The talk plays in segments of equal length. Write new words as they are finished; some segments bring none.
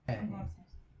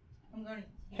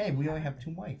Hey, we only have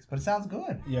 2 mics, but it sounds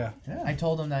good. Yeah. I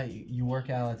told him that you work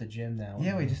out at the gym now.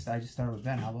 Yeah, I just started with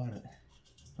Ben. How about it?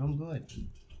 I'm good.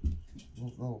 A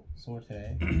little sore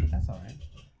today. That's all right.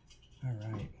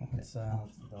 All right. Let's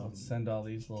send all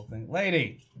these little things.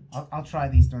 Lady. I'll try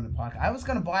these during the podcast. I was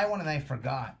gonna buy one and I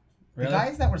forgot. Really? The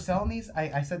guys that were selling these,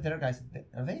 I said to their guys,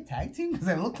 are they a tag team? Because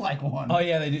they look like one. Oh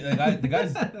yeah, they do. The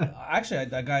guys. Actually,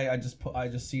 that guy I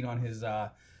just seen on his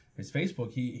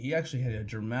Facebook. He actually had a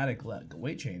dramatic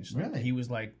weight change. Really? He was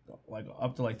like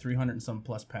up to like 300 and some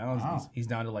plus pounds. Wow. He's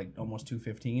down to like almost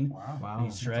 215. Wow.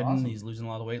 He's shredding. Awesome. He's losing a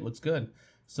lot of weight. Looks good.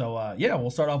 So yeah, we'll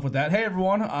start off with that. Hey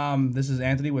everyone, this is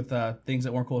Anthony with Things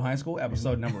That Weren't Cool in High School,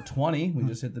 episode number 20. We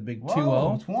just hit the big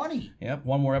 2-0. 20. Yep,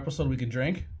 one more episode we can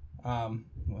drink. Spoiler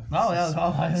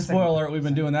alert, we've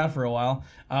been doing that for a while.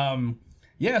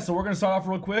 Yeah, so we're gonna start off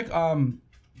real quick.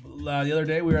 The other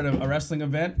day we were at a wrestling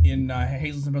event in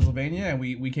Hazleton, Pennsylvania, and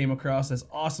we came across this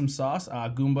awesome sauce,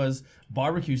 Goomba's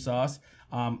barbecue sauce.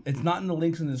 It's not in the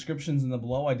links in the descriptions in the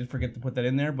below. I did forget to put that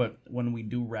in there, but when we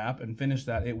do wrap and finish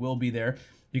that, it will be there.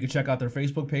 You can check out their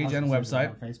Facebook page and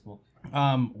website. Facebook.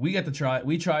 We get to try.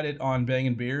 We tried it on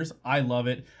Bangin' Beers. I love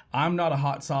it. I'm not a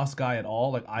hot sauce guy at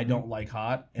all. Like I don't like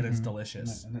hot, and it's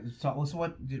delicious. So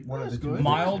what are the two?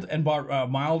 Mild and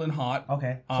mild and hot.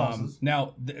 Okay. Sauces.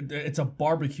 Now it's a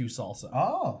barbecue salsa.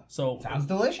 Oh. So sounds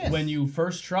delicious. When you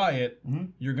first try it,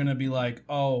 you're gonna be like,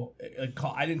 "Oh,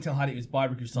 I didn't tell Heidi it's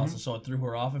barbecue salsa," so it threw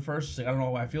her off at first. She's like, "I don't know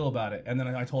how I feel about it," and then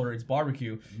I told her it's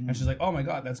barbecue, and she's like, "Oh my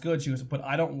god, that's good." She goes, "But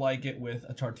I don't like it with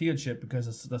a tortilla chip because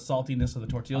it's the saltiness of the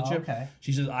tortilla chip." Okay.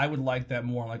 She says, "I would like that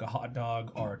more like a hot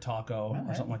dog or a taco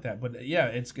or something like that." But yeah,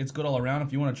 it's good all around.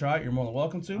 If you want to try it, you're more than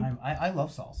welcome to. I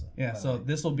love salsa. Yeah. So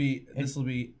this will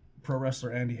be pro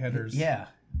wrestler Andy Hedder's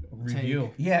review.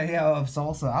 Of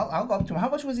salsa. I'll go up to him. How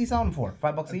much was he selling for?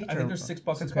 $5 each? I think they're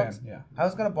 $6 a pan. Yeah. I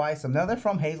was gonna buy some. Now they're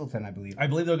from Hazleton, I believe. I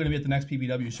believe they're gonna be at the next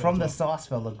PBW show. From the sauce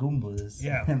fella, Goombas.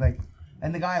 Yeah.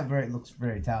 And the guy looks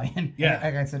very Italian. Yeah.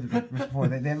 Like I said before,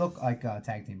 they look like a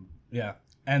tag team. Yeah.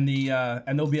 And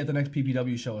they'll be at the next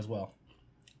PPW show as well.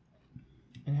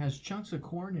 It has chunks of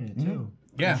corn in it too.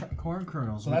 Yeah. Corn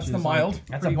kernels. So that's the mild.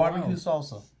 That's a barbecue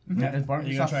salsa. Yeah, it's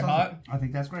barbecue You gonna sauce try hot? I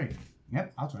think that's great.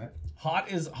 Yep, I'll try it.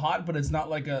 Hot is hot, but it's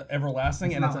not like a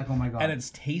everlasting. It's not like, oh my God. And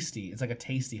it's tasty. It's like a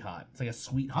tasty hot. It's like a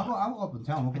sweet hot. I'll go up and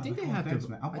tell them. I think they have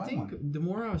to. I think the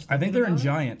more I was. I think they're in about it-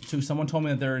 Giant too. Someone told me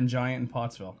that they're in Giant in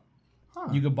Pottsville. Huh.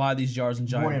 You could buy these jars in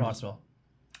Giant in Where? Pottsville.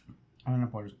 I don't know,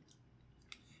 Porters.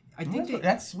 I think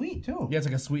That's sweet too. Yeah, it's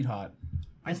like a sweet hot.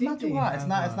 I It's think not too they hot. have,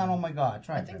 It's not. Oh my God!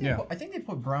 Try I it. think then. I think they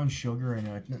put brown sugar in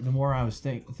it. The more I was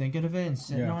thinking of it and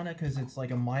sitting Yeah. on it, because it's like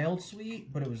a mild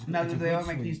sweet, but it was. Now, it's do a they good only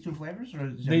make sweet. these 2 flavors, or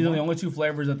is there These are more? the only 2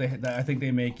 flavors that I think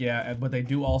they make. Yeah, but they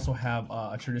do also have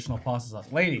a traditional pasta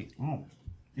sauce. Lady, Oh,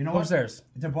 you know go what? upstairs.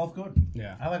 They're both good.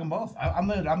 Yeah. I like them both. I'm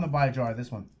gonna buy a jar of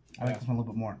this one. I like Yeah. this one a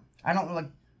little bit more. I don't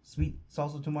like sweet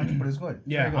salsa too much, but it's good.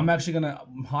 Yeah, Very good. I'm actually gonna.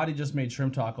 Hottie just made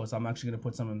shrimp tacos. I'm actually gonna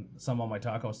put some on my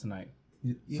tacos tonight.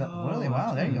 Really?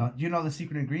 Wow, there you go. Do you know the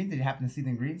secret ingredient? Did you happen to see the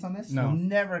ingredients on this? No. You'll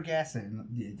never guess it.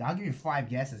 I'll give you 5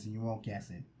 guesses and you won't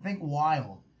guess it. Think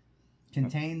wild.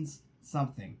 Contains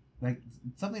something. Like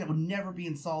something that would never be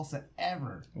in salsa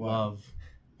ever. Love.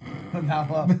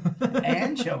 Not love.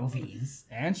 Anchovies.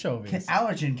 Anchovies.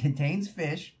 Allergen contains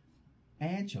fish.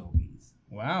 Anchovies.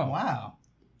 Wow. Wow.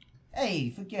 Hey,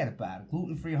 forget about it.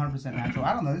 Gluten-free, 100% natural.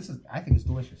 I don't know. I think it's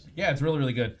delicious. Yeah, it's really,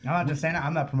 really good. I'm not just saying it.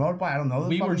 I'm not promoted by it. I don't know this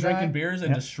We were fucking drinking guy. beers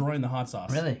and destroying the hot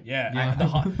sauce. Really?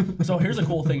 Yeah. So here's a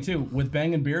cool thing too. With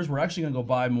Bangin' Beers, we're actually gonna go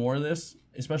buy more of this,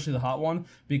 especially the hot one,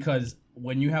 because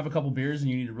when you have a couple beers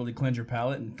and you need to really cleanse your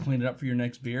palate and clean it up for your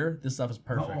next beer, this stuff is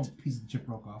perfect. Oh, piece of chip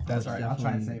broke off. That's all right. right. I'll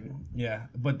try and save it. Yeah,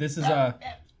 but this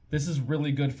is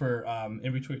really good for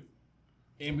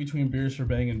in between beers for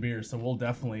Bangin' Beers. So we'll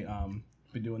definitely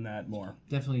be doing that more.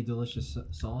 Definitely delicious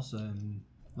salsa, and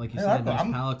like you Hey, said, nice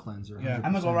I'm- palate cleanser. Yeah.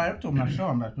 I'm gonna go right up to him. I'm not sure.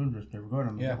 I'm not doing this. They're good.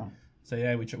 I'm gonna Yeah. get one. So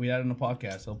yeah, we had it in the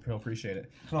podcast. So he'll appreciate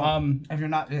it. So if you're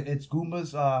not, it's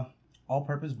Goomba's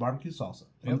all-purpose barbecue salsa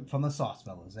from the Sauce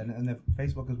Fellas, and the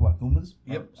Facebook is what Goomba's.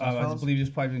 Yep, Sauce I Fellas? believe you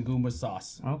just piped in Goomba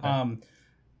sauce. Okay.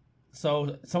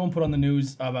 So someone put on the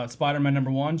news about Spider-Man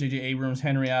 #1, J.J. Abrams,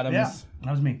 Henry Adams. Yeah,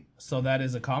 that was me. So that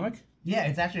is a comic? Yeah,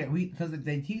 it's actually because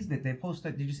they teased it. They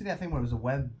posted. Did you see that thing where it was a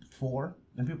Web 4?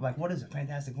 And people were like, what is it?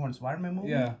 Fantastic Four and Spider-Man movie?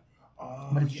 Yeah.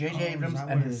 But it's J.J. Abrams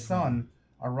and his son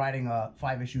are writing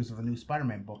 5 issues of a new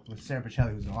Spider-Man book with Sarah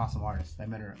Pichelli, who's an awesome artist. I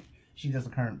met her. She does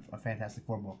the current Fantastic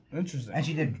Four book. Interesting. And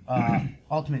she did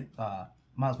Ultimate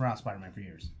Miles Morales Spider-Man for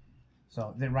years.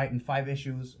 So they're writing 5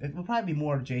 issues. It will probably be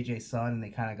more of JJ's son, and they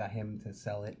kind of got him to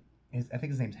sell it. I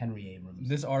think his name's Henry Abrams.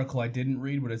 This article I didn't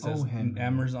read, but it says Henry.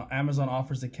 Amazon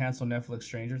offers to cancel Netflix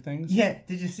Stranger Things. Yeah,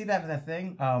 did you see that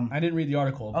thing? I didn't read the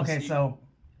article. Okay, so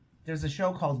there's a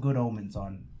show called Good Omens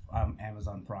on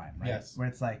Amazon Prime, right? Yes. Where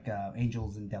it's like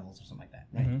angels and devils or something like that.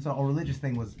 Right? Mhm. So a religious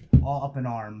thing was all up in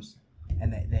arms,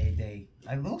 and they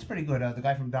it looks pretty good. The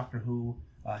guy from Doctor Who,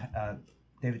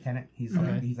 David Tennant, he's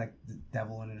like the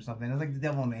devil in it or something. It was like the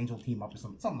devil and the angel team up or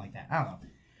something like that. I don't know.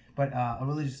 But a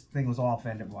religious thing was all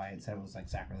offended by it, said it was like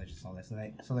sacrilegious and all this.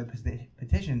 So they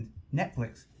petitioned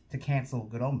Netflix to cancel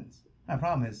Good Omens. Now, the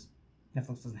problem is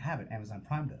Netflix doesn't have it. Amazon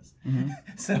Prime does.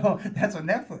 So that's what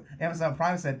Amazon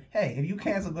Prime said. Hey, if you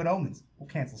cancel Good Omens, we'll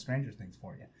cancel Stranger Things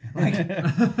for you. Like,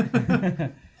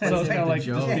 so it's kind of like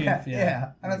joke.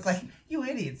 yeah. And it's like, you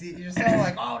idiots. You're so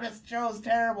like, oh, this show's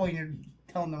terrible. And you're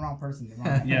telling the wrong person the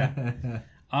wrong thing. Yeah.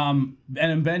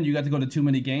 And Ben, you got to go to too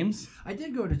many games. I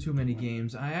did go to too many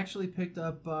games. I actually picked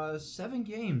up 7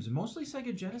 games, mostly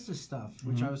Sega Genesis stuff,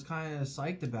 which I was kind of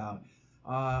psyched about.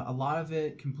 A lot of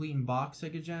it complete in box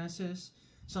Sega Genesis.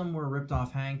 Some were ripped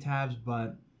off hang tabs,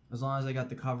 but as long as I got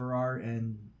the cover art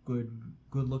and good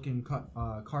looking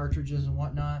cartridges and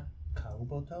whatnot.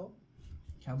 Kabuto?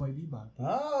 Cowboy Bebop.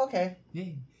 Oh, okay.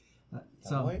 Yeah.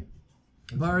 Cowboy?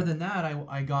 But other than that,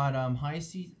 I got High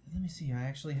Seas. Let me see. I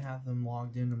actually have them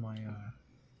logged into my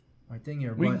my thing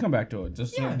here. We can come back to it.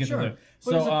 Just Yeah, get sure. to the.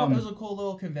 But So it was a cool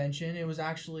little convention. It was I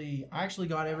actually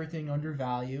got everything under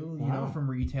value, you know, from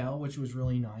retail, which was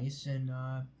really nice. And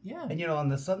yeah. And on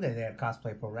the Sunday they had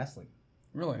cosplay pro wrestling.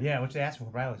 really. Yeah, which they ask for.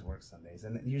 But I always work Sundays,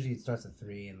 and usually it starts at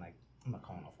 3. And like, I'm not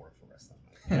calling off work for wrestling.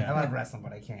 I love wrestling,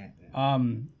 but I can't.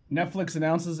 Netflix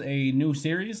announces a new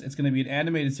series. It's going to be an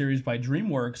animated series by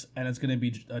DreamWorks, and it's going to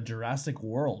be a Jurassic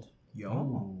World.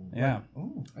 Yo. Yeah.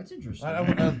 Oh, That's interesting.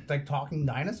 like talking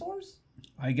dinosaurs.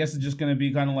 I guess it's just going to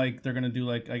be kind of like they're going to do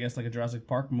like a Jurassic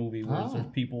Park movie where there's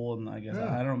people and I guess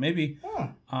I don't know, maybe.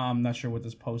 I'm not sure what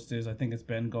this post is. I think it's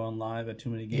been going live at Too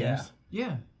Many Games.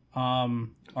 Yeah.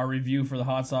 Our review for the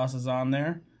hot sauce is on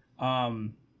there.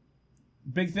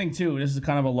 Big thing too. This is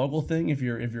kind of a local thing. If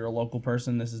you're a local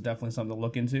person, this is definitely something to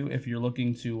look into. If you're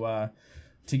looking to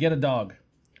get a dog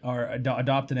or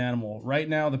adopt an animal, right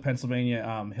now the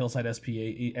Pennsylvania Hillside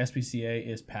SPCA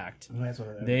is packed. That's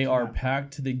what They are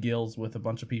packed to the gills with a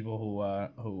bunch of people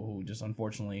who just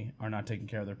unfortunately are not taking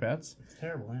care of their pets. It's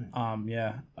terrible, isn't it?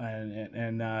 Yeah,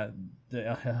 and the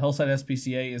Hillside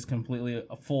SPCA is completely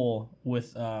full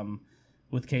with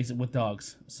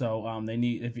dogs. So they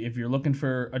need if you're looking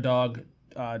for a dog,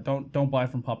 don't buy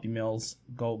from Puppy Mills.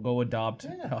 Go adopt.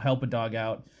 Help a dog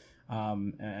out.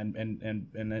 And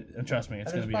trust me,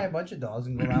 it's Just gonna be buy a bunch of dogs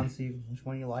and go around and see which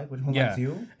one you like, which one likes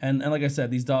you. And like I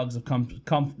said, these dogs have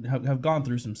gone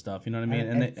through some stuff. You know what I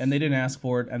mean? And they didn't ask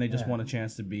for it, and they just want a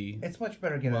chance to be. It's much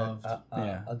better to get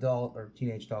Yeah. adult or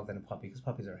teenage dog than a puppy because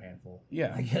puppies are a handful.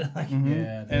 Yeah. I get it. Like,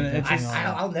 Yeah. And it's just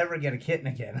I'll never get a kitten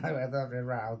again. I'll adopt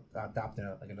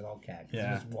like an adult cat.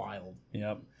 Yeah. It's just wild.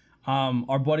 Yep.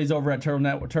 Our buddies over at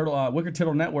Wicked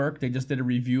Turtle Network, they just did a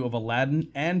review of Aladdin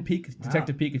and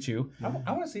Detective Pikachu.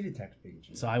 I want to see Detective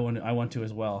Pikachu. So I want to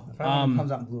as well. Probably when it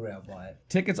comes out in Blu-ray, I'll buy it.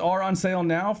 Tickets are on sale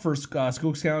now for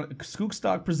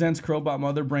Skookstock Presents Crowbot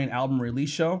Mother Brain album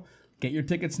release show. Get your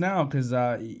tickets now because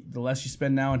the less you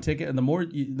spend now on ticket, and the more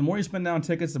you spend now on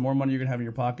tickets, the more money you're gonna have in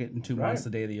your pocket in 2 months, the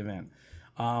day of the event.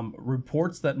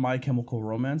 Reports that My Chemical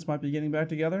Romance might be getting back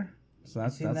together. So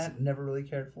that's that. Never really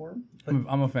cared for him. But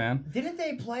I'm a fan. didn't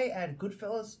they play at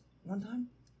Goodfellas one time?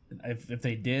 If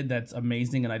they did, that's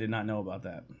amazing, and I did not know about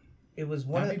that. It was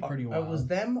one That'd of be pretty it wild. was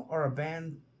them or a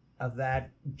band of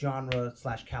that genre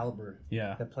 / caliber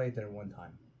Yeah, that played there one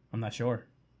time. I'm not sure.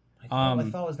 I thought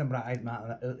it was them,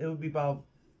 but it would be about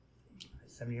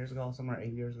 7 years ago,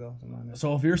 8 years ago, something like that.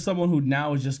 So if you're someone who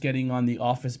now is just getting on the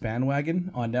Office bandwagon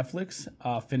on Netflix,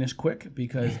 finish quick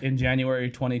because in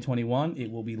January 2021 it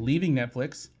will be leaving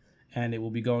Netflix and it will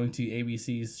be going to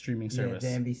ABC's streaming service.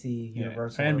 Yeah, the NBC,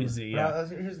 Universal. NBC, But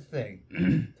here's the thing: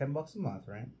 $10 a month,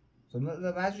 right? So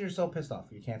imagine you're so pissed off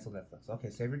you cancel Netflix.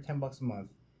 Okay, save your $10 a month,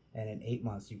 and in 8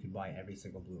 months you could buy every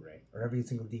single Blu-ray or every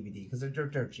single DVD because they're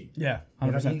dirt cheap. Yeah, You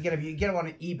 100%. get them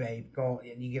on eBay, go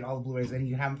and you get all the Blu-rays, and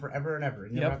you have them forever and ever.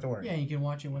 You never have to worry. Yeah, you can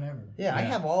watch it whenever. Yeah, I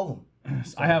have all of them.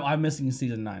 I'm missing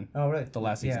season 9. Oh, really? The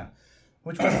last season. Yeah,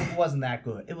 which wasn't that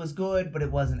good. It was good, but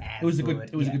it wasn't as. It was a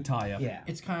good. good tie-up. Yeah.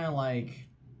 It's kind of like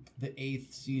the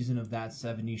 8th season of that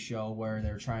 '70s show where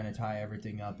they're trying to tie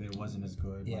everything up. It wasn't as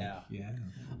good. Yeah. Yeah.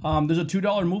 There's a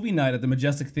 $2 movie night at the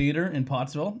Majestic Theater in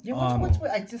Pottsville. Yeah,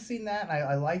 I just seen that and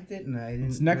I liked it and I didn't.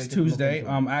 It's next really get to look Tuesday.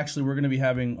 into it. Actually, we're going to be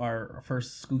having our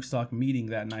first Skook Stock meeting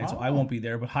that night, so I won't be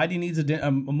there. But Heidi needs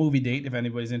a movie date if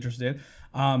anybody's interested.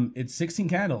 It's 16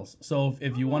 Candles. So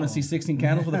if you want to see 16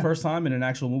 Candles for the first time in an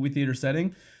actual movie theater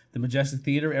setting, the Majestic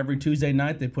Theater every Tuesday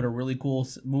night they put a really cool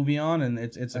movie on, and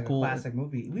it's like a cool classic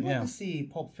movie. We went to see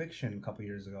Pulp Fiction a couple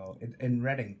years ago in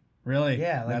Reading. Really?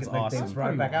 Yeah, that's awesome. They just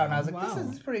brought it back out, and I was like, Wow.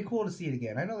 this is pretty cool to see it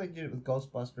again. I know they did it with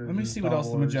Ghostbusters. Let me see what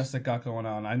else the Majestic got going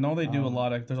on. I know they do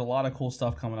there's a lot of cool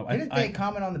stuff coming up. Didn't they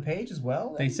comment on the page as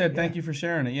well? They said thank you for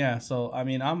sharing it. Yeah, so I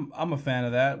mean, I'm a fan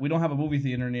of that. We don't have a movie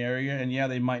theater in the area, and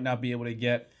they might not be able to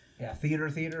get theater,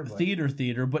 but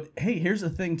theater. But hey, here's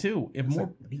the thing too: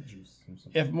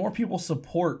 if more people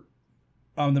support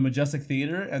the Majestic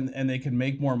Theater and they can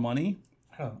make more money,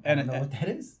 I don't know what that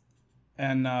is.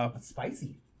 And it's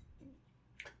spicy.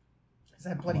 Is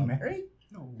that Bloody Mary?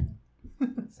 No.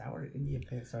 Sour Indian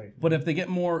pig. Sorry. But if they get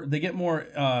more,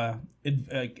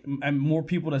 and more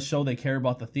people to show they care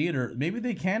about the theater, maybe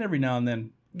they can every now and then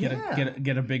get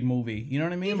a big movie. You know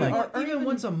what I mean? Even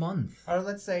once a month. Or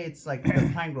let's say it's like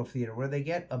the Pine Grove Theater where they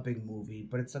get a big movie,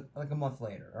 but it's like a month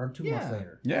later or 2 months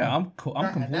later. Yeah, I'm cool.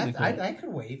 I'm completely cool. I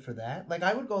could wait for that. Like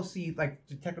I would go see like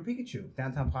Detective Pikachu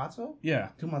downtown Pottsville. Yeah.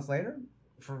 2 months later.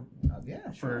 For a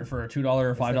 $2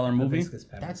 or $5 movie.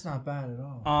 That's not bad at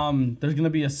all. There's gonna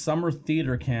be a summer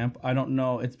theater camp. I don't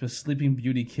know. It's the Sleeping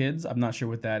Beauty Kids. I'm not sure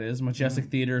what that is.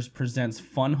 Majestic Theaters presents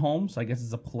Fun Home, so I guess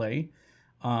it's a play.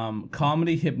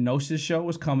 Comedy Hypnosis Show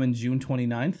is coming June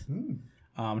 29th.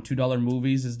 $2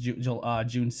 movies is June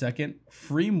 2nd.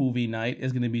 Free movie night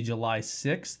is gonna be July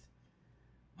 6th.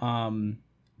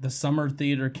 The summer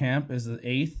theater camp is the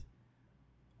 8th.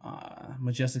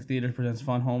 Majestic Theater presents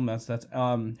Fun Home. That's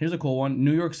here's a cool one.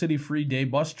 New York City free day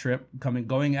bus trip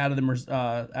going out of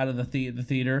the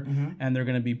theater, and they're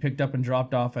going to be picked up and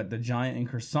dropped off at the Giant in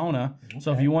Cursona. Okay.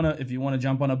 So if you want to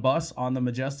jump on a bus on the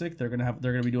Majestic, they're going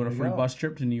to be doing a free bus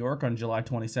trip to New York on July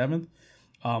 27th.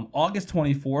 August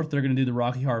 24th, they're going to do the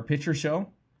Rocky Horror Picture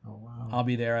Show. Oh wow! I'll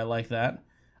be there. I like that.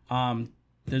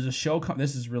 There's a show.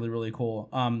 This is really really cool.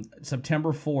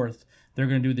 September 4th. They're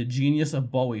going to do the Genius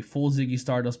of Bowie full Ziggy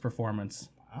Stardust performance.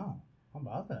 Wow. How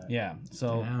about that? Yeah.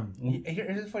 So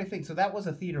here's the funny thing. So that was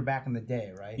a theater back in the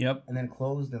day, right? Yep. And then it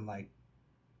closed in like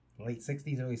late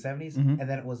 60s, early 70s. And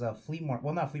then it was a flea market.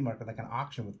 Well, not a flea market, like an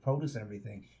auction with produce and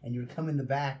everything. And you would come in the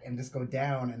back and just go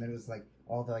down, and then it was like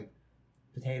all the like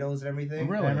potatoes and everything.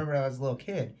 Really? And I remember I was a little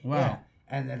kid. Wow. Yeah.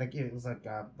 And then like it was like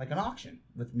an auction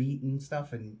with meat and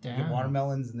stuff, and you get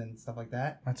watermelons and then stuff like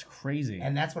that. That's crazy.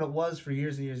 And that's what it was for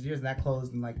years and years and years. And that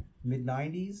closed in like mid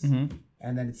 90s.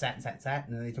 And then it sat,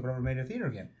 and then they took it over and made it a theater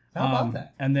again. How about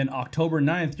that? And then October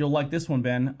 9th, you'll like this one,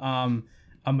 Ben.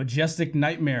 A Majestic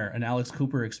Nightmare, an Alex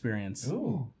Cooper experience.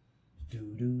 Ooh.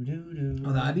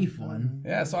 Oh, that'd be fun.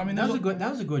 Yeah, so I mean, that was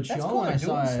a good show. Cool. I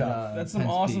saw stuff. That's some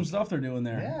awesome stuff they're doing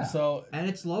there. Yeah. So and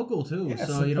it's local too,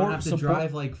 so you don't have to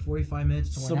drive like 45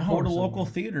 minutes to 1 hour. Support a local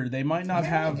theater. They might not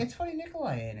have. It's funny,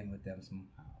 Nikolai ain't in with them somehow.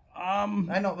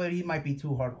 I know, but he might be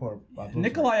too hardcore.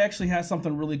 Nikolai actually has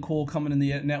something really cool coming in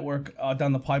the network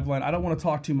down the pipeline. I don't want to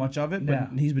talk too much of it,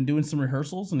 but he's been doing some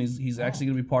rehearsals, and he's actually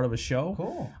going to be part of a show.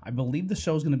 Cool. I believe the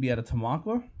show's going to be at a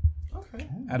Tamaqua. Okay.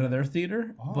 Out of their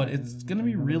theater, but it's going to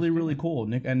be really, really cool.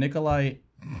 Nikolai,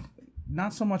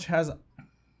 not so much has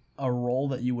a role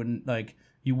that you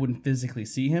wouldn't physically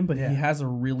see him, but he has a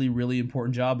really, really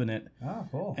important job in it. Oh,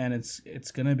 cool. And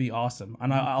it's going to be awesome.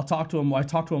 And I'll talk to him. I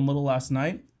talked to him a little last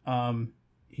night.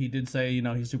 He did say,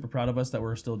 he's super proud of us that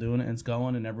we're still doing it and it's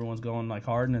going and everyone's going like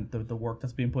hard and the work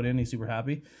that's being put in, he's super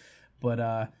happy.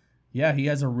 But yeah, he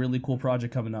has a really cool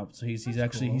project coming up. So he's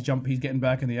getting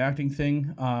back in the acting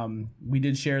thing. We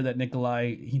did share that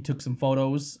Nikolai, he took some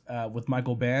photos with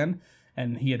Michael Ban,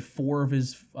 and he had 4 of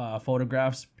his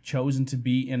photographs chosen to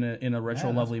be in a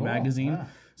Retro Lovely magazine. Yeah.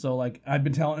 So like I've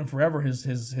been telling him forever,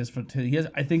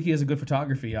 I think he has a good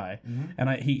photography eye, and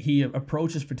he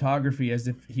approaches photography as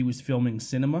if he was filming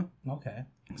cinema. Okay.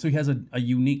 So he has a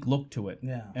unique look to it.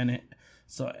 Yeah.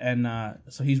 So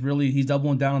he's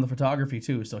doubling down on the photography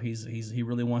too. So he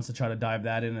really wants to try to dive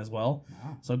that in as well.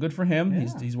 Wow. So good for him. Yeah.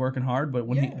 He's working hard. But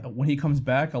when he comes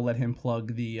back, I'll let him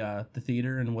plug the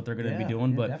theater and what they're going to be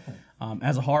doing. But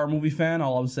as a horror movie fan,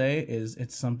 all I'll say is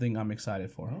it's something I'm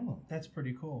excited for. Oh, that's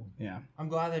pretty cool. Yeah, I'm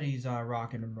glad that he's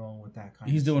rocking and rolling with that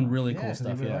kind. He's of doing stuff. really cool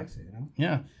stuff. He really likes it,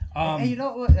 Yeah. And you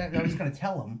know what? I was going to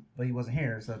tell him, but he wasn't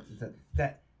here. So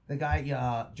that The guy,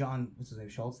 John, what's his name,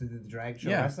 Schultz, that did the drag show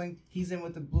wrestling. He's in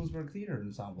with the Bloomsburg Theater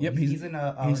Ensemble. Yep, he's in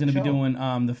a he's going to be show. doing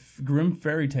the Grimm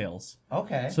Fairy Tales.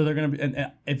 Okay. So they're going to be,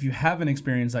 and if you haven't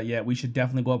experienced that yet, we should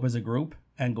definitely go up as a group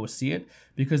and go see it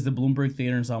because the Bloomsburg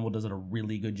Theater Ensemble does a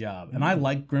really good job. And I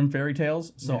like Grimm Fairy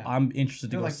Tales, so I'm interested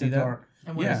to They're go like see the that. dark.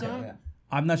 And what is that? Yeah.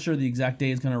 I'm not sure the exact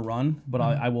day it's going to run, but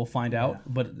I will find out.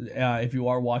 But if you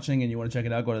are watching and you want to check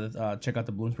it out, go to check out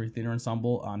the Bloomsbury Theater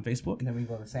Ensemble on Facebook. And then we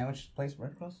go to the sandwich place right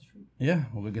across the street. Yeah,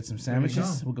 we'll go get some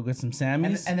sandwiches. We'll go get some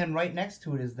Sammys. And then right next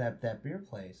to it is that beer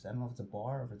place. I don't know if it's a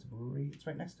bar or if it's a brewery. It's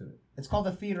right next to it. It's called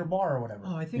the Theater Bar or whatever.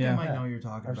 Oh, I think I might know what you're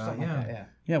talking Or about. something like that,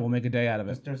 Yeah, we'll make a day out of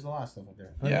it. There's a lot of stuff up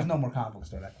there. But Yeah. There's no more comic book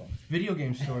store that close. Video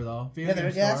game store though.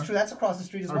 That's true. That's across the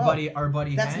street as Our well.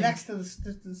 buddy That's Hank. next to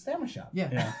the sandwich shop.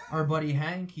 Yeah. Our buddy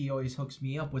Hank, he always hooks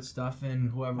me up with stuff and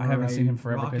whoever. I haven't seen him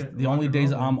forever because the only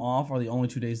days I'm I'm off are the only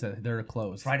 2 days that they're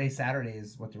closed. Friday, Saturday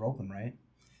is what they're open, right?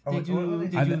 Or They what- do,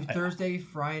 what- they do Thursday,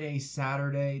 Friday,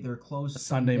 Saturday. They're closed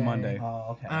Sunday, Monday. Oh,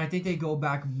 okay. And I think they go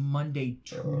back Monday,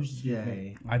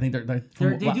 Tuesday. I think they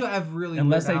They do have really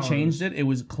unless they weird hours. changed it, it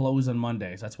was closed on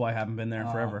Mondays. That's why I haven't been there in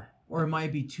Oh. forever. Or it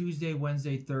might be Tuesday,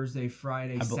 Wednesday, Thursday,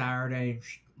 Friday, Saturday.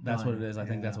 That's done. what it is. I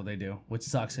think that's what they do, which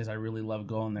sucks because I really love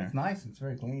going there. It's nice. It's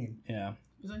very clean. Yeah.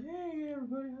 He's like, hey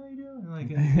everybody, how you doing? Like,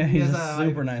 He's has a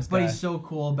super nice but guy. he's so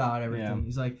cool about everything. Yeah.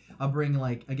 He's like, I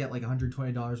get like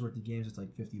 $120 worth of games. It's like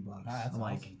 $50. that's I'm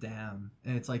like, awesome. damn.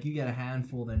 And it's like you get a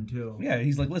handful then too. Yeah,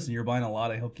 he's like, listen, you're buying a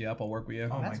lot. I hook you up. I'll work with you.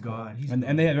 Oh my That's cool. god. He's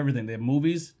And they have everything. They have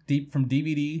movies, from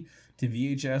DVD to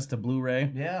VHS to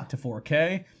Blu-ray Yeah. to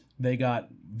 4K. They got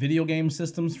video game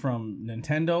systems from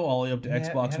Nintendo all the way up to Yeah,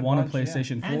 Xbox they had a One and bunch,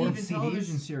 PlayStation 4. and even CDs.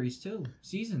 television series too.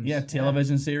 Seasons. Yeah,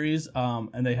 television series.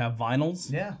 And they have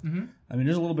vinyls. Yeah. I mean,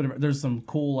 there's a little bit of there's some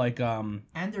cool like And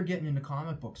they're getting into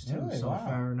comic books too. Really? So Wow.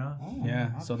 fair enough. Oh,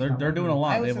 yeah. I'll So check they're out doing a that.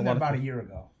 lot. I They was have a in there lot about of a year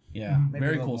ago. yeah, Maybe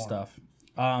very a little cool more. stuff.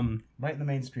 Right in the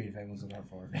main street if anyone's looking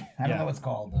for it. I Yeah. don't know what it's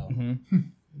called though.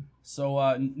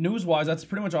 So news-wise, that's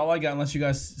pretty much all I got. Unless you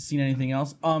guys seen anything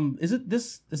else. Is it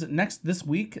this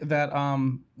week that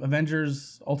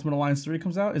Avengers Ultimate Alliance 3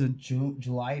 comes out? Is it?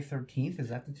 July 13th, is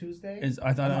that the Tuesday?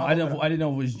 I didn't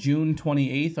know it was June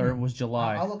 28th or it was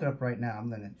July. I'll look it up right now. I'm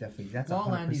gonna definitely. That's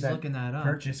While Andy's 100% looking that up,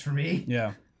 purchase for me.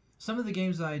 Yeah. some of the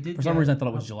games that I did For some get- reason, I thought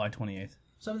it was July 28th.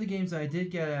 Some of the games that I did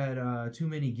get at Too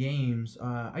Many Games,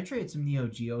 I traded some Neo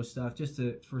Geo stuff just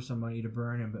for some money to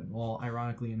burn, and well,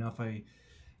 ironically enough, I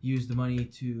used the money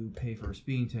to pay for a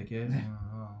speeding ticket.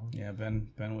 Yeah, Ben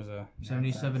was a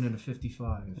 77 and a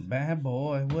 55. bad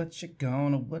boy. What you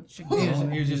gonna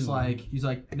He was just do? like, he's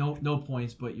like, no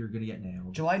points, but you're gonna get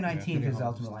nailed. July 19th is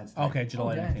Ultimate Alliance. Okay,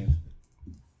 July dang. 19th.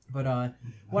 But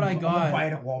what I I'm gonna buy got,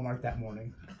 it at Walmart that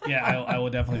morning. Yeah, I will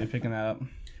definitely be picking that up.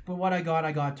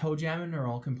 I got Toe Jam and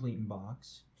Earl complete in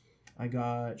box. I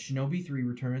got Shinobi 3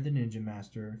 Return of the Ninja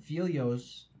Master,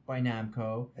 Filios by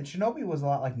Namco, And Shinobi was a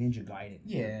lot like Ninja Gaiden.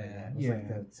 Yeah, It was like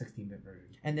the 16-bit version.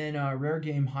 and then rare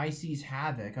game High Seas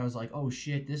Havoc. I was like, oh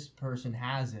shit, this person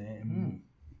has it, and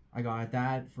I got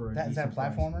that for. Is that a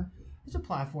platformer? It's a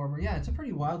platformer. Yeah, it's a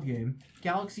pretty wild game.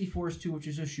 Galaxy Force 2, which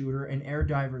is a shooter, and Air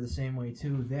Diver the same way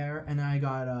too. There, and I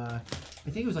got I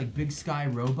think it was like Big Sky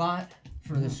Robot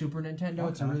for the Super Nintendo.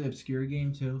 It's a Okay. really obscure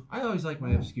game too. I always like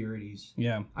my obscurities.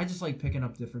 Yeah. I just like picking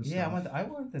up different Yeah, stuff. I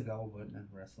wanted to go, but then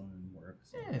wrestling and work.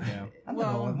 So. Yeah. I'm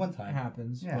gonna go one time. It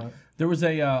happens. Yeah. But There was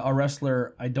a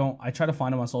wrestler. I tried to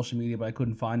find him on social media, but I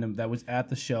couldn't find him. That was at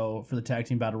the show for the tag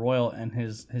team battle royal, and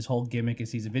his whole gimmick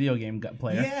is he's a video game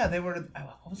player. Yeah, they were.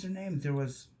 What was their name? There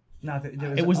was. No, there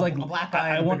was. It was a, like- a black guy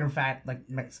I and a want- bigger fat like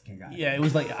Mexican guy. Yeah, it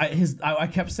was like I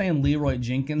kept saying Leroy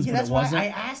Jenkins, Yeah, but that's it why wasn't. I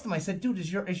asked him. I said, "Dude,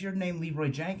 is your name Leroy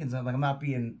Jenkins?" I'm like, I'm not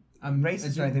being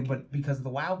racist or anything, but because of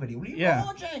the WoW video. What do you Yeah.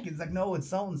 call Jenkins? Like, no, it's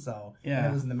so and so. Yeah. And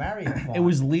it was in the Mario font. It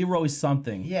was Leroy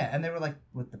something. Yeah, and they were like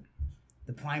with the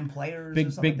prime players or Big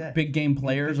something big like that. big game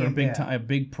players Big or game, big yeah.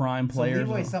 big prime So players.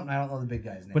 Leroy something. I don't know the big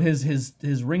guy's name. But his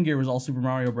ring gear was all Super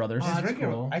Mario Brothers. Oh, His that's ring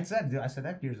gear- cool. I said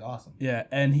that gear's awesome. Yeah,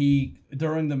 and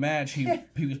during the match he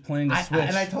was playing the Switch.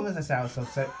 And I told him this. I was so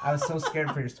upset. I was so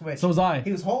scared for your Switch. So was I.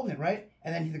 He was holding it right,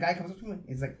 and then the guy comes up to him.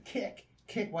 He's like, kick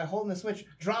while holding the Switch,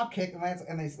 drop kick and lands,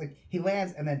 and he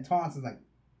lands and then taunts and like.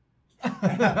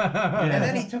 And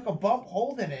then he took a bump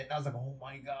holding it, and I was like, "Oh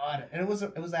my god!" And it was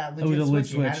that legit was a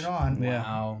legit Switch. He had Switch. it on. Yeah.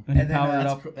 Wow. And he And then, powered it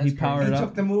that's up. that's He powered He it took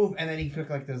up. the move, and then he took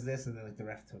like there's this, and then like the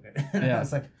ref took it. And Yeah. I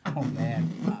was like, "Oh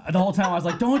man!" The whole time I was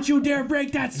like, "Don't you dare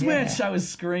break that Switch!" Yeah. I was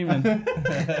screaming. They were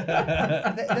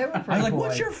pretty I was like, cool.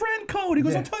 "What's your friend code?" He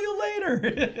goes, Yeah. "I'll tell you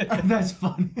later." That's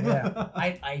funny. Yeah,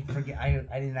 I forget. I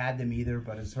didn't add them either,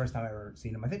 but it's the first time I ever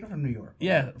seen them. I think they're from New York.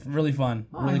 Yeah, really fun,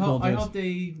 really cool I dudes. hope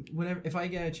they, if I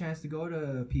get a chance to go to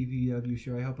a PVW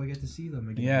show. I hope I get to see them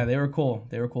again. Yeah, they were cool.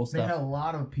 They were cool They had stuff. a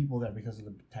lot of people there because of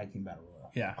the tag team battle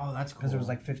royal. Yeah. Oh, that's cool. Because there was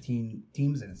like 15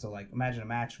 teams in it. So like, imagine a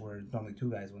match where there's only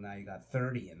 2 guys. Well, now you got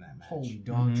 30 in that match. Holy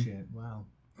dog Mhm. shit! Wow.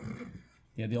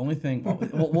 Yeah, the only thing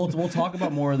we'll talk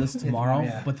about more of this tomorrow.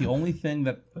 Yeah. But the only thing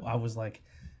that I was like,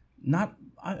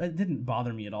 it didn't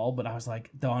bother me at all. But I was like,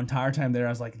 the entire time there, I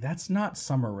was like, that's not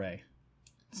Summer Rae.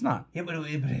 It's not. Yeah, but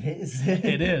it is.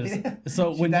 It is.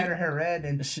 So she when dyed you- her hair red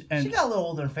and she she got a little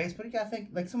older in face, but you gotta think,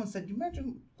 like someone said, you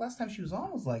imagine last time she was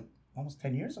on was like almost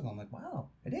 10 years ago. I'm like, wow,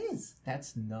 it is.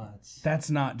 That's nuts. that's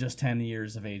not just 10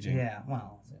 years of aging. Yeah,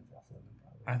 well, it's rough living,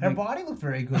 I probably. Her think- body looked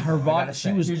very good. Her I body, gotta she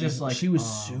say. was You're just like, she was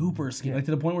super skinny, yeah. like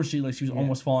to the point where she was Yeah.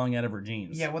 almost falling out of her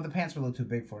jeans. Yeah, well, the pants were a little too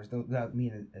big for us. Me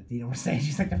and Adina were saying,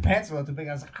 she's like, the pants were a little too big.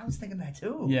 I was like, I was thinking that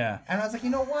too. Yeah. And I was like, you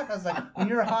know what? I was like, when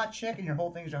you're a hot chick and your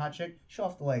whole thing is your hot chick, show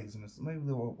off the legs and maybe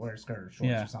we'll wear a skirt or shorts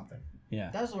Yeah. or something. Yeah.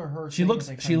 That's where her. She thing looks is,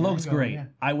 like, she from looks Rango, great. yeah.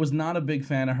 I was not a big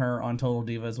fan of her on Total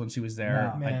Divas when she was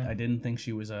there. No. Man. I didn't think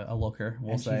she was a looker.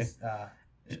 We'll And say. she's,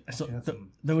 So she had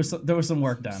there was some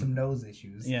work done. some nose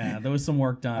issues. Yeah, there was some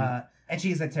work done. And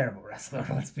she's a terrible wrestler.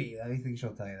 Let's be. I think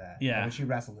she'll tell you that. Yeah. When she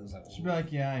wrestled, it was like. She'd be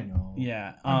like, yeah, I know.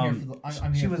 yeah. I'm here for the,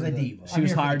 I'm she here was for a the- diva. She I'm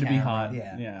was here for the hired to be camera. hot.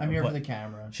 Yeah. I'm here but for the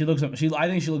camera. She looks. I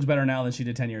think she looks better now than she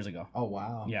did 10 years ago. Oh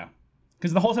wow. Yeah.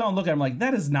 Because the whole time I'm looking, I'm like,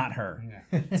 that is not her.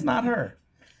 Yeah. It's not her.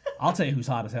 I'll tell you who's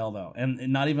hot as hell though, and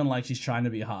not even like she's trying to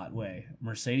be hot. Way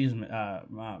Mercedes.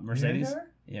 Mercedes. You into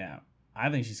her? Yeah, I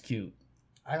think she's cute.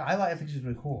 I think she's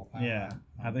really cool.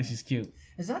 I think she's cute.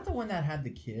 Is that the one that had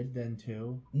the kid then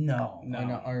too? No. No. Or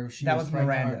no, or she That was pregnant,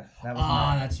 Miranda. or- That was Ah,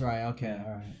 Miranda. that's right. Okay, Yeah.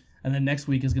 all right. And then next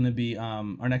week is gonna be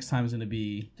our next time is gonna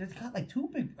be They've got like 2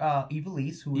 big.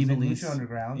 Ivelisse, who was in Ivelisse. Lucha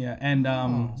Underground. yeah, and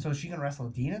So is she gonna wrestle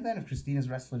Adina then? If Christina's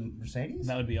wrestling Mercedes,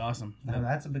 that would be awesome.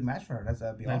 that's a big match for her.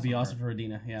 That'd be awesome. For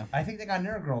Adina. Yeah. I think they got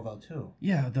Nerd Girl though too.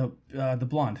 Yeah, the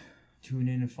blonde. Tune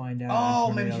in and find out. Oh,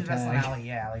 on maybe Tornado she's wrestling Tag. Ali.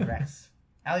 Yeah, Ali Rex.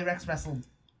 Ali Rex wrestled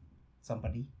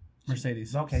somebody.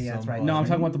 Mercedes. Okay, yeah, that's right. Somebody. No, I'm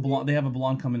talking about the blonde. They have a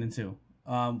blonde coming in too.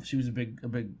 She was a big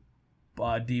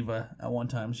diva at one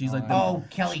time. She's like the Oh,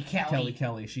 Kelly.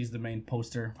 Kelly. She's the main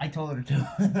poster. I told her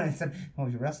to. I said, "Well,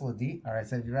 if you wrestle I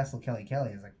said, if you wrestle Kelly, I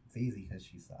was like, it's easy because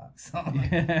she sucks." So,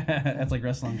 That's like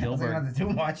wrestling I was like, Gilbert. not too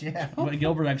much, yeah. But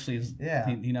Gilbert actually is. Yeah.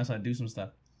 He knows how to do some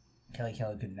stuff. Kelly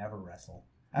could never wrestle.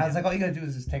 I was like, all you gotta do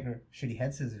is just take her shitty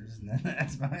head scissors, and then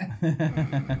that's fine.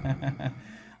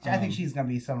 I think she's gonna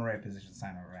be Summer Rae position,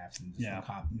 sign her refs, and just Yeah. a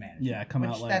cop manager. Yeah, come Which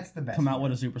out like that's the best. come out for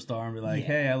with her. a superstar and be like, Yeah.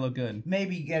 "Hey, I look good."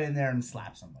 Maybe get in there and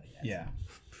slap somebody. That's Yeah. it.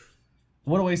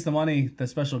 What a waste of money the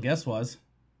special guest was.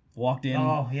 Walked in,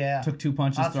 Oh yeah. took 2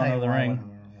 punches, I'll thrown tell out you of the why ring.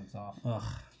 when it's off. Ugh.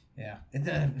 Yeah.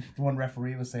 The one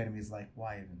referee was saying to me, he's like,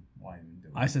 why even do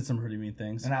it? I said some pretty mean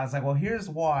things. And I was like, well, here's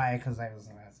why, because I was.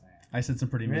 I said some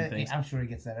pretty mean Really, things. I'm sure he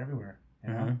gets that everywhere. You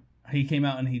know? Uh-huh. He came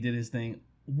out and he did his thing.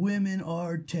 Women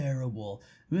are terrible.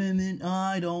 Women,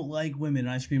 I don't like women. And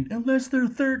I screamed, unless they're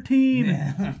 13.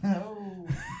 Yeah. Oh.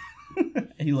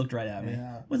 He looked right at me.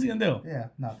 Yeah. What's he gonna do? Yeah,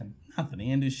 nothing. Nothing. He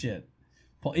didn't do shit.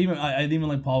 Paul, I even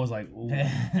like Paul was like, ooh.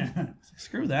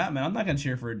 Screw that, man. I'm not gonna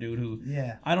cheer for a dude who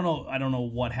Yeah. I don't know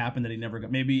what happened that he never got.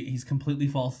 Maybe he's completely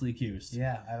falsely accused.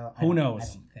 Yeah. Who knows?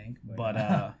 I don't think.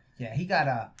 But yeah, he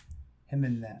got him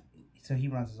in that. So he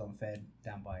runs his own Fed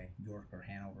down by York or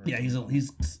Hanover. yeah, he's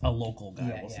a local guy.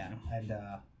 Yeah, we'll say. yeah. And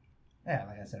yeah,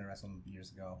 like I said, I wrestled him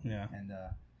years ago. Yeah. And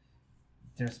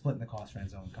they're splitting the cost for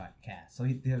his own cast. So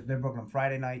they're booking him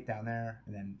Friday night down there,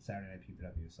 and then Saturday night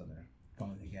PPW. So they're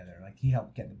going together. Like he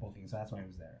helped get the booking, so that's why he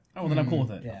was there. Oh, well, then I'm cool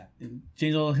with it. Yeah.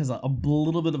 James Earl has a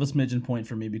little bit of a smidgen point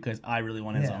for me because I really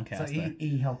want his own So cast there.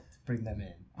 he helped bring them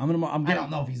in. I'm I getting, don't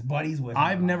know if he's buddies with him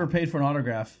I've or never not. paid for an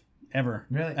autograph ever.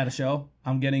 Really? At a show.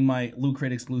 I'm getting my Loot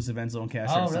Crate exclusive End Zone cash.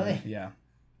 Oh, shirt signed. really? Yeah.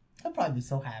 He'll probably be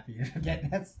so happy you're getting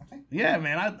that. Yeah,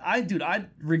 man. I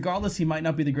regardless, he might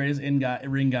not be the greatest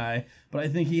ring guy, but I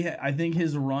think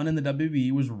his run in the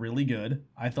WWE was really good.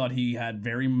 I thought he had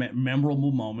very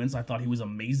memorable moments. I thought he was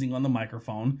amazing on the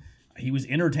microphone. He was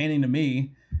entertaining to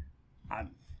me.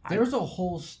 There was a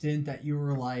whole stint that you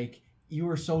were like, you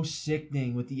were so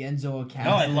sickening with the Enzo account.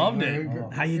 Oh, I loved it. Oh.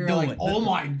 How you You're doing? like, oh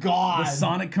my god. The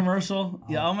Sonic commercial.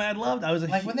 Yeah, oh man, I was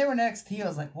Like when they were in NXT, I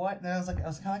was like, what? And I was kind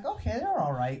of like, okay, they're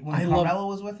all right. When I Carmelo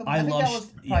was with them, I think that was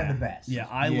probably the best. Yeah,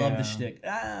 I love the Yeah. shtick.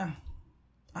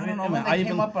 I don't know, and man. when they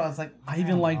came up, I was like, I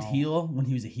even liked heel when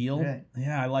he was a heel. Really?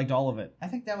 Yeah, I liked all of it. I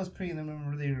think that was pretty.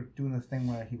 Remember they were doing the thing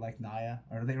where he liked Naya,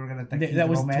 or they were gonna. That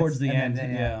was towards the end.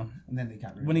 Then, yeah. And then they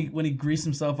got rid when of he him. when he greased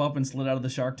himself up and slid out of the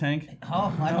Shark Tank.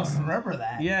 Oh, I don't remember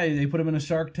that. Yeah, they put him in a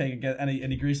Shark Tank and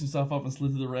he greased himself up and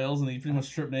slid through the rails and he pretty much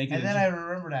stripped naked. And then I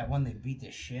remember that when they beat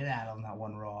the shit out of him that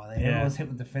one Raw. Everyone was hit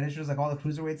with the finishers, like all the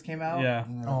cruiserweights came out. Yeah.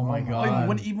 Oh my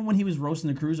God. Even when he was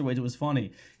roasting the cruiserweights, it was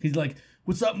funny. He's like,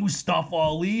 "What's up, Mustafa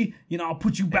Ali? You know, I'll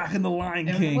put you back in the Lion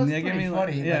And King." it was Like, pretty I mean,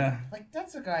 funny. yeah. Like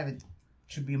that's a guy that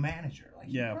should be a manager. Like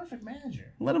he's Yeah. a perfect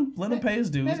manager. Let him pay his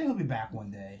dues. Maybe he'll be back one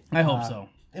day. I hope so.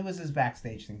 It was his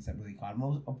backstage things that really caught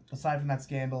him. Aside from that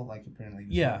scandal, like apparently,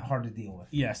 he was hard to deal with.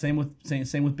 Yeah, same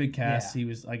with Big Cass.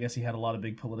 Yeah. I guess he had a lot of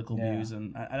big political Yeah. views,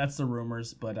 and that's the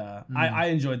rumors. But I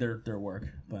enjoyed their work.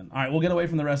 But all right, we'll get away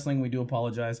from the wrestling. We do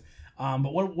apologize.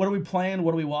 But what are we playing?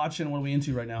 What are we watching? What are we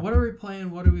into right now? What are we playing?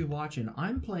 What are we watching?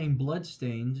 I'm playing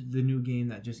Bloodstained, the new game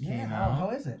that just came out. How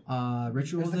is it?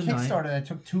 Ritual It of was the the Night. Kickstarter that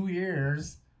took 2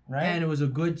 years, right? And it was a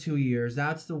good 2 years.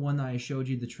 That's the one that I showed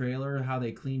you the trailer, how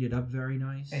they cleaned it up very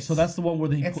nice. So that's the one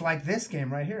where It's like this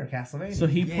game right here, Castlevania. So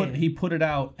he Yeah. put it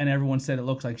out, and everyone said it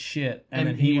looks like shit, and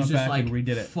then he he was went just back like, and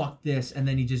redid it. fuck this, and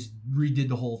then he just redid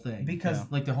the whole thing. Because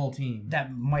like the whole team.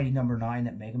 that Mighty Number 9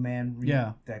 that Mega Man,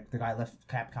 Yeah. that the guy left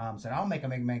Capcom said, "I'll make a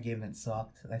Mega Man game that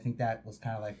sucked." I think that was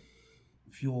kind of like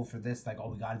fuel for this. Like, oh,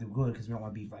 we got to do good because we don't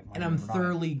want to be like. Mighty And I'm Number 9.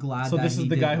 thoroughly glad So that this is he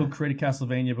the did guy that. who created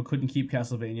Castlevania but couldn't keep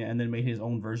Castlevania, and then made his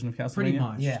own version of Castlevania. Pretty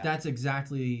much. Yeah. That's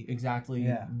exactly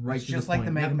Yeah, right it's to just the like point.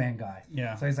 the Mega Yep. Man guy.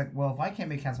 Yeah. So he's like, well, if I can't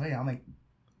make Castlevania, I'll make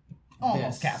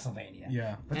almost This. Castlevania.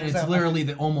 Yeah. But And there's it's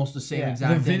literally almost the same Yeah.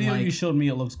 exact The thing. video like, you showed me,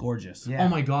 it looks gorgeous. Yeah. Oh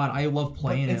my god, I love But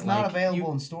playing it. it's not like,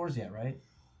 available in stores yet, right?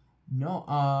 No,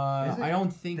 Is it? I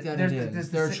don't think that There's it the- is. there's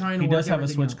the They're si- trying to He work does have a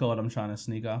everything Switch out. code I'm trying to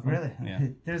sneak off. Of. Really? Yeah.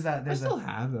 there's I a still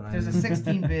have it. there's a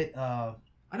 16-bit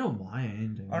I don't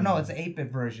mind. or no, it's an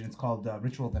 8-bit version. It's called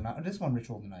Ritual of the Night. This one,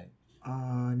 Ritual of the Night.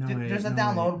 No. There's a no,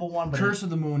 downloadable one, but Curse of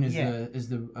the Moon is Yeah.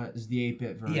 the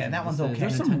 8-bit version. Yeah, and that one's It's the okay.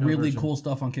 There's some Nintendo really version. cool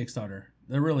stuff on Kickstarter.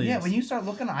 There really yeah, is. when you start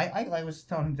looking, I was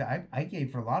telling him that I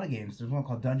gave for a lot of games. There's one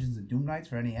called Dungeons and Doom Nights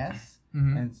for NES,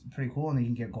 Mhm. and it's pretty cool. And then you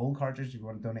can get gold cartridges if you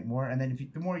want to donate more. And then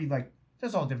the more you like,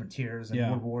 there's all different tiers and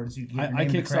rewards. You get your I name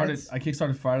in the credits.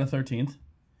 kickstarted Friday the 13th,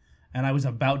 and I was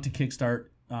about to kickstart,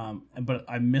 but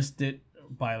I missed it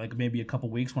by like maybe a couple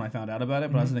weeks when I found out about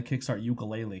it. But I was going to kickstart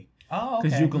Ukulele Oh, okay.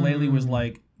 because Ukulele was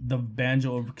like the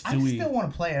banjo of I Kazooie. still want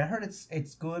to play it. I heard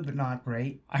it's good, but not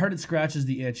great. I heard it scratches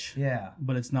the itch, Yeah.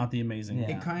 but it's not the amazing. Yeah.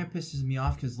 It kind of pisses me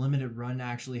off because Limited Run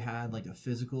actually had like a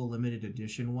physical limited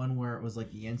edition one where it was like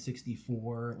the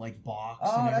N64 like box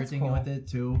Oh, and that's everything cool. with it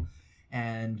too,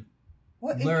 and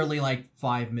What? literally like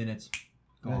 5 minutes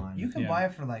gone. You can Yeah. buy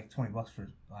it for like $20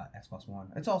 for Xbox One.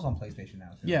 It's also on PlayStation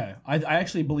now too. Yeah, I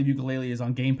actually believe Ukulele is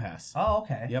on Game Pass. Oh,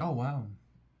 okay. Yep. Oh wow.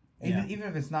 Even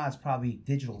if it's not, it's probably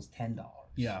digital is $10.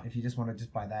 Yeah. If you just want to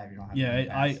just buy that, if you don't have. Yeah, Game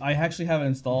Pass. I actually have it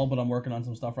installed, but I'm working on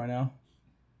some stuff right now.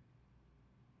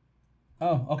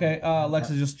 Oh, okay.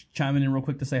 Alexa's just chiming in real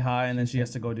quick to say hi, and then she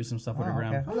has to go do some stuff with her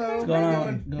gram. Okay. Hello. What's going how you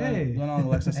on? doing? What's going on,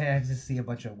 Alexis? Hey, I just see a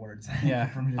bunch of words. Yeah.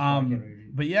 From just I can't read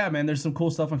it. But yeah, man, there's some cool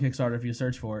stuff on Kickstarter if you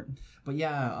search for it. But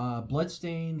yeah,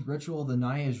 Bloodstained Ritual of the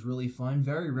Night is really fun.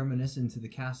 Very reminiscent to the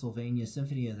Castlevania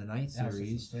Symphony of the Night I was just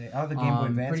series. gonna say, oh, the Game Boy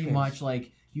Advance Pretty games. much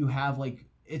like you have like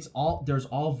there's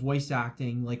all voice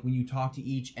acting like when you talk to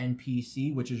each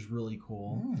NPC, which is really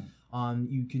cool.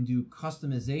 You can do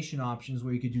customization options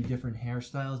where you could do different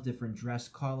hairstyles, different dress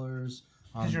colors.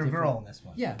 Because you're a different- girl in this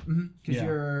one. Yeah, because Yeah.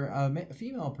 you're a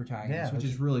female protagonist, Yeah, which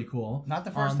is really cool. Not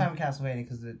the first time in Castlevania,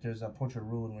 because there's a Portrait of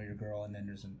Ruin where you're a girl, and then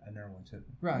there's another one too.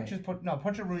 Right. Which is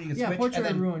Portrait of Ruin. You can Yeah, switch. Portrait and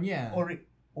of then Ruin. Yeah.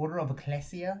 Order of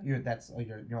Ecclesia. You're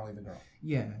only the girl.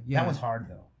 Yeah. That one's hard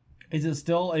though. Is it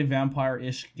still a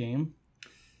vampire-ish game?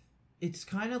 It's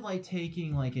kind of like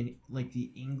taking like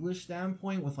the English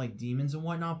standpoint with like demons and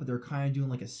whatnot, but they're kind of doing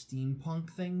like a steampunk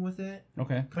thing with it,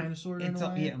 Okay. kind of sort of. It's in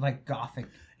a way. like gothic.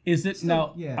 Is it Still,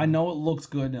 now? yeah. I know it looks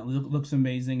good and it looks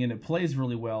amazing and it plays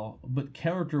really well, but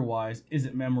character-wise, is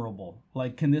it memorable?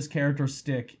 Like, can this character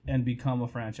stick and become a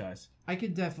franchise? I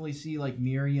could definitely see like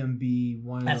Miriam be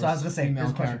one of That's those what I was gonna say. female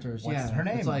Here's a question. characters. What's yeah, her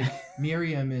name? It's like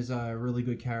Miriam is a really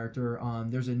good character.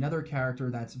 There's another character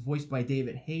that's voiced by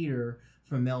David Hayter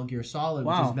from Metal Gear Solid,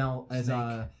 Wow. which is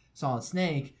Solid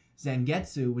Snake.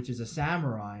 Zangetsu, which is a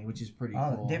samurai, which is pretty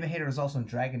cool. David Hayter is also in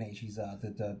Dragon Age. He's the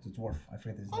dwarf. I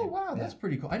forget his name. Oh wow, Yeah. that's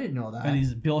pretty cool. I didn't know that. And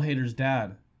he's Bill Hader's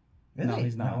dad. Really? No,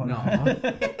 he's not. No.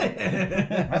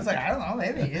 I was like, I don't know,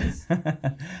 maybe he is.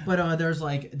 But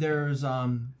there's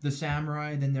the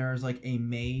samurai, then there's like a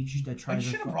mage that You tries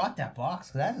should to. have brought that box,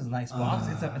 because that is a nice box.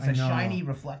 It's I a know. shiny,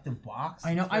 reflective box.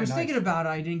 I know. It's I was very thinking nice. about it.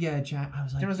 I didn't get a chat. I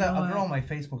was like, There was you a know girl what? on my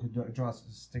Facebook who draws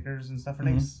stickers and stuff. Her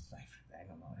Mm-hmm. name's, I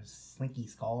don't know, Slinky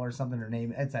Skull or something. Her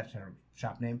name, it's actually her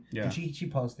shop name. Yeah. And she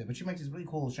posted, but she makes these really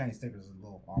cool shiny stickers, a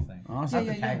little off thing. Awesome. I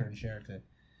have to Yeah, tag yeah. her and share it too.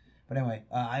 But anyway,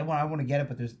 I want to get it,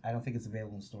 but I don't think it's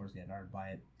available in stores yet. I would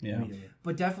buy it Yeah. immediately.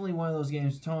 But definitely one of those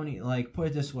games, Tony. Like, put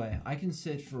it this way: I can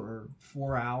sit for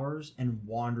 4 hours and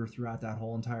wander throughout that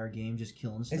whole entire game, just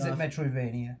killing stuff. Is it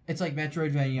Metroidvania? It's like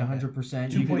Metroidvania,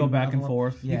 100%. You can go back and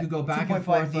forth. You could go back and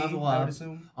forth, 2.5D, level I would up.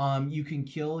 assume. You can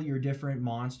kill your different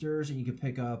monsters, and you can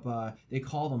pick up. They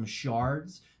call them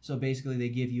shards. So basically, they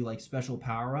give you like special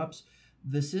power ups.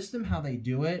 The system, how they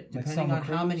do it, Like depending on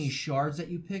Summer how Cruise? many shards that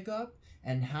you pick up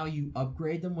and how you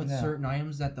upgrade them with Yeah. certain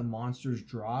items that the monsters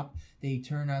drop, they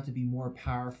turn out to be more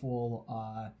powerful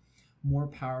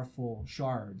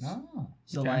shards. Oh.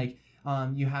 So Okay. like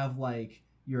you have like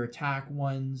your attack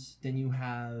ones, then you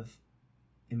have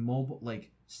immobile,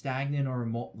 like stagnant or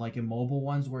immobile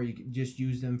ones where you can just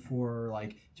use them for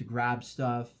like to grab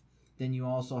stuff. Then you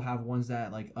also have ones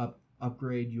that like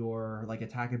upgrade your like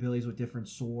attack abilities with different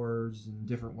swords and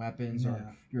different weapons or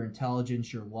Yeah. your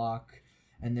intelligence, your luck.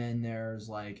 And then there's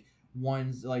like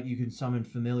ones like you can summon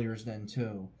familiars then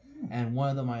too. And one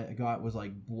of them I got was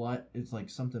like blood. It's like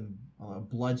something a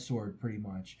blood sword pretty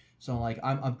much. So like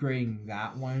I'm upgrading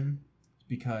that one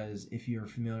because if you're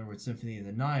familiar with Symphony of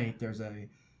the Night, there's a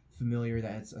familiar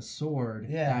that's a sword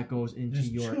Yeah. that goes into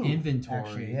There's your two, inventory.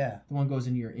 actually, yeah. The one goes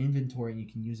into your inventory and you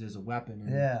can use it as a weapon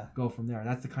and Yeah. go from there.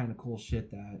 That's the kind of cool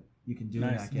shit that you can do in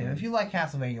Nice. that game. Yeah, if you like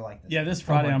Castlevania, you like this. Yeah, this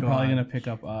Friday my I'm probably God. gonna pick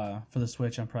up for the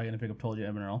Switch. I'm probably gonna pick up Told You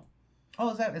Emerald. Oh,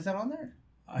 is that on there?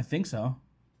 I think so.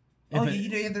 Oh, If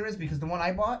it- yeah, there is, because the one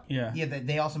I bought, Yeah. yeah,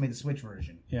 they also made the Switch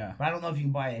version. Yeah. But I don't know if you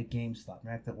can buy it at GameStop.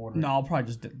 I have to order No, it. I'll probably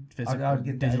just physical I'll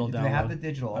get digital that. download. Do they have the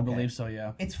digital? I Okay. believe so.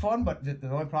 Yeah. It's fun, but the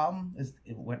only problem is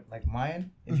it went like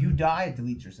mine. If Mm-hmm. you die, it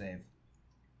deletes your save.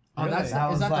 Oh, that's I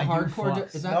is was that like, the you're hardcore?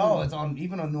 fucked. Is that no, the, it's on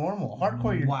even on normal.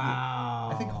 Hardcore, you're wow.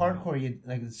 I think hardcore, you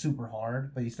like it's super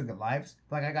hard, but you still get lives.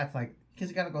 Like I got because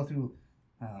you got to go through,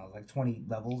 I don't know, like 20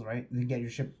 levels, right? To get your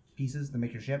ship pieces to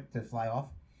make your ship to fly off,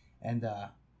 and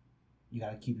you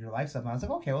got to keep your lives up. And I was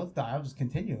like, okay, well, let's die. I'll just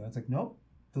continue. And it's like, nope,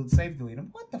 save, delete them.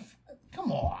 What the?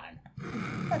 Come on,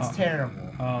 that's terrible.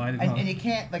 Oh, I didn't know. And you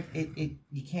can't like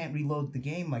you can't reload the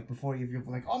game like before you're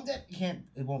like, oh, I'm dead. You can't.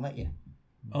 It won't let you.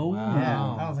 Oh. Wow.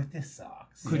 Yeah. And I was like, this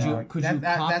sucks. Could know, you like, copy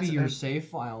that's- your save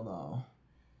file though?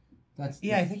 That's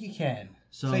Yeah, I think you can.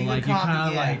 So, you like can you copy, kind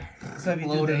of yeah. like So if you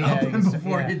load do it the, up, yeah, and you-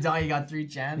 before yeah. you die, you got 3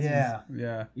 chances. Yeah.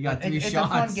 Yeah. You got 3 It's shots.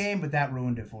 a fun game, but that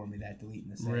ruined it for me. That deleting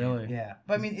the save. Really? Yeah,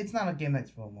 but I mean, it's not a game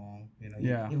that's real long. You know,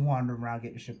 Yeah. you wander around,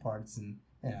 get your ship parts, and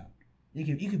yeah, you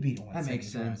could beat it once. That makes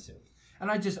sense. And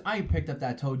I picked up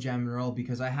that Toe Jam and Earl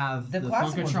because I have The the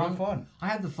classic was real Funkatron. fun. I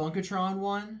have the Funkatron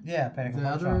one. Yeah, Panic! The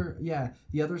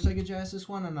other Sega Genesis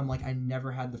one, and I'm like, I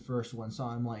never had the first one, so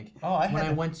I'm like, Oh, I when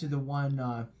had. I went to the one,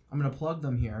 I'm gonna plug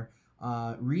them here.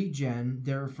 Regen,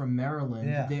 they're from Maryland.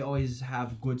 Yeah. They always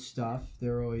have good stuff.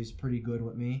 They're always pretty good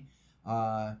with me.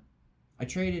 I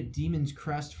traded Demon's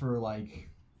Crest for like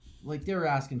they were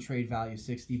asking trade value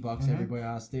 $60. Mhm. Everybody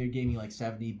else they gave me like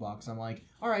 $70. I'm like,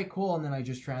 all right, cool. And then I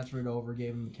just transferred over,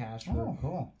 gave them the cash for Oh,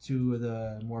 cool. 2 of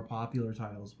the more popular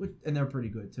titles, and they're pretty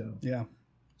good too. Yeah.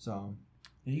 So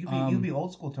You could be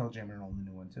old school Toe Jammer and the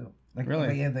new one too. Like Really?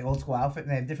 They have the old school outfit,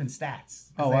 and they have different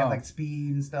stats. 'Cause Oh, they have wow. like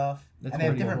speed and stuff, That's and they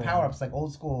have pretty different cool. power ups. Like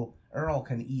old school Earl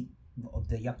can eat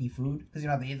the yucky food because you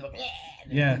know they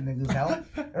Yeah. and they lose health.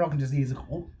 Earl can just eat,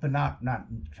 but not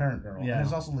current Earl. Yeah. And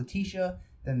there's also Letitia.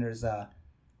 Then there's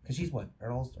because she's what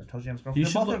Earl's or Toe Jam's girlfriend. You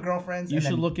They're should both look- their girlfriends. You and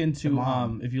should then look the into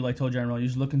mom. if you like Toe Jam and Earl, you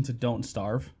should look into Don't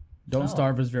Starve. Don't Oh.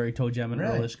 Starve is very Toe Jam and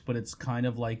Really? Earlish, but it's kind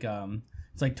of like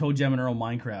it's like Toe Jam and Earl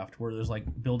Minecraft, where there's like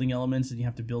building elements and you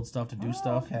have to build stuff to do Oh,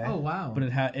 stuff. Okay. oh wow. But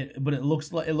it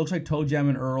looks like Toe Jam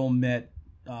and Earl met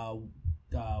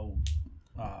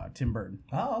Tim Burton.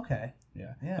 Oh, okay.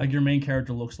 Yeah. Yeah. Like your main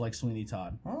character looks like Sweeney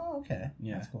Todd. Oh, okay.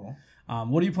 Yeah. That's cool.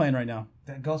 What are you playing right now?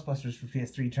 The Ghostbusters for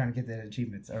PS3, trying to get the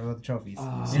achievements or the trophies.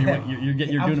 So you're I'm doing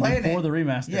it playing before it. the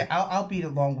remaster. Yeah, I'll beat it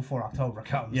long before October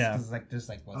comes. Yeah. 'Cause there's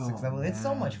 6 Oh, levels. It's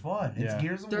so man. much fun. It's Yeah.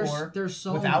 Gears of War there's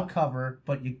so without cover,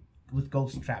 but with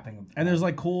ghost trapping them. And there's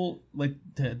like cool like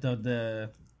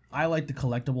the I like the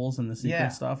collectibles and the secret Yeah.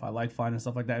 stuff. I like finding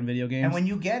stuff like that in video games. And when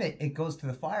you get it, it goes to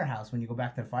the firehouse. When you go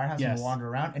back to the firehouse, Yes. and you wander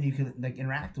around, and you can like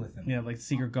interact with them. yeah, like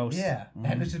secret ghosts. Yeah.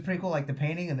 Mhm. And it's just pretty cool, like the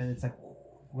painting, and then it's like,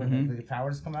 when the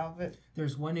powers come out of it.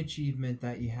 There's one achievement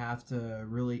that you have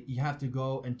to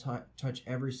go and touch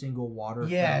every single water.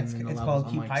 Yeah, fountain in the it's levels.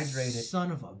 called Keep Hydrated.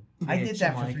 Son of a bitch. I did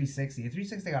that for like, 360.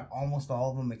 360 got almost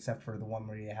all of them except for the one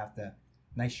where you have to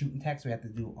nice shooting text. We have to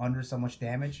do under so much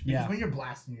damage. Because when you're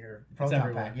blasting your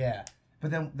proton pack, But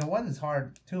then the one that's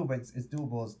hard too, but it's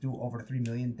doable. Is do over $3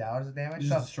 million of damage.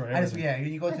 So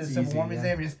when you go to the Civil War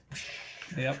Museum, you just.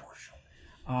 Yep.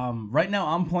 Right now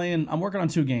I'm working on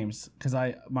 2 games because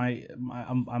I'm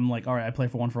like, all right, I play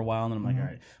for one for a while and then I'm like, all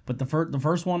right. But the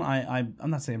first one I'm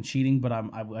not saying I'm cheating, but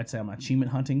I'd say I'm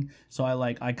achievement hunting. So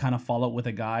I kind of follow it with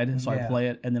a guide. So I play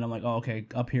it and then I'm like, oh, okay,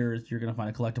 up here you're gonna find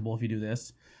a collectible if you do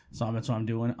this. So that's what I'm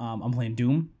doing. I'm playing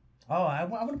Doom. Oh, I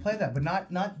want to play that, but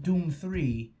not Doom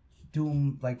 3.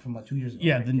 Doom like from 2 years ago.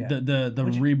 Yeah, right? the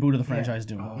reboot of the franchise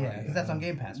Doom. Yeah, because that's on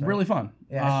Game Pass, right? Really fun.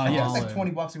 Yeah, it's like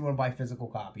 $20 if you want to buy a physical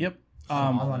copy. Yep. I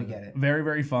want to get it. Very,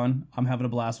 very fun. I'm having a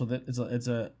blast with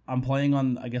it. I'm playing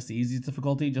on, I guess, the easiest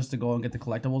difficulty just to go and get the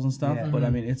collectibles and stuff. Yeah. But I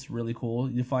mean, it's really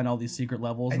cool. You find all these secret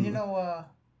levels. And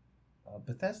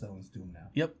Bethesda owns Doom now.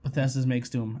 Yep, Bethesda makes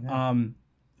Doom. Yeah.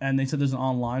 And they said there's an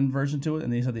online version to it,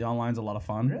 and they said the online's a lot of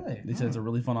fun. Really? They said it's a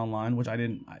really fun online, which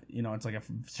it's like a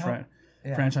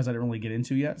franchise I didn't really get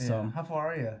into yet. So how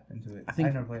far are you into it? I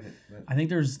never played it. But... I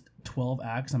think there's 12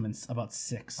 acts. I'm in about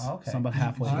 6. Oh, okay. So I'm about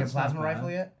halfway. Did you get a plasma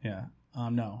rifle yet? Yeah.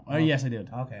 No. Oh, yes, I did.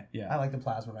 Okay. Yeah. I like the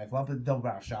plasma rifle. I'll put the double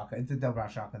barrel shotgun. The double barrel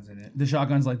shotgun's in it. The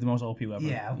shotgun's like the most OP weapon.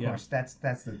 Yeah, of course. That's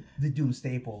the Doom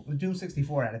staple. The Doom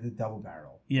 64 added the double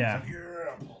barrel. Yeah.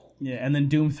 Yeah, and then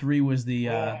Doom 3 was the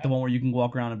one where you can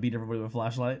walk around and beat everybody with a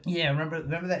flashlight. Yeah, remember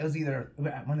that it was either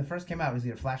when it first came out, it was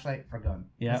either flashlight or gun.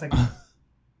 Yeah. It's like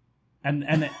and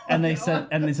they said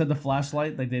the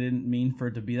flashlight, like they didn't mean for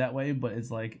it to be that way, but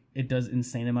it's like it does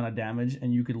insane amount of damage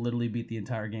and you could literally beat the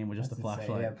entire game with just the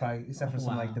flashlight. Yeah, probably except for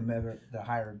some like the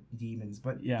higher demons.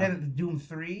 But then Doom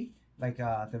 3, like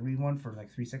the re one for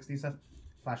like 360 stuff,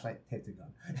 flashlight hit the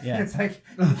gun. Yeah. It's like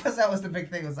because that was the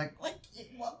big thing. It was like what?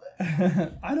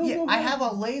 I don't know. I have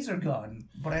a laser gun,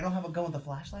 but I don't have a gun with a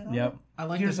flashlight on it. I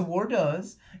like Gears of War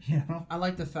does. I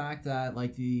like the fact that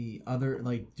like the other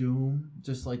like Doom,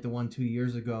 just like the one 2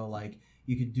 years ago, like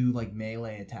you could do like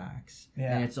melee attacks.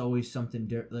 Yeah. And it's always something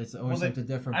different. It's always something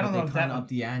different. I don't know if they kind of up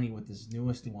the ante with this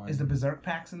newest one. Is the Berserk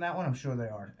packs in that one? I'm sure they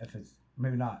are. If it's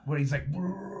maybe not. Where he's like.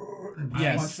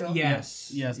 Yes.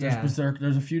 There's Berserk.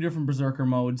 There's a few different Berserker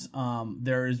modes.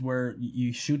 There is where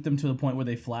you shoot them to the point where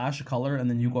they flash a color, and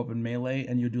then you go up in melee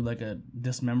and you do like a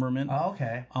dismemberment. Oh,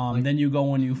 okay. Then you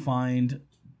go and you find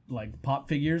like pop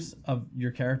figures of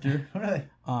your character. Really?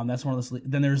 That's one of the.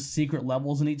 Then there's secret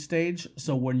levels in each stage.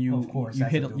 So when you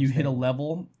hit a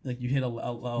level, like you hit a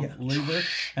lever,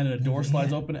 and then a door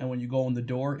slides open, and when you go in the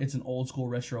door, it's an old school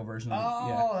retro version of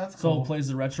it. Oh, that's cool. So it plays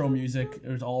the retro music.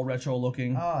 It's all retro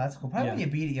looking. Oh, that's cool. Probably when you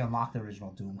beat it, you unlock the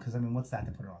original Doom. Because I mean, what's that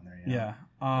to put it on there? Yeah.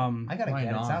 I gotta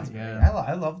get it. It sounds great.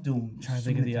 I love Doom. I'm trying to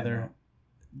think of the other.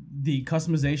 The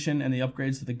customization and the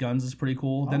upgrades to the guns is pretty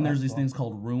cool. Then there's these things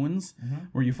called ruins,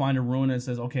 where you find a ruin and it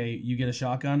says, okay, you get a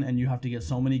shotgun and you have to get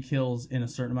so many kills in a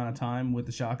certain amount of time with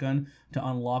the shotgun to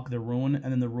unlock the ruin, and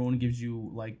then the ruin gives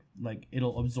you like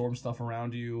it'll absorb stuff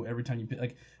around you every time you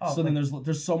pick. Then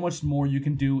there's so much more you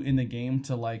can do in the game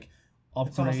to like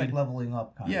upgrade. It's almost like leveling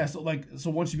up. So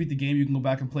once you beat the game, you can go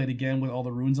back and play it again with all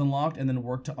the runes unlocked, and then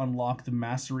work to unlock the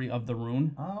mastery of the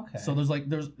rune. Oh, okay. So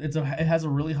it has a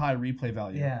really high replay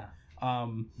value. Yeah.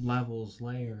 Levels,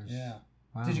 layers. Yeah.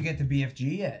 Wow. Did you get to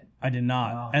BFG yet? I did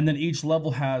not. Oh. And then each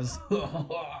level has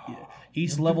not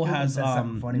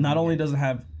only does it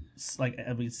have like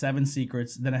at least 7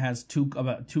 secrets, then it has two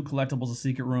collectibles, a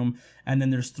secret room, and then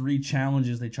there's 3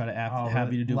 challenges they try to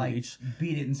have you to do like with each.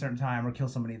 Beat it in a certain time, or kill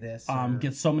somebody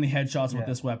get so many headshots with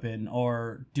this weapon,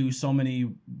 or do so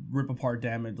many rip apart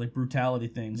damage, like brutality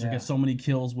things, or get so many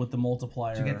kills with the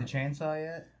multiplier. Did you get the chainsaw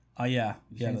yet? Yeah.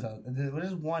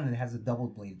 There's one that has a double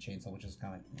bladed chainsaw, which is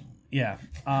kind of yeah.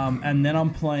 And then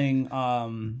I'm playing.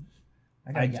 I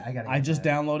just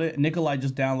downloaded it. Nikolai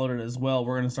just downloaded it as well.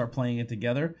 We're gonna start playing it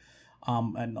together.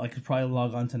 And I could probably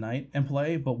log on tonight and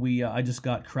play. But I just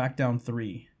got Crackdown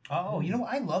 3. Oh, you know,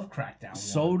 I love Crackdown.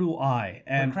 So do I.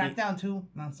 And Crackdown 2,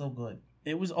 not so good.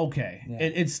 It was okay. Yeah.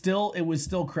 It was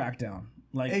still Crackdown.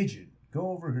 Like Agent, go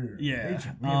over here. Yeah.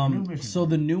 Agent, so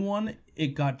the new one, it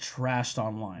got trashed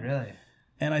online. Really?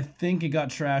 And I think it got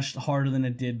trashed harder than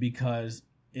it did because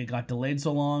it got delayed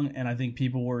so long, and I think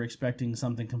people were expecting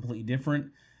something completely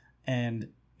different, and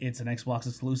it's an Xbox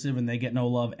exclusive, and they get no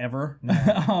love ever.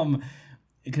 No.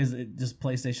 because just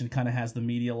PlayStation kind of has the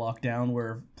media lockdown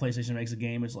where PlayStation makes a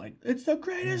game, it's like it's the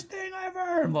greatest thing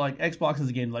ever. But like Xbox is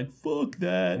a game like fuck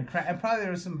that. And probably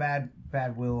there was some bad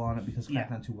will on it because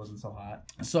Crackdown 2 wasn't so hot.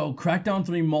 So Crackdown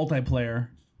 3 multiplayer,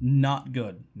 not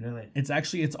good. Really? It's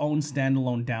actually its own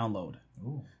standalone download.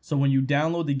 Ooh. So when you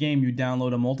download the game, you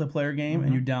download a multiplayer game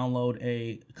and you download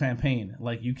a campaign.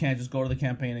 Like you can't just go to the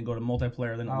campaign and go to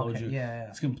multiplayer, then it loads you. Yeah.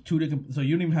 It's two different. So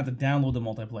you don't even have to download the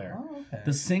multiplayer. Oh, okay.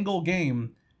 The single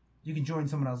game, you can join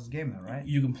someone else's game though, right?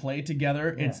 you can play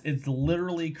together. Yeah. It's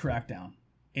literally Crackdown.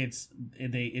 It's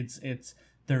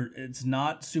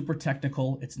not super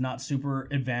technical. It's not super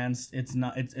advanced. It's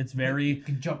very. You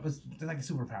can jump. It's like a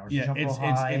superpower. Yeah, jump real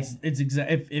high.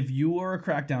 If you are a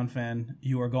Crackdown fan,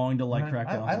 you are going to like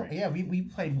Crackdown 3. Yeah, we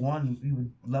played one. We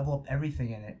would level up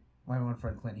everything in it. My one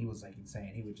friend Clint, he was like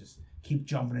insane. He would just keep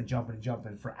jumping and jumping and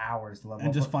jumping for hours to level and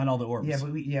up. just find all the orbs. Yeah,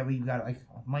 but we got like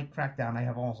Mike Crackdown. I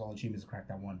have almost all achievements of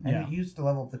Crackdown 1. And Yeah. we used to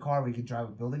level up the car where you could drive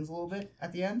up buildings a little bit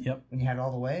at the end. Yep. When you had it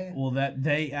all the way. Well, that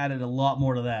they added a lot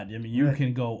more to that. I mean, you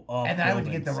can go up. And then I would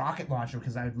buildings. get the rocket launcher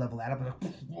because I would level that up.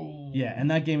 And Yeah, and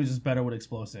that game is just better with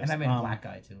explosives. And I made a black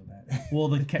guy too. That. Well,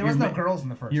 there was no girls in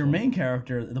the first. Your one. main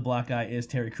character, the black guy, is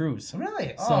Terry Crews.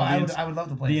 Really? Oh, So I would love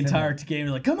to play the as him. entire game.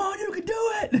 You're like, come on, you can do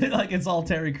it! Like it's all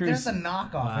Terry Crews. There's a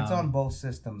knockoff. Wow. It's on both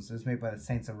systems. It's made by the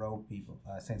Saints Row people.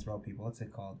 What's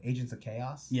it called? Agents of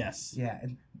Chaos. Yes. Yeah,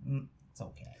 it's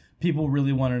okay. People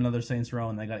really wanted another Saints Row,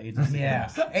 and they got Agents of Yeah,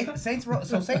 Chaos. Saints Row.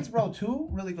 So Saints Row 2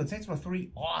 really good. Saints Row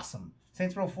 3 awesome.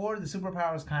 Saints Row 4 the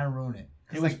superpowers kind of ruin it.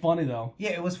 It was funny though.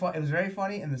 Yeah, it was fun. It was very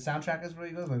funny, and the soundtrack is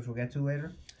really good, which we'll get to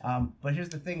later. But here's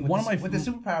the thing: with the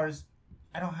superpowers,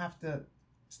 I don't have to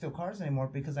steal cars anymore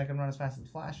because I can run as fast as the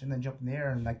Flash and then jump in the air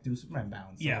and like do Superman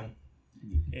bounds. So. Yeah.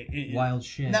 Wild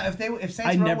shit. Now, if Saints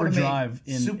I Row never would've drive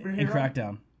made in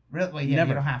Crackdown. Really? Well, yeah, Never.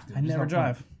 you don't have to. I There's never no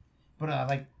drive. point. But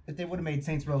like, if they would have made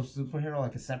Saints Row superhero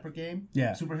like a separate game,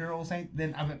 Yeah. superhero Saint,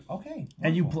 then I'm like, okay.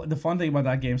 And wonderful. the fun thing about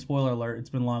that game, spoiler alert, it's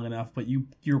been long enough, but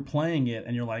you're playing it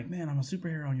and you're like, man, I'm a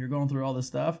superhero, and you're going through all this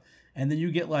stuff, and then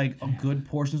you get like a good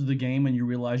portions of the game and you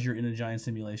realize you're in a giant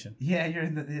simulation. Yeah, you're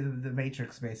in the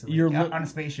Matrix basically. You're on a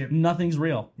spaceship. Nothing's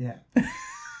real. Yeah.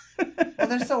 Well,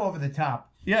 they're so over the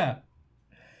top. Yeah.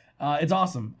 It's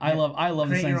awesome. I love the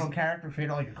Create your things. own character. Create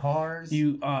all your cars.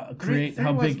 You create Three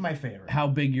how was big my favorite. how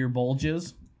big your bulge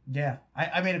is. Yeah,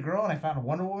 I made a girl and I found a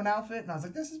Wonder Woman outfit and I was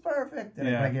like, this is perfect. And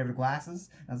Yeah. I gave her glasses.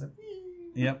 And I was like,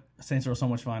 Yep, Saints Row so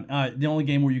much fun. The only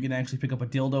game where you can actually pick up a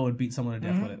dildo and beat someone to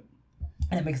death with it.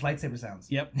 and it makes lightsaber sounds.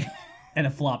 Yep, and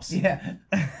it flops. Yeah.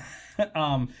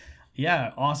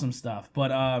 Yeah, awesome stuff. But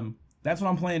that's what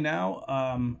I'm playing now.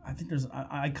 I think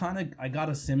I got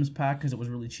a Sims pack because it was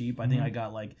really cheap. I think I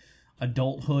got like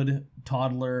adulthood,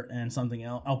 toddler, and something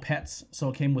else. Oh, pets. So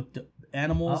it came with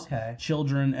animals,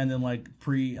 children, and then like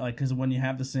because when you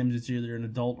have the Sims, it's either an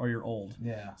adult or you're old.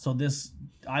 Yeah. So this,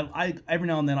 I every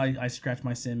now and then I scratch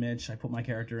my Sim itch. I put my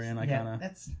character in.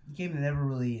 That's a game that never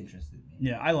really interested me.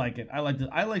 Yeah, I like it. I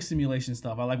like simulation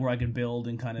stuff. I like where I can build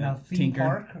and kind Now, of Theme tinker.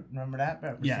 Park, remember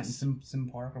that? Yes. Sim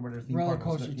Park or whatever. Theme Roller Park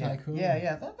was Coaster good. Yeah. Tycoon.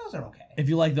 Yeah, those are okay. If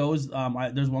you like those,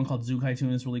 there's one called Zoo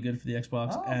Tycoon that's really good for the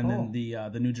Xbox, Oh, and cool.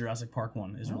 then the new Jurassic Park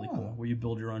one is really cool, where you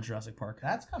build your own Jurassic Park.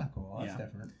 That's kind of cool. That's Yeah.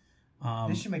 different.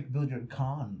 They should build your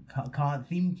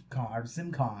theme con or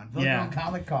sim con. Build your Yeah. own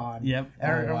Comic Con. Yep.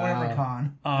 Or whatever wow.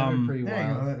 con. That'd be pretty There you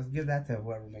wild. go. Let's give that to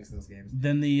whoever makes those games.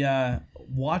 Then the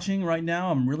watching right now,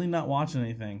 I'm really not watching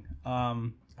anything.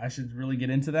 I should really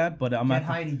get into that, but I'm Get at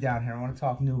Heidi down here. I want to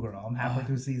talk New Girl. I'm halfway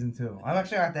through season 2. I'm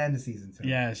actually at the end of season 2.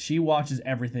 yeah, she watches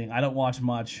everything. I don't watch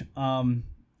much.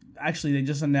 Actually, they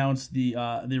just announced the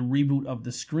reboot of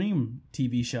the Scream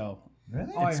TV show.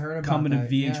 Really? Oh, I heard about coming that.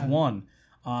 to VH1.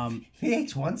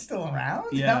 VH1's still around?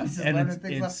 Yeah, I'm just and learning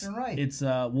things left and right. It's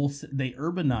they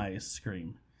urbanized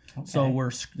Scream. Okay. So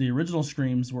where the original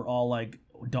Screams were all like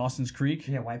Dawson's Creek.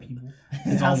 Yeah, white people.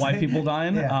 It's all white people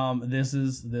dying. Yeah. This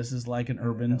is like an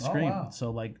urban Oh, Scream. wow.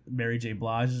 So like Mary J.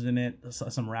 Blige is in it.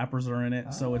 Some rappers are in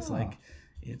it. So it's Oh. like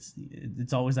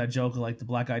it's always that joke of like the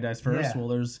black guy dies first. Yeah. Well,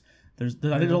 there's I think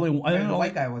there's only a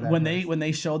white guy with that when first. when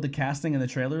they showed the casting in the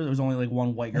trailer, there was only like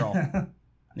one white girl.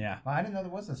 Yeah. Well, I didn't know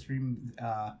there was a Scream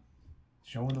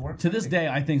show in the works. To this day,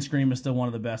 I think Scream is still one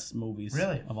of the best movies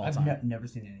Really? of all I've time. never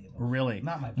seen any of them. Really,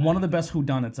 Not my one of bag. the best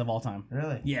whodunits of all time.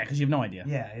 Really? Yeah, because you have no idea.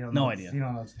 Yeah, you don't No know idea. You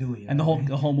don't know what it's doing. And the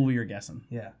whole movie you're guessing.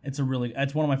 Yeah. It's one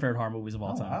of my favorite horror movies of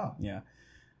all Oh, time. wow. Yeah.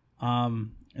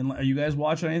 And are you guys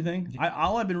watching anything?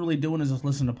 All I've been really doing is just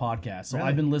listening to podcasts. So Really?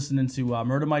 I've been listening to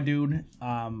Murder My Dude.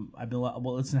 I've been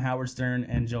listening to Howard Stern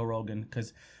and Joe Rogan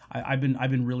because I've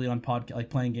been really on podcast, like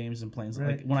playing games and playing.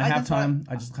 Really? Like when I have time,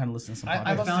 I just kind of listen to some podcasts.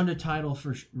 I found a title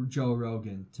for Joe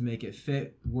Rogan to make it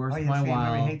fit, worth yeah, my see,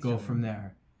 while. Go from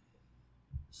there.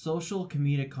 Social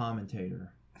comedic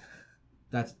commentator.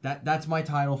 That's my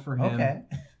title for him. Okay.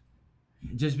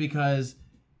 Just because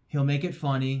he'll make it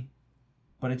funny,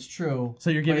 but it's true. So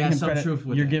you're giving him some credit. truth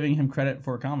with You're it. giving him credit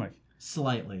for a comic.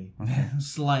 Slightly. Okay.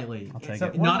 Slightly. I'll take So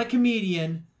it. Not a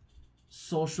comedian.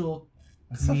 Social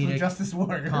comedic justice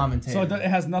warrior. commentator. So it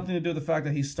has nothing to do with the fact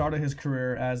that he started his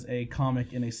career as a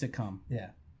comic in a sitcom Yeah.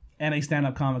 and a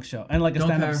stand-up comic show and like a Don't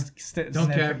stand-up. care.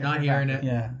 Don't care. Not hearing it.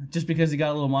 Yeah, just because he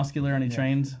got a little muscular and he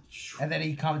trained. And then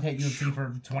he commentated UFC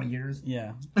for 20 years.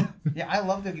 Yeah. Yeah, I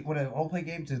love when a role-play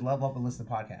game to level up and listen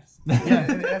to podcasts. Yeah,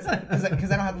 because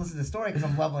I don't have to listen to the story because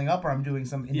I'm leveling up or I'm doing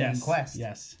some in-game quest.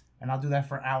 Yes. And I'll do that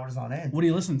for hours on end. What do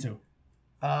you listen to?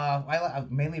 I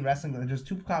mainly wrestling. There's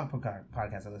two comic book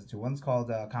podcasts I listen to. One's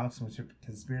called Comics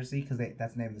Conspiracy because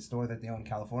that's the name of the store that they own in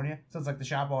California. So it's like the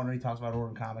shop owner. He talks about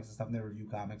ordering comics and stuff, and they review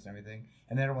comics and everything.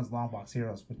 And the other one's Long Box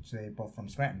Heroes, which they're both from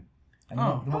Scranton. And the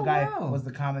one guy was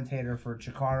the commentator for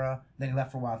Chikara. Then he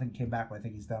left for a while. I think he came back, but I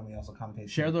think he's done. He also commentates.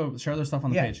 Share their stuff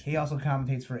on the page. He also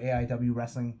commentates for AIW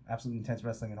Wrestling, Absolutely Intense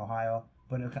Wrestling in Ohio.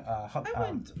 But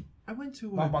I went to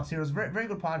Long Box Heroes, very very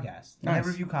good podcast. And Nice. they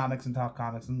review comics and talk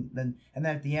comics, and then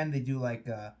at the end they do like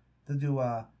they'll do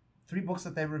 3 books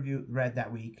that they read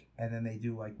that week, and then they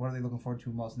do like what are they looking forward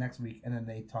to most next week, and then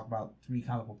they talk about 3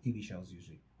 comic book TV shows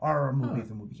usually or a movie if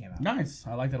the movie came out. Nice.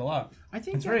 I like that a lot. I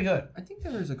think It's very good. I think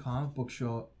there is a comic book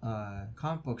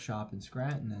shop in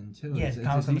Scranton then too. Yeah, It's a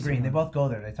Comics on the decent Green. They one. both go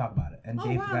there. They talk about it. And Oh,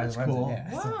 Dave, wow, the guy that's that runs cool. it,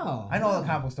 yeah. So Wow. I know all the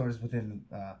comic book stores within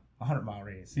 100-mile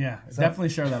radius. Yeah, So- definitely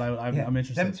share that. I'm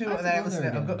interested. Them two, I have and to then I go listen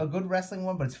there to again. a good wrestling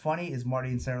one, but it's funny. Is Marty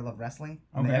and Sarah Love Wrestling?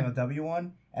 And the Okay. MLW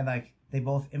one, and like they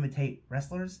both imitate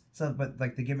wrestlers. So, but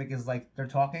like the gimmick is like they're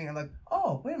talking and like,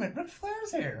 oh wait a minute, Ric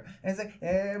Flair's here, and it's like,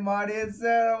 hey Marty and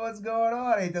Sarah, what's going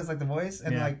on? And he does like the voice,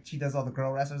 and Yeah. like she does all the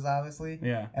girl wrestlers, obviously.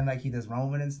 Yeah. And like he does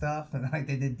Roman and stuff, and like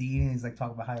they did Dean, and he's like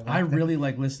talking about how he I left it. really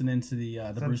like listening to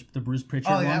the Bruce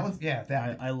Pritchard Oh one. yeah, that one's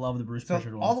that. I love the Bruce So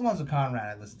Pritchard one. all the ones with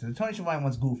Conrad I listen to. The Tony Schiavone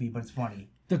one's goofy, but it's funny.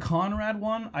 The Conrad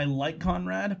one, I like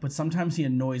Conrad, but sometimes he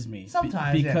annoys me.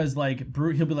 Sometimes, yeah. because like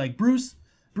he'll be like, Bruce,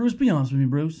 be honest with me,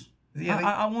 Bruce. Yeah,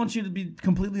 I want you to be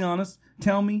completely honest.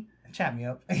 Tell me, Chat me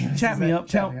up. chat me up.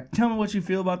 Chat me up. Tell me what you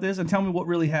feel about this, and tell me what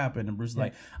really happened. And Bruce is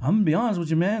like, I'm gonna be honest with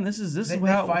you, man. This is They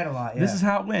how fight a lot, This yeah. is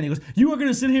how it went. He goes, you are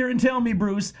gonna sit here and tell me,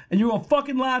 Bruce, and you're gonna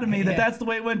fucking lie to me that Yeah. that's the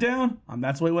way it went down.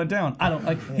 That's the way it went down. I don't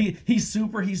like. He's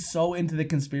so into the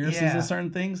conspiracies Yeah. and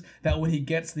certain things that when he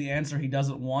gets the answer he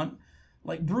doesn't want,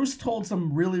 like Bruce told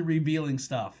some really revealing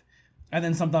stuff, and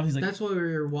then sometimes he's like, That's what we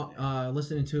were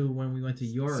listening to when we went to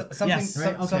Europe. Something, Yes.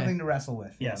 Right? Okay. something to wrestle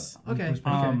with. Yes. Yeah. Okay. Bruce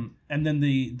Pritchard. and then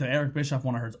the Eric Bischoff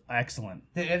one I heard is excellent.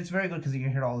 And it's very good because you can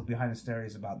hear all the behind the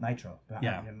stories about Nitro,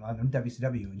 Yeah. and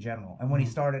WCW in general. And when he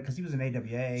started, because he was in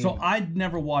AWA. So I'd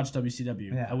never watched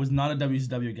WCW. Yeah. I was not a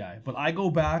WCW guy, but I go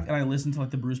back and I listen to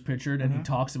like the Bruce Pritchard, and he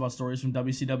talks about stories from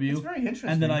WCW. it's very interesting.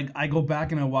 And then I go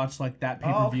back and I watch like that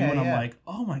pay per view, okay, and I'm yeah. like,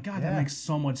 oh my god, that Yeah. makes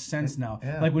so much sense now.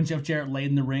 Yeah. Like when Jeff Jarrett laid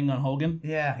in the ring on Hogan.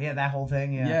 yeah, that whole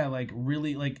thing. Yeah, like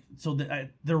really, like so.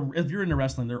 They're if you're into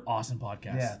wrestling, they're awesome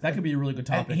podcasts. Yeah. That could be a really good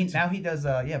And topic. now he does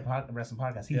wrestling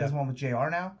podcasts. He Yeah. does one with JR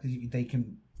now because they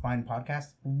can find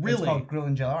podcasts. Really? It's called Grill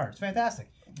and JR. It's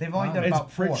fantastic. They've only done it's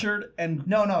about 4. Pritchard and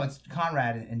No, it's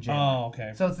Conrad and JR. oh,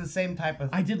 okay. So it's the same type of.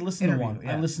 I did listen to interview, one.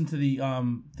 yeah. I listened to the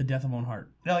Death of Owen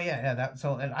Hart. No, yeah.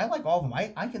 And I like all of them.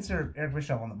 I consider Eric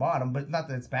Bischoff on the bottom, but not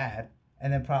that it's bad.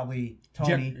 And then probably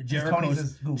Tony. 'Cause Tony's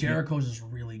is goofy. Jericho's is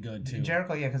really good too.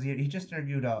 Jericho, yeah, because he just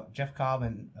interviewed Jeff Cobb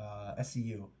and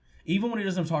SCU. Even when he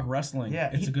doesn't talk wrestling,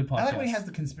 Yeah, it's a good podcast. I like when he has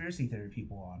the conspiracy theory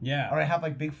people on. Yeah. Or I have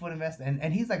like Bigfoot invest,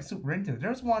 and he's like super into it.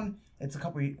 There's one. It's a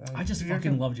couple. I just 2 years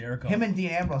fucking ago. love Jericho. Him and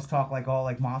Dean Ambrose talk like all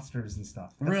like monsters and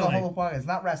stuff. That's Really? the whole podcast. It's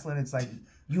not wrestling. It's like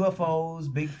UFOs,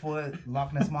 Bigfoot,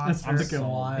 Loch Ness monsters. Fucking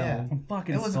wild. Yeah. I'm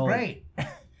fucking It was sold. great.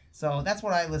 So that's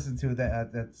what I listen to.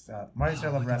 That's Marty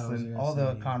Sarah Love what I was Wrestling, gonna all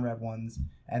the say. Conrad ones,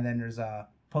 and then there's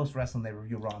post wrestling they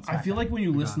review Raw. And I feel SmackDown. like when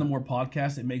you listen to more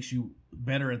podcasts, it makes you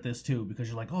better at this too because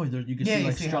you're like, oh, you can yeah, see you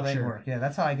like see how they structure. work. Yeah,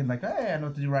 that's how I can like, hey, I know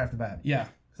what to do right off the bat. Yeah,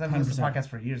 Because I've listened to 100%. podcasts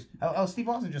for years. Oh, Steve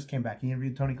Austin just came back. He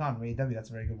interviewed Tony Khan from AEW. That's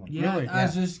a very good one. Yeah, Really? I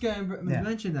was just gonna Yeah.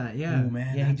 mention that. Yeah. Ooh,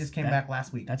 man, Yeah, he just came back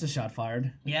last week. That's a shot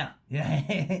fired. Yeah.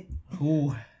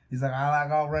 Ooh, He's like, I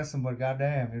like all wrestling, but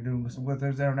goddamn, you're doing some good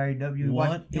things there on AEW. You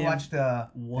watched the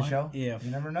show? If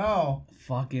You never know.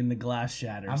 fucking the glass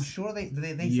shatters. I'm sure they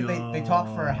said they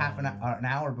talked for an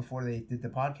hour before they did the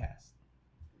podcast.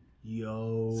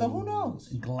 Yo. So who knows?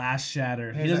 Glass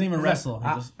shattered. He He's doesn't like- even he's wrestle.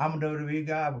 like, He just, I'm a WWE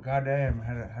guy, but goddamn,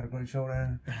 had a great show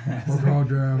there.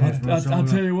 I'll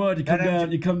tell you what. That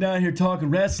You come down here talking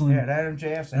wrestling. Yeah, that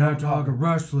MJF said. Now talking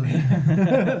wrestling.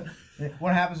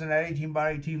 What happens in that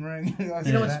 18x18 ring?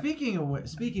 You know, speaking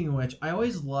of which, I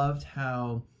always loved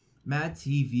how Mad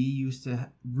TV used to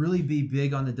really be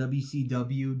big on the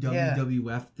WCW,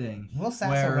 WWF thing. Will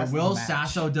Sasso where wrestled Will a match.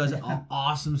 Sasso does an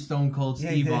awesome Stone Cold Yeah,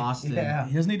 Steve he did. Austin. Yeah.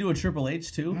 Doesn't he do a Triple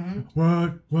H too? Mm-hmm.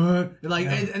 What? Like,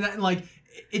 and then, like,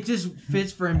 it just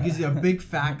fits for him because he's a big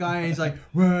fat guy and he's like,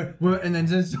 what? And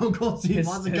then Stone Cold Steve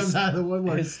Austin comes out of the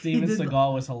woodwork. His Steven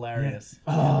Seagal was hilarious.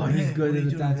 Oh, he's good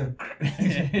at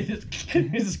that.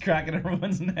 He's just cracking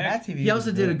everyone's neck. Mad TV. He also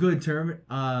was did a good. good term,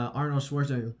 Arnold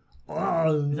Schwarzenegger.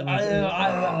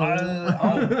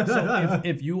 So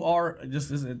if you are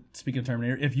speaking of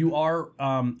Terminator, if you are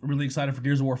really excited for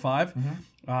Gears of War 5,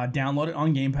 download it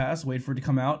on Game Pass. Wait for it to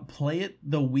come out. Play it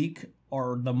the week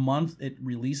or the month it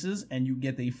releases, and you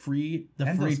get the free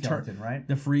Endoskeleton, right?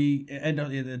 the free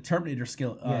the Terminator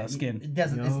skin. It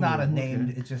doesn't. It's not a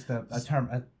named. It's just a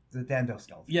term. The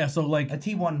endoskeleton. Yeah, so like A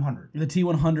T100. the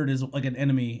T100 is like an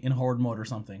enemy in horde mode or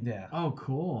something. Yeah. Oh,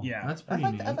 cool. Yeah. That's pretty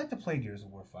neat. I'd like to play Gears of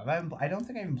War 5. I don't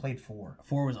think I even played 4.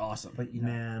 4 was awesome. But you know,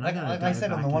 Man, I like gotta I said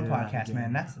dive on the back one into that podcast, again.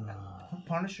 man, that's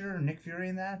Punisher and Nick Fury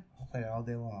in that. I'll play it all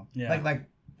day long. Yeah. Like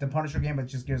the Punisher game, but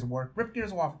just Gears of War. Rip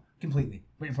Gears of War completely.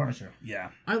 But your Punisher.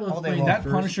 Yeah. I all love day playing long. the That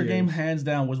first Punisher game, Gears. hands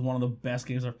down, was one of the best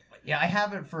games I've... Yeah, I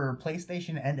have it for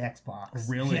PlayStation and Xbox.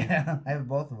 Really? Yeah, I have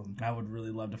both of them. I would really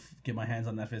love to get my hands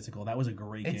on that physical. That was a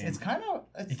great game. It's kind of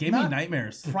It gave me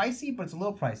nightmares. pricey, but it's a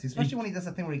little pricey. Especially when he does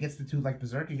that thing where he gets the two, like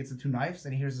Berserk, he gets the 2 knives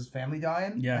and he hears his family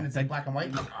dying. Yeah, and it's like black and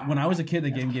white. When I was a kid,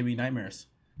 the game gave me nightmares.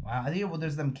 Wow, I think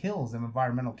there's them kills, them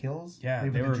environmental kills. Yeah, they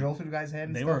they put were- the drill through the guy's head.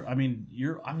 And They stuff. were, I mean,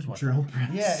 I was watching. Drill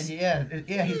press.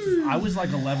 Yeah. He's I was like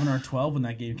 11 or 12 when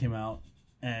that game came out,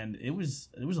 and it was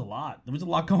a lot. There was a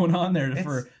lot going on there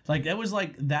for like it was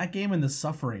like that game and The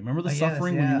Suffering. Remember The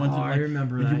Suffering when you went through I like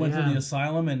remember when you that, went through yeah. the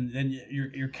asylum and then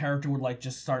your character would like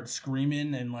just start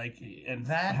screaming and like and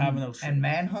that having those and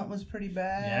Manhunt was pretty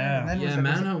bad. Yeah. and then Yeah,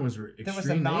 Manhunt was extreme. There was a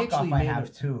They knockoff actually I made have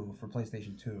it- too for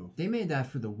PlayStation 2. They made that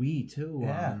for the Wii too.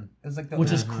 Yeah, it was like the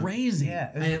which is Manhunt. crazy.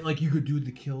 yeah. And like you could do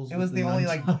the kills. It was with the only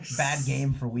like nunchucks. bad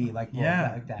game for Wii, like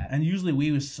Yeah, like that. and usually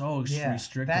Wii was so yeah,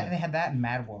 restricted. that they had that in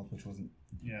Mad World, which wasn't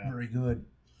very good.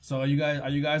 So are you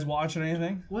guys watching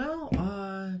anything? Well,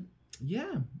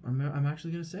 yeah, I'm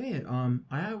actually gonna say it.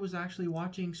 I was actually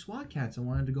watching SWAT Cats. I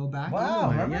wanted to go back. Wow, into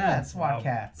it. remember yeah. that SWAT Wow.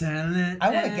 Cats? I I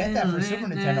want to get that for Super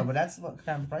Nintendo, but that's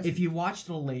kind of pricey. if you watch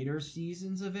the later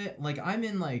seasons of it, like I'm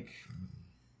in like,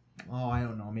 I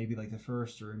don't know, maybe like the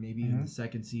first or maybe even the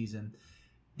second season.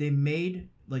 They made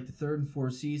like the third and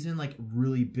fourth season like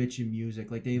really bitchy music.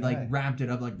 Like they like Right. ramped it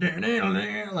up like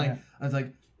Yeah. I was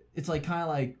like. It's like kind of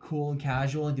like cool and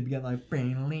casual, and to get like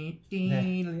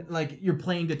like you're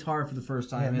playing guitar for the first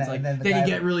time. Yeah, and it's and like then the then guy- you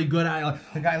get really good at it,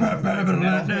 like the guy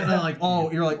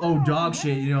like, you're like dog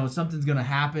shit, you know, something's gonna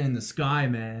happen in the sky,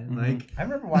 man. Like I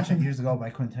remember watching it years ago, but I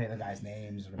couldn't tell you the guys'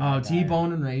 names. Or the guy.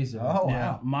 T-Bone and Razor. Oh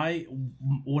Yeah, wow.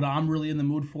 what I'm really in the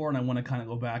mood for, and I want to kind of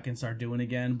go back and start doing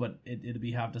again, but it'd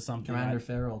be have to something Commander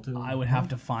Farrell too. I would have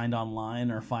to find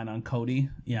online or find on Kodi.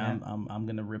 Yeah, Yeah. I'm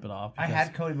gonna rip it off. I because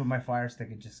had Cody, but my Fire Stick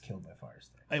had just killed my Fire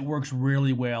Stick. it works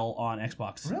really well on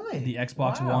Xbox. Really? The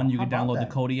Xbox Wow, One, you how can about download that?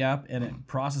 the Kodi app, and it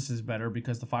processes better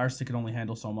because the Fire Stick can only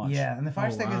handle so much. Yeah, and the Fire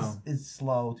Oh, Stick wow. is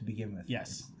slow to begin with.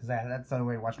 Yes. Because that's the only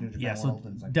way to watch New Japan Yeah, so World.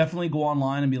 And it's like, definitely go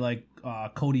online and be like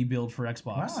Kodi build for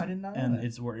Xbox. Wow, I did not know and that.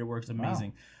 it works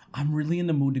amazing. I'm really in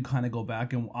the mood to kind of go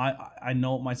back, and I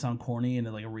know it might sound corny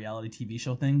and like a reality TV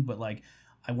show thing, but like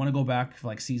I want to go back for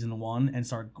like season 1 and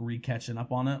start catching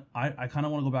up on it. I kind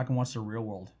of want to go back and watch The Real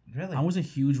World. really? I was a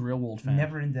huge Real World fan.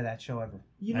 never into that show ever.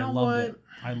 You I know loved what? it.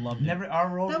 I loved it. Never. Our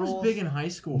role That was rules, big in high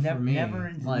school Never- for me. never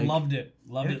into- like, Loved it.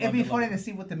 Loved it. It'd be loved it, funny loved it. to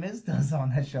see what the Miz does on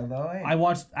that show, though. Eh? I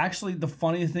watched. Actually, the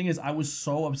funny thing is, I was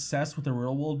so obsessed with The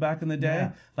Real World back in the day.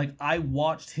 Yeah. Like I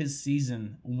watched his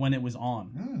season when it was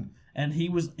on. And he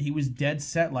was dead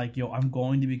set, like, yo, I'm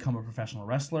going to become a professional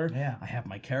wrestler. Yeah. I have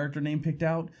my character name picked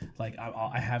out. Like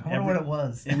I have. I wonder what it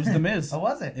was. It was The Miz. Oh,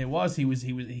 was it? It was. He was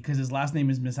because his last name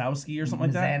is Misowski or something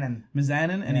like that. Mizanin. Mizanin,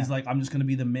 and Yeah. he's like, I'm just gonna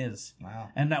be The Miz. Wow.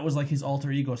 And that was like his alter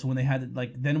ego. So when they had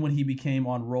then when he became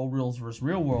on Roll Reels versus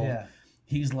Real World, Yeah.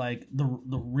 he's like the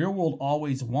Real World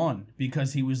always won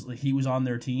because he was on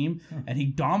their team and he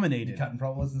dominated. Cutting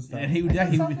promos and stuff. And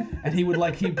he would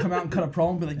like he'd come out and cut a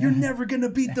promo and be like, "You're never gonna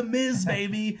beat the Miz,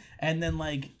 baby." And then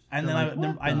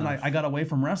I got away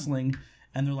from wrestling,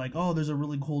 and they're like, "Oh, there's a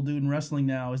really cool dude in wrestling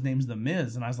now. His name's the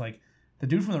Miz." And I was like, "The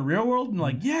dude from the Real World?" And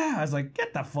like, "Yeah." I was like,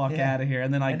 "Get the fuck out of here."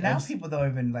 And then now people though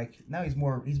even like now he's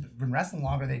been wrestling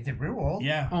longer than he did Real World.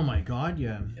 Yeah. Oh my god,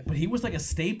 yeah. But he was like a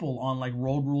staple on like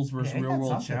Road Rules versus Real World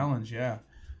something. Challenge. Yeah.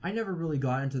 I never really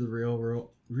got into the Real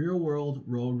World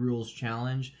Road Rules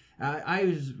Challenge. I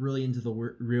was really into the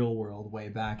Real World way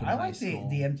back in high school.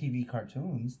 the MTV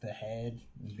cartoons, the Head,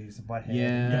 Beavis and Butthead,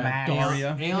 Yeah, the Max.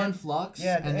 Daria. Aeon Flux.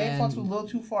 Yeah, the and Aeon then Flux was a little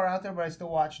too far out there, but I still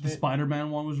watched The it.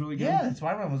 Spider-Man one was really good. Yeah, the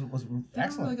Spider-Man was I never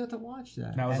excellent. really got to watch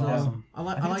that. That was And, awesome. I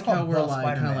I think like it's called how we're The like kind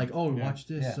Spider-Man. of like, oh, Yeah. watch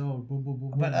this. Yeah. So boom, boom, boom,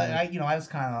 boom. But I was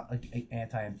kind of like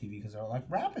anti-MTV because they were like,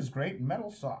 rap is great and metal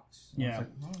sucks. And I was Yeah. like,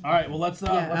 oh. All right. Well, let's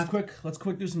Yeah,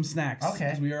 quick do some snacks. Okay.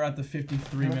 'Cause we are at the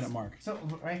 53-minute mark. So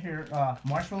right here,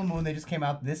 Marshmallow Moon, they just came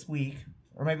out this week,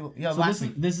 or maybe So last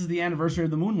week. this is the anniversary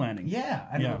of the moon landing. Yeah,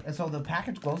 and so the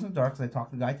package glows in the dark. So I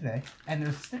talked to the guy today, and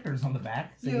there's stickers on the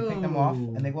back, so you take them off,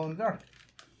 and they glow in the dark.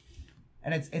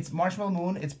 And it's Marshmallow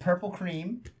Moon, it's purple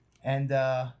cream, and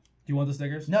Do you want the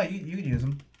stickers? no, you could use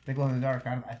them. They glow in the dark.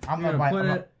 I'm You're gonna buy. gonna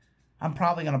put it. I'm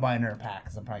probably gonna buy another pack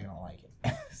because I'm probably gonna like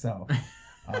it. So,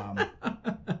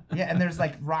 yeah, and there's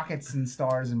like rockets and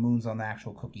stars and moons on the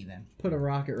actual cookie. Then Put a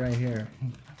rocket right here.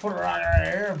 put it right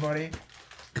here, buddy.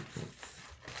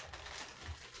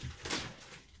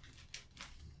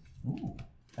 Ooh,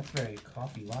 that's very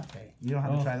coffee latte. You don't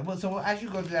have to try them. Well, so as you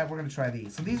go through that, we're gonna try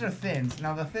these. So these are thins.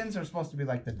 Now the thins are supposed to be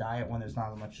like the diet one. There's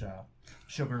not much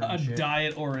sugar and A shit.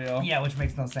 diet Oreo. Yeah, which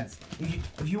makes no sense.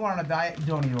 If you want on a diet,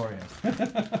 don't eat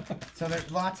Oreos. So there's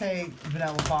latte,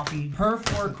 vanilla coffee. Per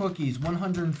 4 cookies,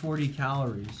 140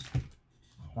 calories.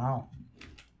 Wow.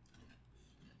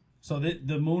 So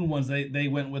the moon ones, they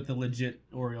went with the legit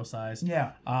Oreo size.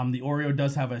 Yeah. The Oreo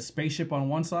does have a spaceship on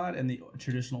one side and the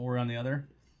traditional Oreo on the other.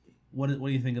 What do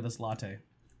you think of this latte?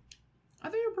 I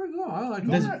think they're pretty good. I like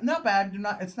No, them. not bad.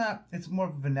 It's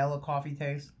more vanilla coffee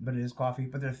taste, but it is coffee.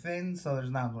 But they're thin, so there's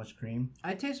not much cream.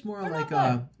 I taste more They're like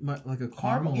not a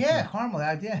caramel. Yeah, caramel.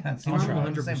 Yeah. Caramel,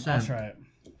 100%. I'll try it.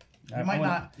 You might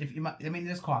not. I mean,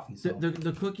 there's coffee. So.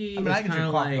 The cookie I mean, I is can kind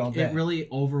of drink coffee all like day. it really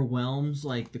overwhelms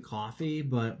like the coffee,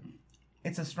 but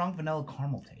It's a strong vanilla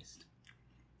caramel taste.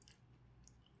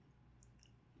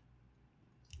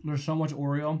 There's so much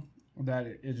Oreo that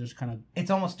it just kind of. It's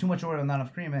almost too much Oreo and not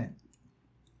enough cream in it.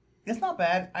 It's not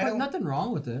bad. I don't. nothing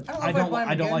wrong with it. I don't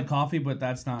I don't like coffee, but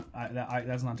that's not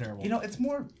that's not terrible. You know, it's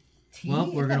more tea.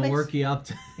 Well, we're if that gonna makes- work you up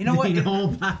to You know what? the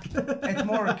whole pack. It's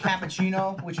more a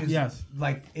cappuccino, which is Yes.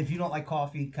 like if you don't like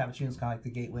coffee, cappuccino's kind of like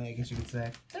the gateway, I guess you could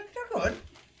say. They're good,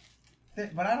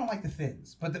 but I don't like the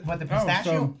thins. But the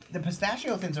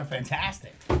pistachio thins are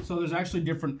fantastic. So there's actually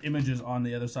different images on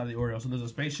the other side of the Oreo. So there's a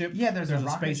spaceship. Yeah, there's a a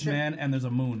rocket spaceman, and there's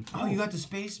a moon. Oh, you got the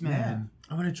spaceman. Yeah.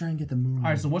 I'm gonna try and get the moon. All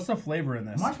right. So what's the flavor in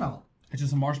this? Marshmallow. It's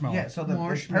just a marshmallow. Yeah, so the it's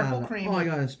Marshmallow. purple cream. Oh, I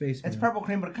got a spaceman. It's purple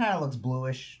cream, but it kind of looks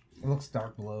bluish. It looks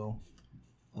dark blue.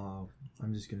 Oh,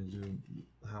 I'm just gonna do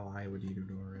how I would eat an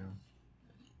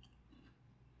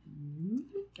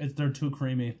Oreo. They're too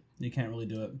creamy. You can't really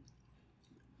do it.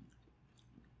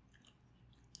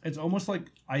 It's almost like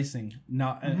icing,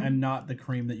 and not the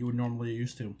cream that you would normally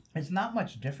used to. It's not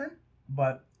much different,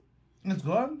 but it's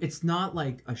good. It's not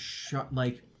like a sharp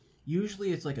like.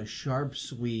 Usually, it's like a sharp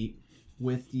sweet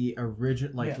with the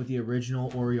original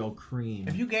Oreo cream.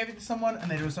 If you gave it to someone and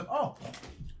they just like, oh,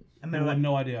 and They they're would like, have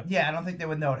no idea. yeah, I don't think they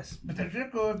would notice. But they're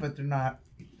good, but they're not.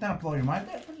 They don't blow your mind.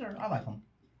 I like them.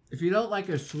 If you don't like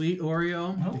a sweet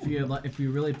Oreo, No. if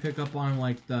you really pick up on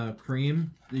like the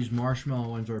cream, these marshmallow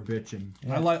ones are bitching.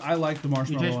 I like the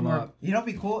marshmallow taste a more- lot. You know,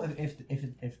 it'd be cool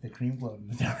if the cream glowed in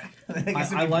the dark. I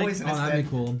guess I it'd be like- poisonous Oh, that'd then. be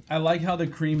cool. I like how the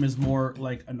cream is more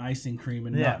like an icing cream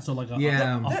and Yeah. not so like a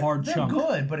Yeah. hard they're chunk.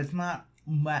 good, but it's not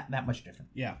that much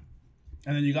different. Yeah.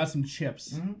 And then you got some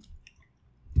chips. Mm-hmm.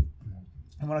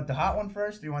 You want the hot one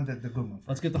first, or you want the good one first?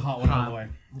 Let's get the hot one out of the way.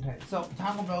 Okay, so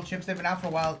Taco Bell chips, they've been out for a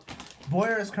while.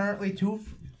 Boyer is currently 5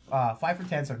 for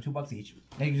 10, so $2 each.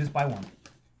 And you can just buy one.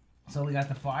 So we got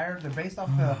the fire. They're based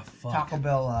off the fuck. Taco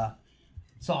Bell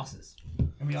sauces.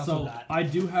 And we also got I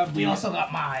do have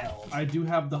mild. I do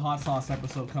have the hot sauce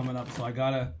episode coming up, so I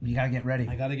gotta get ready.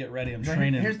 get ready. I'm But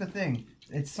training. Here's the thing: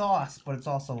 it's sauce, but it's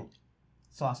also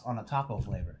sauce on a taco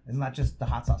flavor. It's not just the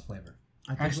hot sauce flavor.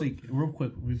 Actually, real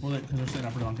quick before that, because they're sitting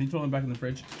up for long, can you throw them back in the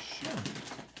fridge? Sure.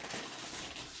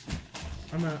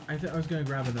 I was gonna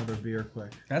grab another beer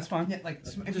quick. That's fine. Yeah, like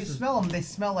if you smell them, they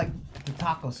smell like the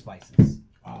taco spices.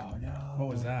 Oh no. What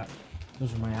was that?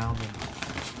 Those are my albums.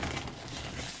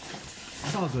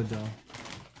 It's all good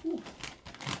though.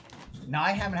 Now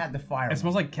I haven't had the fire. It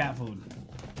smells like cat food.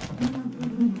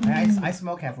 I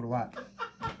smell cat food a lot.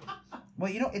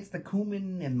 Well, you know, it's the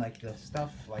cumin and like the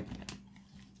stuff like.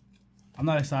 I'm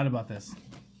not excited about this.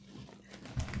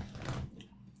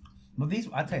 Well,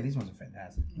 I'll tell you, these ones are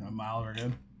fantastic. Mild are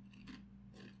good.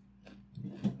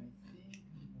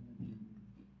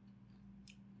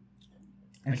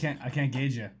 I can't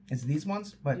gauge you. It's these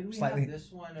ones, but Did we slightly. have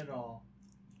this one at all?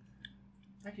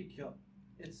 I could kill.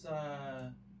 It's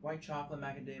white chocolate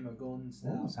macadamia golden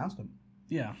stout. Ooh, sounds good.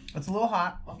 Yeah. It's a little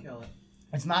hot. I'll kill it.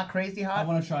 It's not crazy hot.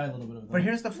 want to try a little bit of that. But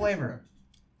here's the flavor: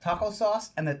 taco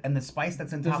sauce and the spice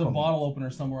that's in There's taco a meat. bottle opener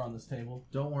somewhere on this table.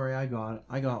 Don't worry, I got it.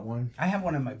 I got one. I have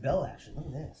one in my belt actually. Look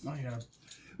at this. Oh, you gotta.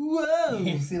 Whoa!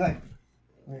 You see, like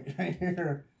right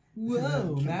here. Whoa! The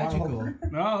bottle Magical. opener.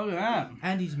 No, look at that.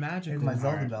 Andy's magical. Here's my Zelda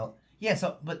Alright. belt. Yeah.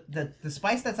 So, but the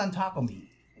spice that's on taco meat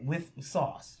with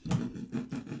sauce.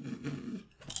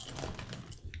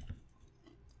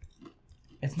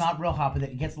 It's not real hot, but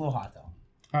it gets a little hot though.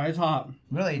 All right, it's hot.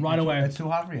 Really? Right away. It's too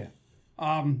hot for you.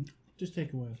 Just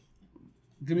take away.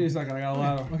 Give me a second. I got a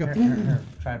lot of. Okay. Here.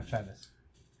 Try this.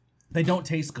 They don't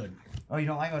taste good. Oh, you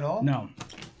don't like it at all? No.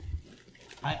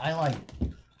 I like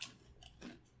it.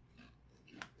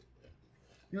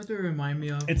 You know what they remind me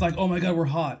of? It's like, oh my god, we're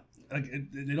hot. Like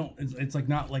they don't. It's like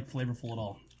not like flavorful at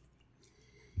all.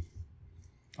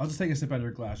 I'll just take a sip out of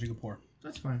your glass. You can pour.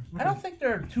 That's fine. I don't think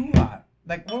they're too hot.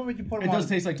 Like, what would you put them It on? does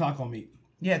taste like taco meat.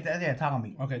 Yeah, taco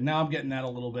meat. Okay, now I'm getting that a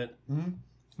little bit.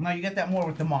 Now you get that more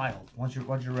with the mild once you're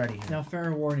ready. Here. Now,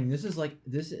 fair warning. This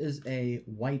is a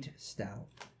white stout.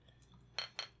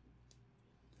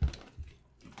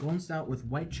 Golden stout with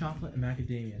white chocolate and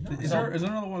macadamia. No, Is there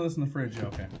another one of this in the fridge? Yeah,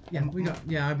 okay. Yeah, we got.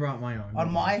 Yeah, I brought my own.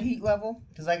 On my heat level,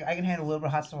 because I can handle a little bit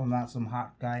of hot stuff. I'm not some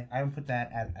hot guy. I would put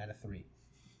that at a 3.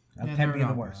 A 10 they're being the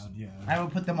not worst. bad, yeah. I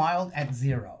would put the mild at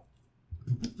 0.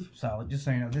 So just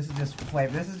so you know, this is just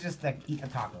flavor. This is just like eat a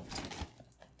taco.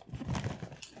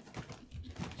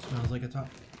 Smells like a taco.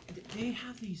 They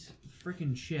have these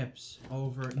freaking chips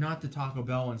over, not the Taco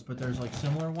Bell ones, but there's like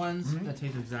similar ones that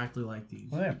taste exactly like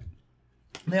these. Well, yeah.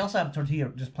 They also have tortilla,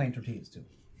 just plain tortillas too,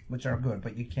 which are good,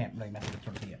 but you can't really mess with the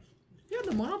tortilla. Yeah,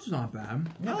 the mild's not bad.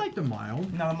 Yeah. I like the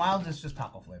mild. No, the mild is just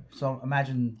taco flavor. So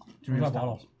imagine Doritos got tacos.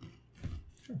 bottles.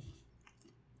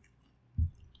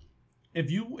 If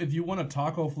you want a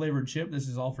taco flavored chip, this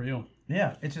is all for you.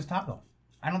 Yeah, it's just taco.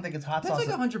 I don't think it's hot That's sauce.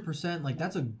 like 100%. Like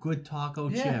that's a good taco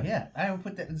yeah, chip. yeah. I would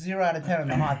put that 0 out of 10 on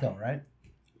the hot though, right?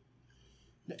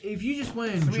 If you just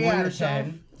want to 3 enjoy out of yourself,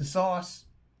 10. The sauce,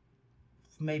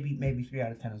 maybe 3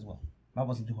 out of 10 as well. That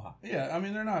wasn't too hot. Yeah, I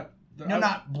mean they're not. They're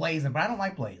not blazing, but I don't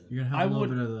like blazing. you're gonna I have a little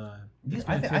would- bit of the. These- it's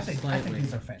gonna I taste think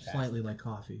these are fantastic. Slightly like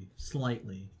coffee.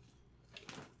 Slightly.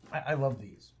 I love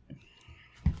these.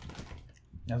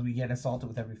 As we get assaulted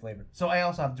with every flavor. So I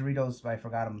also have Doritos, but I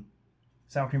forgot them.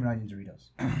 Sour cream and onion Doritos.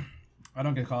 I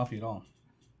don't get coffee at all.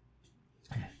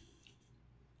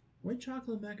 White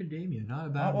chocolate macadamia, not a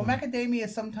bad Well, one. macadamia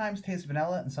sometimes tastes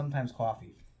vanilla and sometimes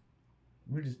coffee.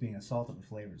 We're just being assaulted with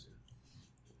flavors here.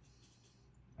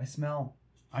 I smell.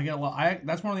 I get a lot.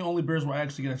 That's one of the only beers where I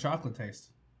actually get a chocolate taste.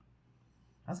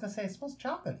 I was gonna say it smells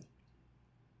chocolatey.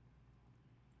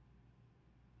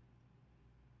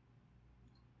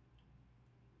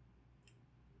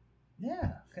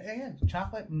 Yeah,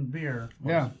 chocolate and beer.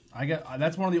 Yeah, I get.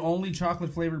 That's one of the only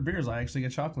chocolate flavored beers I actually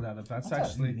get chocolate out of. That's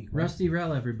That's actually. unique. Rusty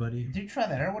Rel, everybody. Did you try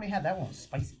that? Everybody had that one. It was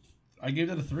spicy. I gave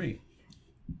that a 3.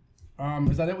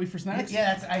 Is that it for snacks?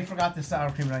 Yeah, I forgot the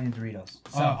sour cream and onion Doritos.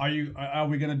 So Are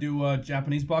we gonna do a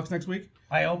Japanese box next week?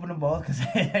 I opened them both because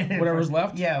Whatever's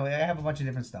left? Yeah, I have a bunch of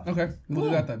different stuff. Okay, we'll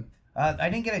do that then. I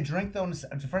didn't get a drink though.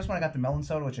 The first one I got the melon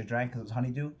soda, which I drank because it was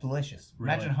honeydew. Delicious.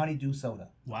 Really? Imagine honeydew soda.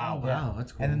 Wow. Oh, wow,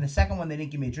 that's cool. And then the second one, they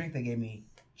didn't give me a drink. They gave me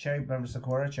remember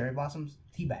Sakura cherry blossoms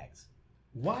tea bags.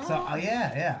 Wow. So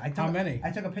yeah. I took How many?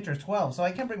 I took a picture of 12, so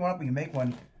I can bring one up. We can make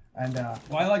one. And Well,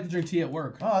 I like to drink tea at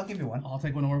work. oh, I'll give you one. I'll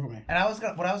take one to work with me. And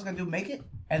what I was gonna do, make it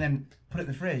and then put it in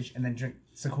the fridge and then drink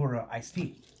Sakura iced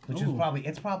tea, which is Ooh.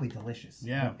 probably delicious.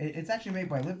 Yeah. It's actually made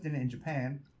by Lipton in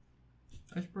Japan.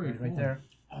 That's pretty Right cool. there.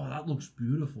 Oh, that looks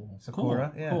beautiful. Sakura,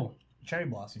 Cool, yeah. cool. Cherry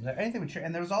blossoms, anything with cherry.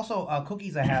 And there's also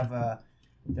cookies. I have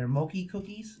they're mochi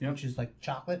cookies, Yep. which is like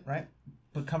chocolate, right?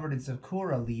 But covered in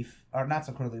Sakura leaf, or not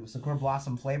Sakura leaf, Sakura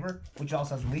blossom flavor, which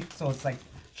also has leaf. So it's like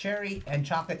cherry and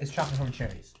chocolate. It's chocolate from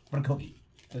cherries, but a cookie.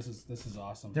 This is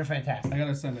awesome. They're fantastic. I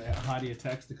gotta send Heidi a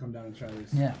text to come down and try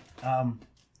these. Yeah.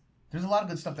 There's a lot of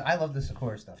good stuff. I love the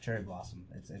Sakura stuff. Cherry blossom.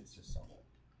 It's just so good.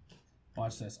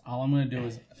 Watch this. All I'm gonna do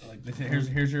is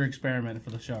here's your experiment for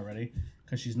the show. Ready?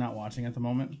 Because she's not watching at the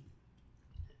moment.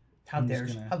 How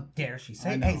dare she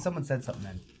say? Hey, someone said something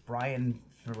then. Brian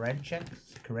Ferencek?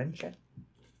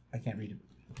 I can't read it.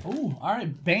 Oh, all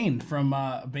right. Bane from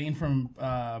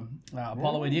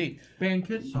Apollo 88. Bane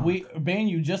Kid Song. Bane,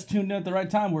 you just tuned in at the right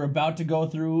time. We're about to go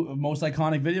through most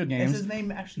iconic video games. Is his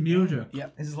name actually Music? Bane?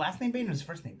 Yep. Is his last name Bane or his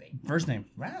first name Bane? First name.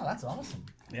 Wow, that's awesome.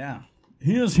 Yeah.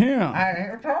 He is here.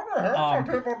 I some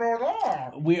people do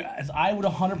that. I would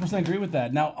 100% agree with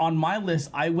that. Now, on my list,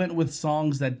 I went with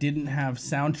songs that didn't have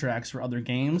soundtracks for other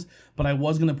games, but I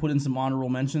was going to put in some honorable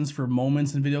mentions for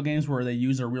moments in video games where they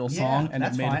use a real song. And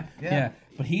that's it made fine. Yeah.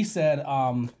 But he said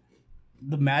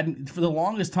the Madden, for the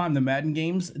longest time, the Madden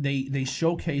games, they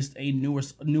showcased a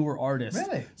newer artist.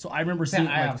 Really? So I remember seeing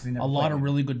I like, obviously never a lot played of it.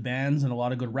 really good bands and a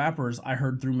lot of good rappers I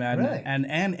heard through Madden Really? and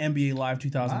NBA Live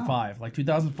 2005. Like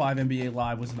 2005 NBA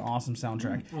Live was an awesome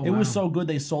soundtrack. Oh, it was wow. so good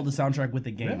they sold the soundtrack with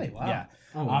the game. Really? Wow. Yeah.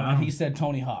 Oh, wow. And he said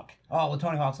Tony Hawk. Oh, well,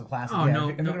 Tony Hawk's a classic. Oh, yeah, no,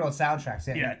 if you're no. talking about soundtracks,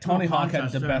 yeah. Yeah, Tony No Hawk had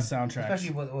contest the there. best soundtracks. Especially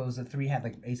what was it? 3 had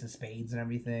like Ace of Spades and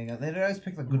everything. They always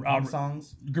pick like good punk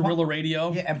songs. Guerrilla Punk,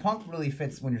 Radio. yeah, and punk really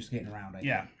fits when you're skating around. I think.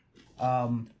 Yeah.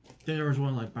 Then there was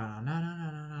one like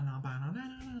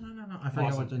I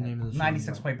forget what the name of the song 96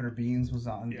 was. Piper Beans was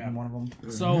on in one of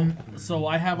them. So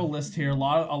I have a list here. A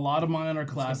lot of mine are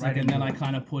classic, right and then into I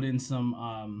kind of put in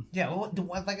some. Yeah, well,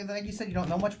 like you said, you don't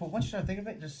know much, but once you think of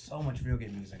it, there's so much video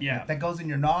game music. Yeah. that goes in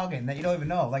your noggin that you don't even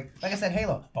know. Like I said,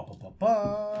 Halo, ba ba ba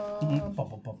ba, ba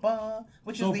ba ba ba,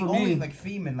 which is So the for only me- like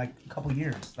theme in like a couple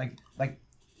years. Like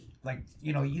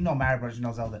you know Mario Bros, you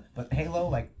know Zelda, but Halo,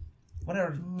 like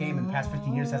whatever game in the past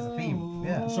 15 years has a theme.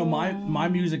 Yeah. So my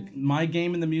music, my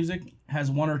game in the music has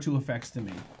one or two effects to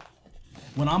me.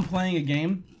 When I'm playing a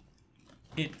game,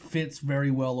 it fits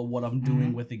very well of what I'm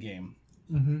doing with the game.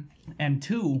 And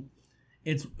two,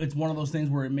 it's one of those things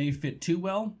where it may fit too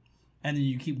well, and then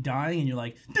you keep dying, and you're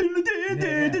like,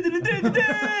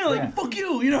 like fuck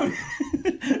you, you know,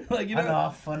 like you know.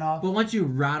 Enough. But once you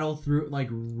rattle through, like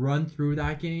run through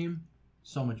that game,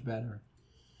 so much better.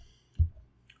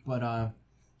 But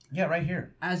Yeah, right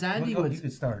here. as Andy Look, would, you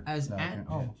could start. as No, An-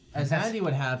 okay. as Andy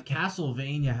would have,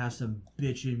 Castlevania has some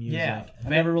bitchin' music. Yeah. I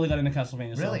never really got into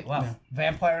Castlevania. so, Really? Wow. yeah.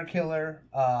 Vampire Killer,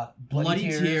 Bloody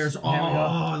Tears. Oh, There we go.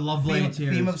 I love Bloody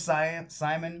Tears. Theme of Simon. See?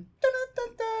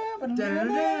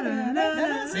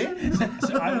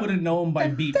 So I wouldn't know them by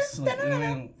beats. Like, you know what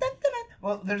I mean?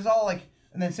 Well, there's all like,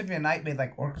 and then Symphony of the Night made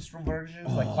like orchestral versions,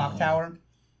 like Clock Tower.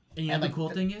 And you know And the like, cool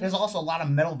thing is, there's also a lot of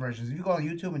metal versions. If you go on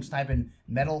YouTube and just type in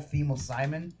metal theme of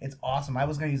Simon, it's awesome. I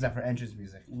was gonna use that for entrance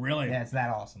music. Really? Yeah, it's that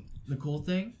awesome. the cool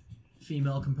thing,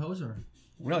 female composer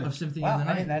Really? of Symphony Wow, of the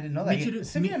Night. I didn't know that. Michiru-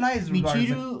 Symphony of the Night is regarded as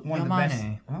Michiru like, one of the best.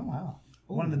 Yamane. Oh wow,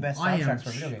 one of the best I am, soundtracks for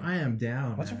a video game. I am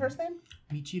down. What's your man. first name?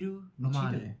 Michiru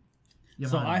Michiru. Yamane.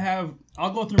 So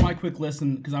I'll go through my quick list,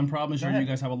 because I'm probably sure ahead. you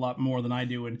guys have a lot more than I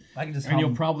do, and I can just. you'll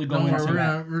hum. probably go Don't worry,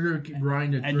 into we're gonna keep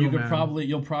grinding and through, you could man.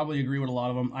 you'll probably agree with a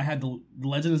lot of them. I had the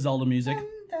Legend of Zelda music.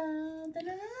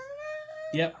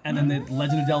 Yep, and then the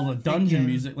Legend of Zelda dungeon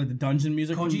music, like the dungeon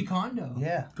music. Koji Kondo.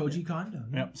 Yeah. Koji Kondo.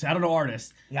 Yep. So I don't know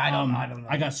artists. Yeah, I don't know.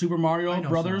 I got Super Mario know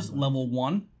Brothers some. Level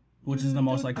 1, which is the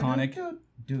most iconic.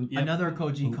 Dude. Yep. Another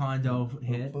Koji Kondo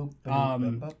hit.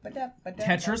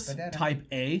 Tetris Type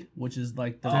A, which is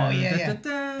like the Oh, yeah. And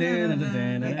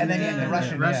And then yeah, the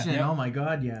Russian. Russian. yeah. Oh my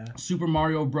God, yeah. Super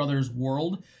Mario Brothers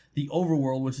World, the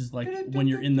Overworld, which is like when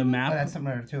you're in the map. Oh, that's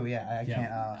similar too. Yeah, I Yeah.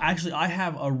 can't. Actually, I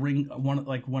have a ring. One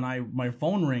like when my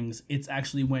phone rings, it's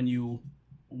actually when you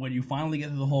finally get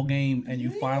through the whole game and you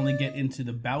finally get into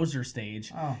the Bowser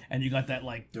stage, Oh. and you got that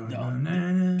like.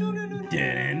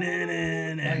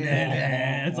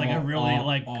 Yeah. It's like a really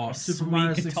like Super sweet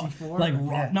Mario guitar, 64? like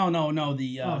Yeah. no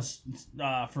the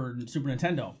for Super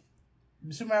Nintendo.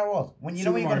 Super Mario World. When you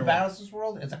know Super when you go to Mario Bowser's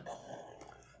World, it's like.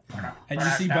 And you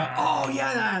see Oh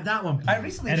yeah, that one. I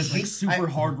recently And it's, like, beat- super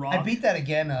hard rock. I beat that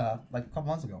again like a couple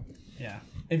months ago. yeah.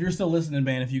 If you're still listening,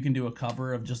 man, if you can do a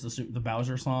cover of just the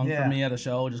Bowser song Yeah. for me at a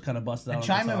show, just kind of bust it out. And on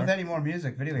chime in guitar. with any more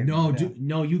music, video game. No, music.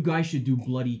 no, you guys should do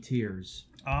Bloody Tears.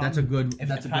 That's a good. If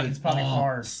That's it's, a good. it's probably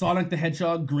hard. Sonic the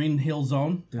Hedgehog, Green Hill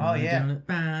Zone. Oh, yeah.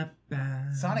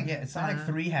 Sonic. Sonic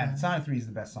 3 had Sonic 3 is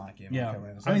the best Sonic game. Yeah,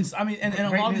 Okay, I mean, and a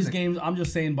Great lot of these music. games, I'm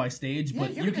just saying by stage, Yeah, but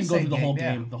you you can can go say through the whole game,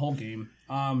 yeah. game, the whole game.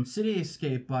 City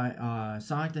Escape by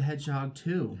Sonic the Hedgehog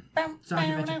 2. Sonic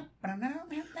Adventure.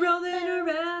 Rolling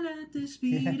around at the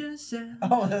speed of sound.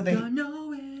 Oh, they- Got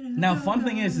nowhere to Now, go. fun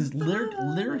thing is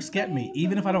lyrics get me,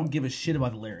 even if I don't give a shit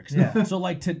about the lyrics. Yeah. So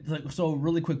so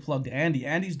really quick plug to Andy.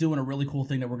 Andy's doing a really cool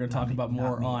thing that we're going to talk about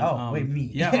more me. on. Oh, wait, me.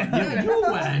 Yeah. You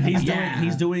went.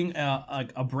 He's doing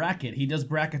a bracket. He does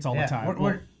brackets all the time.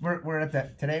 We're at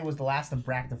that. Today was the last of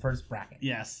the first bracket.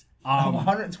 Yes.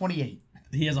 128.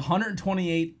 He has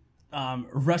 128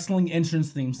 wrestling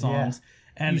entrance theme songs,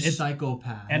 and You it's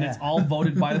psychopath. and it's all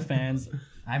voted by the fans.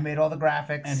 I made all the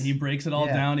graphics. And he breaks it all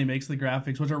down. He makes the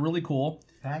graphics, which are really cool.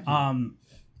 Thank you.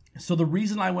 So the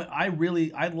reason I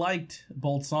liked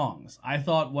both songs. I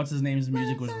thought what's his name's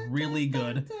music was really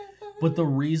good, but the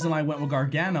reason I went with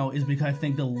Gargano is because I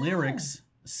think the lyrics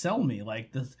sell me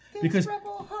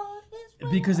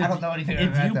because I don't know anything if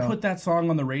about you that, though. put that song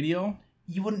on the radio,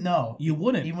 You wouldn't know. you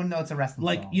wouldn't. You wouldn't know it's a wrestling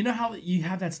Like, song. you know how you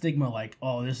have that stigma, like,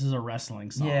 oh, this is a wrestling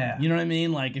song. Yeah. You know what I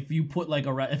mean? Like, if you put like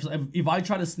if I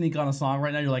try to sneak on a song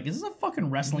right now, you're like, is this a fucking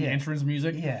wrestling entrance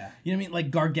music? Yeah. You know what I mean?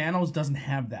 Like, Gargano's doesn't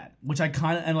have that, which I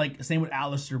kind of, and like, same with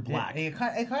Aleister Black. It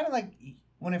kind of like,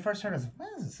 when I first heard it, I was like, what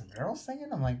is this, a girl singing?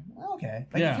 I'm like, well, okay.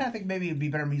 Like, Yeah. you kind of think maybe it'd be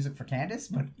better music for Candace,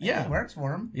 but Yeah. it works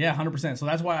for him. Yeah, 100%. So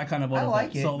that's why I kind of voted I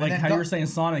like that. it, So, but like, then how you don't- were saying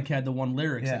Sonic had the one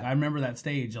lyrics. Yeah. Like, I remember that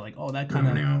stage. Like, oh, that kind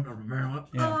of.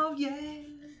 Oh yeah.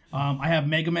 I have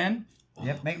Mega Man,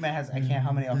 Yep, Mega Man has, I can't,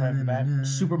 how many off right off the bat?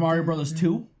 Super Mario Brothers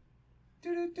 2.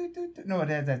 No,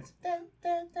 that's...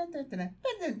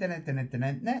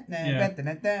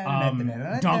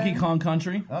 Donkey Kong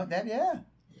Country. Oh, that, yeah.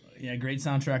 Yeah, great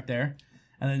soundtrack there.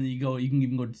 And then you can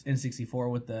even go to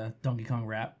N64 with the Donkey Kong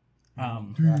rap.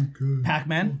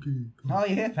 Pac-Man. Oh,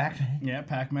 yeah, Pac-Man. Yeah,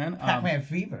 Pac-Man. Pac-Man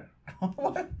Fever.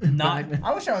 What? Not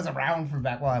I wish I was around for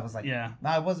back while I was like... Yeah. No,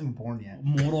 I wasn't even born yet.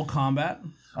 Mortal Kombat.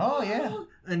 Oh, yeah.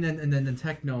 And then the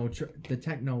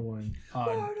techno one.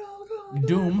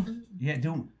 Doom. Yeah,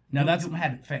 Doom. Now that's Doom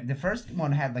had the first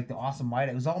one had like the awesome white.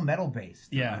 It was all metal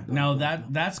based. yeah. Now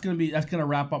that's gonna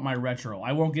wrap up my retro.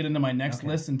 I won't get into my next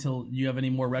list until you have any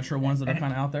more retro ones that are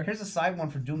kind of out there. Here's a side one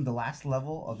for Doom. The last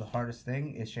level of the hardest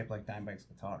thing is shaped like Dimebag's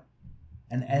guitar,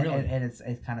 and Really?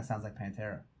 it kind of sounds like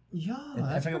Pantera. Yeah.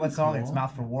 I forget what song. It's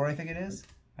Mouth for War, I think it is.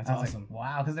 That's I was awesome. Like,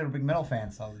 wow, because they were big metal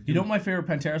fans. So I was like, You know what my favorite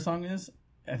Pantera song is?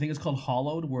 I think it's called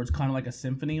Hollowed, where it's kind of like a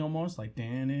symphony almost, like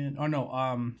dan. Oh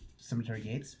no, Cemetery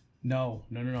Gates. no.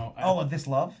 Oh, This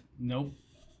Love. Nope.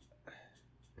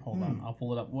 Hold on, I'll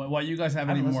pull it up. While you guys have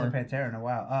I any haven't more? listened to Pantera in a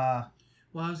while.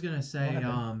 Well, I was gonna say,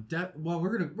 What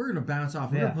we're gonna bounce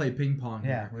off. We're Yeah. gonna play ping pong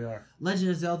Yeah, here. we are.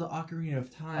 Legend of Zelda: Ocarina of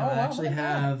Time. Oh, I wow, actually look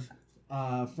at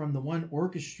have from the one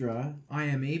orchestra. I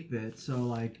am 8-bit. So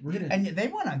like we're gonna. And they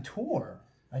went on tour,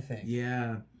 I think.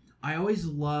 Yeah. I always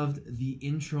loved the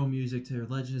intro music to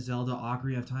Legend of Zelda: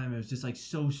 Ocarina of Time. It was just like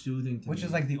so soothing to me. Which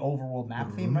is like the overworld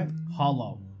map theme, right?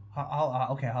 Hollow.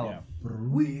 Okay, Hollow. Yeah.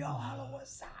 We are Hollow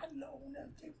aside,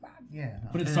 yeah.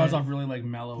 But it starts off really like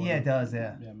mellow. Yeah, it does.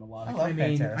 Yeah. Yeah, I melodic. love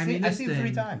Pantera. I've this seen it 3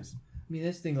 thing- times. I mean,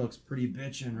 this thing looks pretty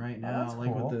bitchin' right now. that's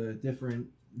like cool. with the different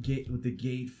with the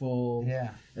gatefold.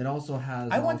 Yeah. It also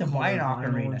has. I want to buy an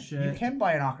colored vinyl and ocarina. shit. You can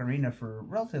buy an ocarina for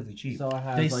relatively cheap. So it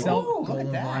has They like sell- Ooh, look gold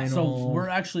at that. vinyl. So we're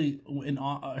actually in.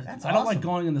 That's I don't like awesome.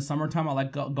 going in the summertime. I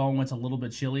like going when it's a little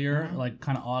bit chillier, like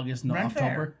kind of August, no Ren Fair.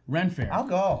 October. Ren Fair. I'll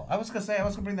go. I was gonna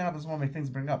bring that up as one of my things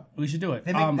to bring up. We should do it.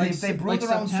 They make like they brew like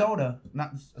their own Septem- soda.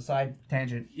 Not a side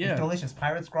tangent. Yeah. It's delicious.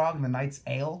 Pirate's Grog and the Knight's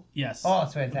Ale. Yes. Oh,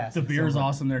 it's fantastic. The beer is So good.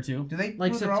 awesome there too. Do they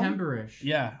like brew their own? September-ish.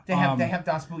 Yeah. They have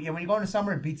Das Boot. Yeah, when you go in the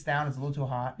summer, it beats down. It's a little too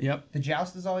hot. Yep. The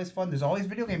Joust is always fun. There's always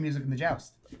video game music in the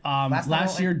Joust. Last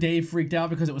Last time I year, Dave freaked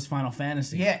out because it was Final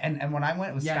Fantasy. Yeah, and when I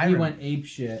went, it was Yeah, Skyrim. he went ape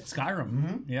shit. Skyrim.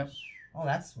 Mhm. Yep. Oh,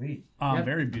 that's sweet. Yep.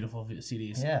 Very beautiful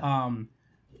CDs. Yeah.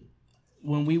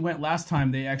 When we went last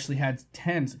time, they actually had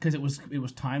tents because it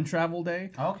was time travel day.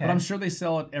 Okay. But I'm sure they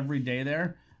sell it every day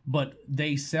there. But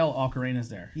they sell ocarinas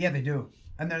there, Yeah, they do.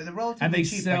 And they're relatively and they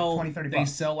cheap, sell like $20-30 they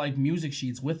bucks. sell like music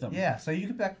sheets with them. Yeah, so you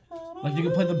could be Like you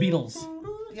can play the Beatles.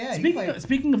 Yeah, you can play.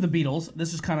 Speaking of the Beatles,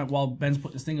 this is kind of while Ben's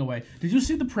putting this thing away. Did you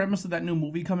see the premise of that new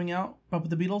movie coming out about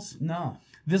the Beatles? No.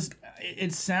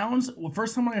 It sounds. Well,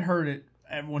 first time I heard it,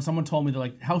 when someone told me, they're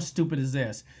like, "How stupid is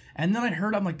this?" And then I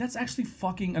heard, I'm like, "That's actually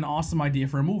fucking an awesome idea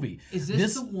for a movie." Is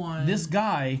this the one- This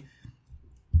guy,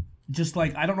 just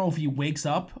like, I don't know if he wakes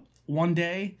up one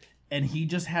day and he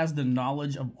just has the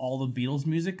knowledge of all the Beatles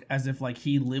music as if like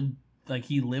he lived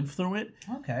through it,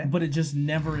 Okay. but it just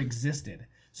never existed.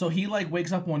 So he like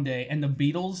wakes up one day and the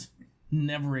Beatles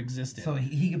never existed. So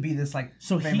he could be this like.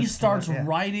 So he famous starts poet, yeah.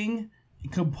 writing,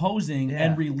 composing, Yeah.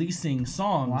 and releasing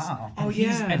songs. Wow. And Oh, he's,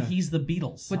 yeah. and he's the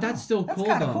Beatles. But that's still That's cool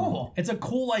kind of though. cool. It's a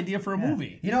cool idea for a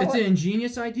movie. You know It's what? an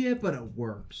ingenious idea, but it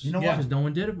works. You know Yeah. what? Because no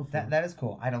one did it before. That is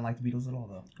cool. I don't like the Beatles at all,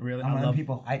 though. Really? I'm I one of love- the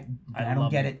people. I don't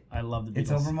love get them. it. I love the Beatles.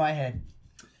 It's over my head.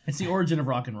 It's the origin of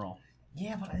rock and roll.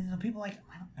 Yeah, but people like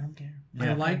I don't care.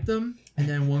 I liked them, and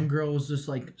then one girl was just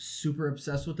like super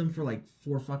obsessed with them for like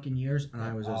 4 fucking years, and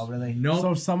I was just Oh, really? nope.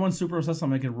 So if someone's super obsessed,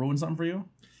 something could ruin something for you?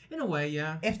 In a way,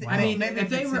 yeah. If they- I mean, maybe if if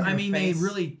they it's were, in I your mean, face. they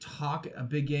really talk a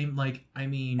big game. Like, I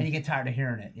mean, And you get tired of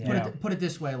hearing it. Yeah. put it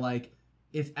this way, like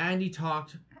if Andy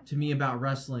talked to me about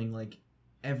wrestling, like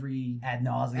every Ad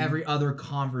nauseum. every other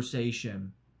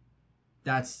conversation.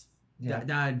 That's Yeah.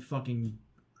 that I'd fucking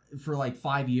for like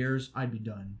 5 years I'd be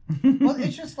done. Well,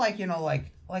 it's just like, you know,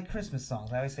 like Christmas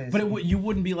songs. I always say. But you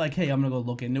wouldn't be like, hey, I'm gonna go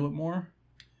look into it more.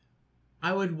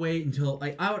 I would wait until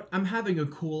like I'm having a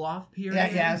cool off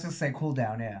period. yeah. I was gonna say cool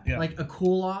down. Yeah. Yeah. Like a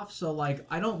cool off, so like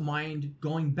I don't mind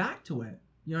going back to it.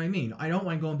 You know what I mean? I don't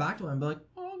mind going back to it and be like,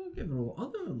 oh, I'll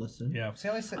give it a listen. Yeah. See,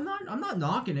 I always say, I'm not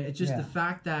knocking it. It's just Yeah. the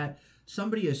fact that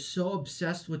somebody is so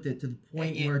obsessed with it to the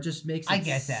point where it just makes I it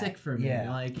get that. sick for me. Yeah.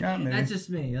 Like Yeah, maybe. that's just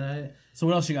me. So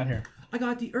what else you got here? I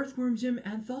got the Earthworm Jim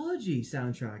anthology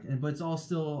soundtrack, but it's all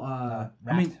still I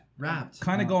mean, wrapped.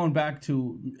 kind of going back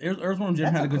to Earthworm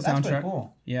Jim had a good That's pretty soundtrack.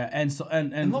 cool. Yeah, and so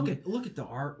and And look at the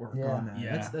artwork Yeah. on that.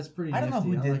 Yeah. That's pretty. I don't know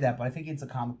nifty. who did like that, but I think it's a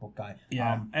comic book guy.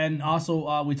 yeah, and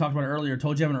also we talked about it earlier.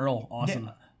 Toe Jam and Earl, awesome.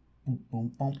 Yeah. Boom,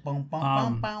 boom, boom, boom,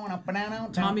 Um, boom, boom, boom,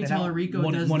 down, Tommy down. Tallarico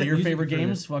One does of the your music favorite for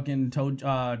games, this. fucking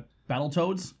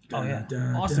Battletoads. Oh yeah.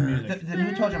 Awesome The, music. the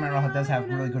new Toe Jam and Earl does have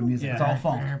really good music. Yeah. It's all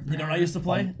funk. You know what I used to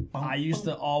play? I used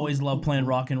to always love playing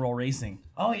Rock and Roll Racing.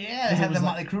 Oh yeah, it had was the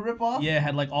like- Motley Crue ripoff. Yeah, it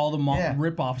had like all the Yeah.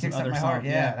 rip-offs of Kicks Up other My Heart. songs.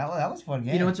 Yeah, that was a fun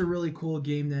game. You know, it's a really cool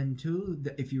game then too.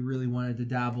 If you really wanted to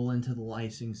dabble into the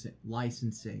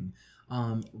licensing,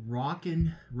 Rock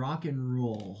and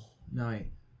Roll. No, wait.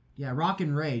 Yeah, Rock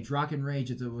and Rage.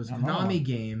 It was a Konami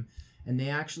game, and they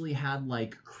actually had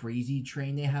like Crazy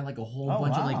Train. They had like a whole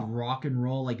bunch of like rock and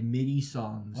roll like MIDI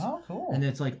songs. Oh, cool. And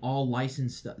it's like all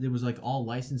licensed stuff. It was like all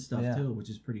licensed stuff Yeah. too, which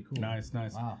is pretty cool. Nice.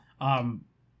 Wow.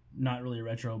 Not really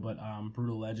retro, but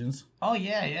Brutal Legends. Oh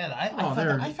yeah. I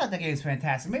thought the game was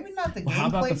fantastic. Maybe not the Well, how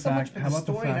about gameplay the so much, fact? but How the about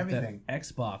the story and fact everything. that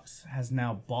Xbox has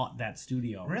now bought that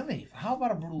studio? Really? How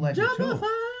about a Brutal Legend 2? Well,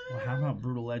 how about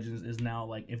Brutal Legends is now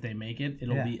like if they make it,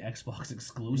 it'll Yeah. be Xbox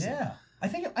exclusive. Yeah. I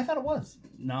thought it was.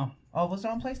 No. Oh, was it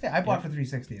on PlayStation? I bought it for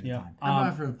 360 at the Yeah. time. I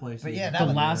bought it for the PlayStation. But yeah, that The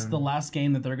was last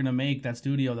game that they're gonna make, that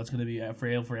studio that's gonna be for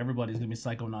everybody is gonna be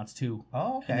Psychonauts 2.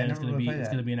 Oh, okay. And I then it's never gonna really be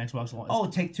played that. an Xbox One. Oh,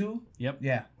 Take Two. Yep.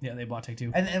 Yeah. Yeah, they bought Take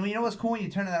Two. And you know what's cool when you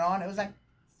turn that on? It was like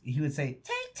he would say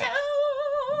Take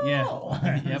Two.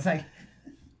 Yeah. It's like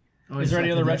Oh, Is it's there any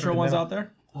like other the retro different- ones out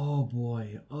there? Oh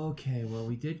boy. Okay. Well,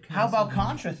 we did. how about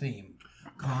Contra? Contra theme?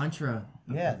 Contra.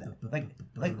 Yeah, like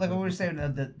what we were saying.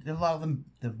 A lot of them,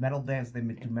 the metal bands, they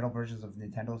do metal versions of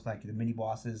Nintendo's, like the mini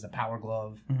bosses, the Power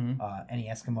Glove, any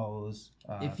Eskimos.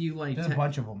 If you like, there's a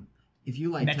bunch of them. if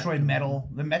you like Metroid Metal.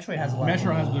 The Metroid has a lot.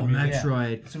 Metroid has good music.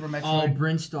 Metroid. Super Oh, Metroid.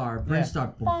 Brinstar.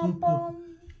 Brinstar. Boom, boom, boom.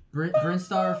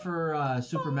 Brinstar for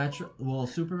Super Metro. Well,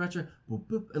 Super Metro. Boop,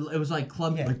 boop. It was like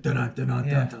club. Yeah. Like, dun-dun-dun-dun,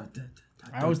 Yeah. dun-dun-dun-dun.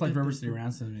 I always liked River City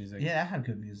Ransom's music. Yeah, that had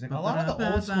good music. A lot of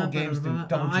the old school games do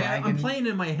Double Dragon. I'm playing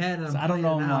in my head. And I'm I don't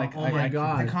know, playing it like, out. I Oh my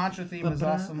got- god. The Contra theme is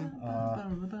awesome.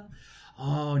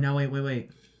 Oh, now wait.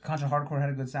 Contra Hardcore had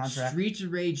a good soundtrack. Streets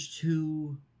of Rage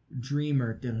 2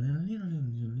 Dreamer.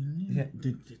 Yeah.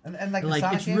 And like the Like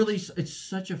Sonic it's games? really, it's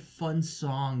such a fun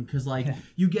song because like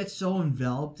you get so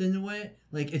enveloped into it.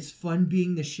 Like it's fun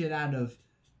being the shit out of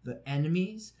the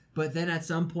enemies, but then at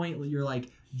some point you're like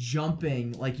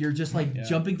jumping, like you're just like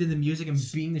jumping to the music and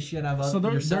beating the shit out of So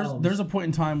yourselves. there's a point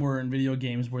in time where in video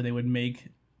games where they would make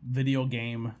video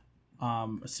game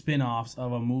spin-offs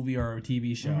of a movie or a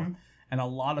TV show, and a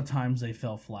lot of times they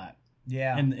fell flat.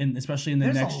 Yeah. And especially in the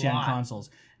There's a next gen lot. consoles.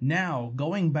 Now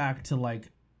going back to like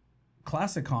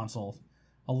classic consoles,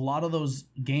 a lot of those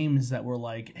games that were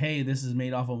like, hey, this is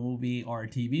made off a movie or a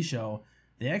TV show,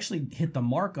 they actually hit the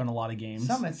mark on a lot of games.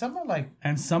 some are like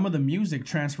and some of the music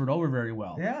transferred over very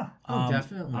well. yeah.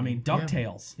 definitely. I mean,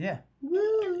 DuckTales, Yeah.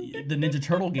 the Ninja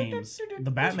Turtle games,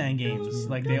 the Batman games,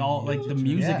 like they all like the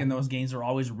music Yeah. in those games are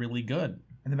always really good.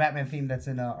 And the Batman theme that's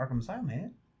in Arkham Asylum, ain't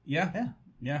it? Yeah.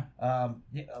 Yeah. A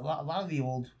lot of the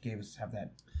old games have the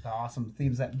awesome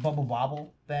themes that Bubble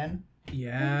Bobble then.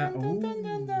 Yeah. Ooh.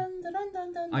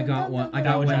 I I got one. I That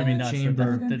got would one drive me in the nuts.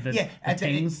 chamber. Yeah, The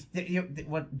tings.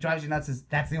 What drives you nuts is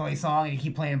that's the only song, and you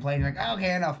keep playing, you're like, oh,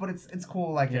 okay, enough. But it's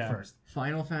cool, like Yeah. at first.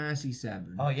 Final Fantasy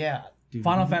VII. Oh yeah. Dude,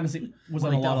 Final Fantasy was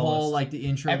on like a the lot of whole lists. like the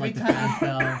intro, Every like the time-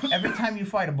 fan bell. Every time you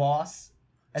fight a boss,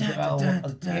 or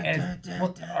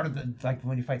like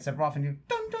when you fight Sephiroth and you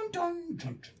dun dun dun, dun, dun,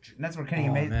 dun, and that's where Kenny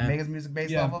Oh, man. Mega's music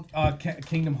based Yeah, off of.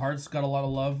 Kingdom Hearts got a lot of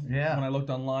love. Yeah. When I looked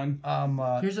online.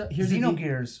 Here's a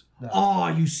Xenogears. Oh,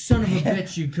 you son of a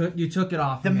bitch! You took it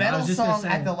off. The me. I metal was just gonna song say,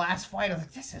 at the last fight, I was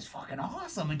like, this is fucking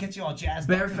awesome. It gets you all jazzed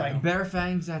up. Bare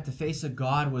Fangs at the Face of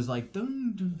God was like,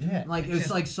 dun, dun, dun. Yeah, like it's it's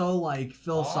just like so like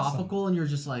philosophical, and you're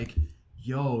just like,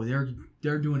 yo,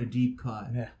 they're doing a deep cut.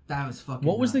 Yeah. That was fucking.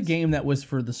 What was the nuts. game that was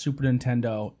for the Super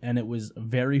Nintendo and it was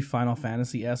very Final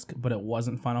Fantasy-esque, but it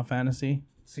wasn't Final Fantasy?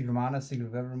 Secret of Mana, Secret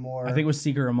of Evermore. I think it was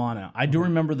Secret of Mana. I do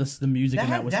remember the music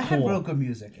and that was that cool. had real good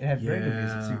music. It had very good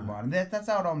music. Yeah. Secret of Mana. That's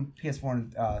out on PS4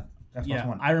 and Xbox Yeah,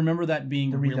 One. I remember that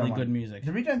being The redone really one. good music.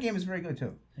 The redone game is very good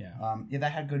too. Yeah. Yeah,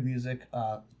 that had good music.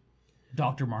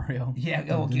 Dr. Mario. Yeah,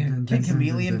 Kid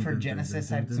Chameleon for Genesis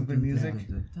had some good music.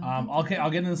 I'll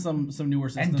get into some newer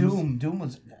And systems. Doom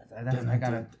was. I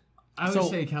gotta. I would So-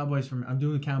 say Cowboys from. I'm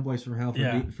doing Cowboys from Hell for,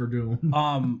 Yeah. for Doom.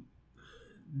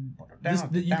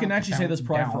 You can actually say this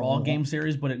probably for all game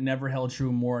series, but it never held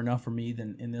true more enough for me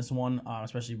than in this one,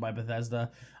 especially by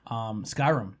Bethesda.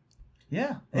 Skyrim.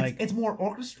 Yeah, Like, it's more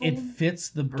orchestral. It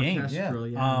fits the game. Orchestral,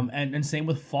 yeah. And same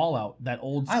with Fallout, that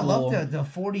old school. I love the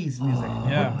 40s music.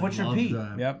 Yeah. Butcher love Pete.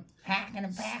 that. Yep. Hacking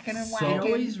and packing and So,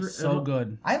 whacking. so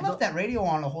good. I left that radio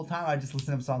on the whole time. I just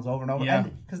listened to songs over and over. Yeah.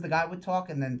 Because the guy would talk,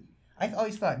 and then I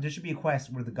always thought there should be a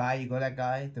quest where you go to that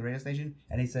guy, the radio station,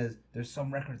 and he says, "There's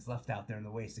some records left out there in the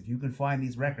waste. If you can find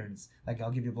these records, like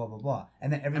I'll give you blah blah blah."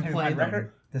 And then every And time you play find a them.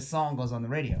 record, the song goes on the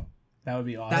radio. That would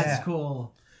be awesome. That's Yeah.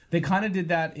 cool. They kind of did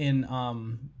that in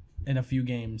a few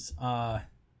games. I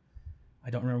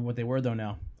don't remember what they were though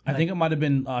now. I think it might have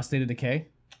been State of Decay.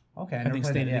 Okay, I think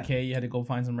State of Decay, you had to go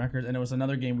find some records, and there was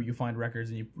another game where you find records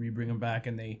and you bring them back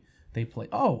and they play.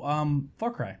 Oh,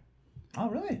 Far Cry. Oh,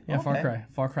 really? Yeah, Okay.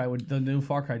 Far Cry the new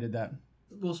Far Cry did that.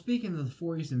 Well, speaking of the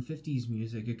 40s and 50s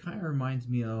music, it kind of reminds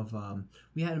me of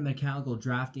we had a mechanical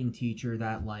drafting teacher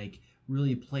that like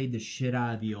really played the shit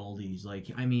out of the oldies. Like,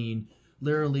 I mean,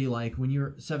 literally, like when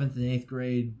you're 7th and 8th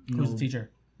grade, Who's the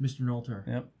teacher? Mr. Nolter.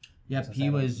 Yep. Yep, he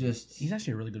was just. He's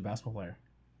actually a really good basketball player.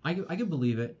 I can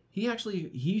believe it. He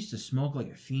used to smoke like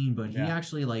a fiend, but he Yeah.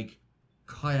 actually like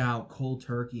cut out cold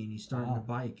turkey and he's starting to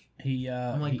bike.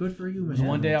 I'm like, good for you, Mr.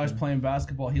 One day I was Nolter. playing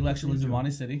basketball. He actually lives in you.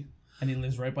 Monty City, and he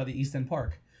lives right by the East End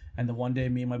Park. And the one day,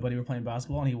 me and my buddy were playing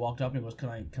basketball, and he walked up and he goes, "Can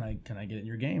I get in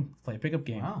your game? Play a pickup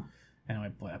game?" Wow. And I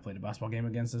played a basketball game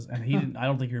against us, and he didn't. I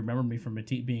don't think he remembered me from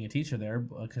being a teacher there,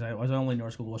 because I was only in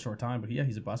North School a short time. But yeah,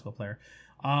 he's a basketball player.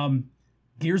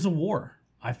 Gears of War,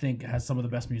 I think, has some of the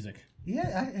best music. Yeah,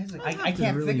 I have to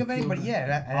can't really think of any, feel but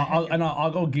that. yeah.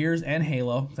 I'll go Gears and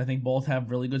Halo. 'Cause I think both have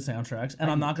really good soundtracks, and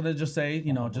I'm not gonna just say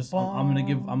I'm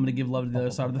gonna give love to the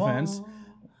other side of the fence.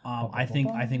 I think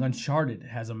Uncharted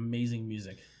has amazing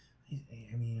music.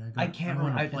 I mean, I can't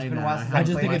wanna remember. It's play been a that. while since I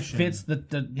just think it question. fits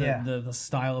Yeah. the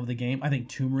style of the game. I think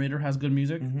Tomb Raider has good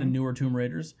music. The newer Tomb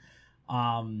Raiders.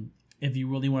 If you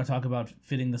really want to talk about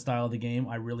fitting the style of the game,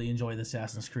 I really enjoy the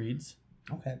Assassin's Creeds.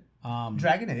 Okay. Um,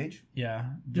 Dragon Age. yeah,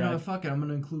 You know, fuck it. I'm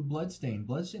gonna include Bloodstain.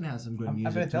 Bloodstain has some good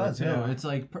music. bet it to does, too. yeah. It's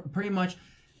like pretty much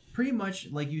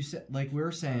like you said, like we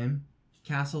were saying,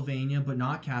 Castlevania, but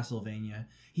not Castlevania.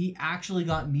 He actually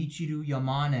got Michiru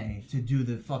Yamane to do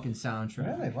the fucking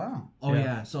soundtrack. Really? Wow. Oh Yeah.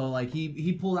 yeah. So like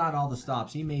he pulled out all the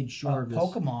stops. He made sure of this.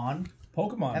 Pokemon.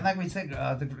 Pokemon. And like we said,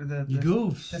 the You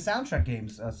goofs. the soundtrack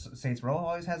games, Saints Row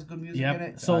always has good music in Yep.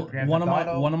 it. So Grand one Theft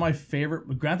of Auto. my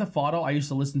favorite Grand Theft Auto. I used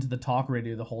to listen to the talk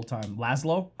radio the whole time.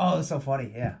 Laszlo. Oh, it's so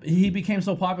funny. Yeah. He became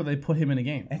so popular they put him in a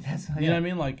game. And that's, You know what I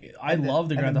mean? Like I love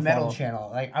the Grand the Theft metal Auto. channel.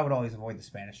 Like I would always avoid the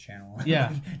Spanish channel.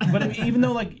 Yeah, but I mean, even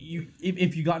though like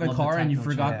if you got in a Love the car and you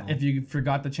techno forgot channel. if you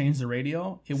forgot to change the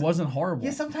radio, it wasn't horrible.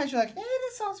 Yeah, sometimes you're like,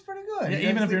 this sounds pretty good. Yeah, You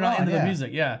even just if you're leave it not on, into the yeah.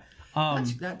 music, yeah.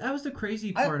 That was the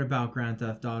crazy part about Grand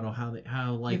Theft Auto.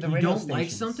 How like the you radio don't like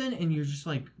stations. something and you're just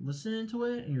like listening to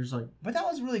it and you're just like, But that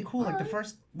was really cool. Like the Alright.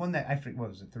 first one that I forget, what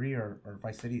was it, 3 or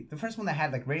Vice City? The first one that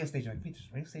had like radio station. Like, wait, there's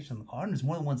a radio station in the car and there's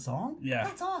more than one song. Yeah.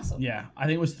 That's awesome. Yeah, I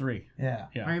think it was 3. Yeah.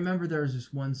 Yeah. I remember there was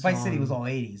this one song. Vice City was all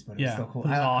 80s, but it was Yeah, still cool. it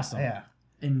was awesome. Yeah.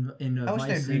 in I wish Vice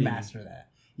they'd City. remaster that.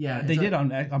 Yeah, They it's did a-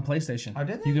 on PlayStation. Oh,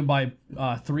 did they? You can buy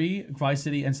 3 Vice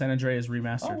City and San Andreas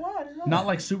remastered. Oh wow, I didn't know Not that.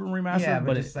 like super remastered, Yeah, but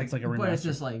but just it's like a remaster. But it's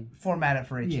just like Format it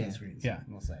for HD Yeah. screens. Yeah.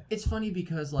 We'll say. it's funny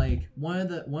because like one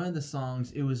of the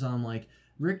songs it was like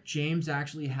Rick James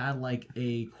actually had like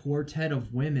a quartet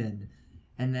of women,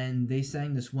 and then they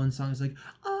sang this one song. It's like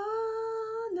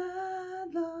all night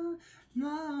long,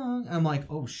 long. I'm like,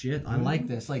 oh shit, I like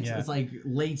this. Like Yeah. it's like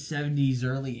late 70s,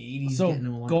 early 80s. So getting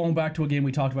along. going back to a game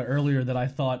we talked about earlier that I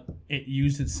thought it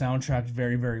used its soundtrack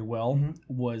very, very well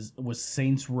was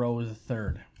Saints Row the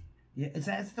Third. Yeah, it's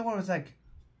the one where it's like,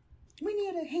 we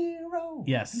need a hero.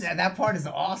 Yes. Yeah, that part is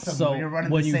awesome. So when you're running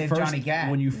when to you save first Johnny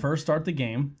Gat. when you first start the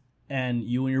game and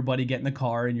you and your buddy get in the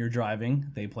car and you're driving,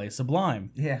 they play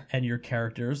Sublime. Yeah. And your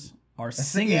characters are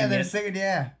singing Yeah, they're it singing.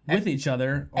 Yeah. with each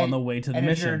other on the way to the and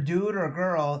if you're a mission. dude or a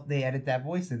girl, they edit that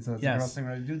voice in, so it's a Yes. girl singing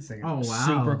or a dude singing. Oh wow,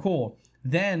 Super cool.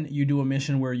 Then you do a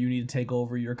mission where you need to take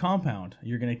over your compound.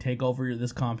 You're going to take over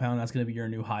this compound. That's going to be your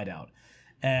new hideout.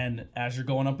 And as you're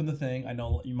going up in the thing, I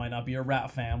know you might not be a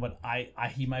rap fan, but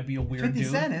he might be a weird 50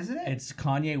 dude. Cent, isn't it? It's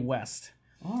Kanye West.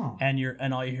 Oh.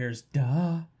 And all you hear is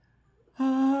duh.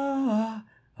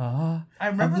 I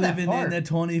remember I'm that living part. in the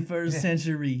 21st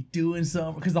century, doing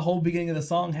something, because the whole beginning of the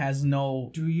song has no.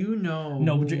 Do you know?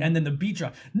 No, and then the beat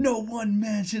drop. No one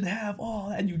man should have all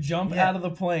that. And you jump out of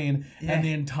the plane, and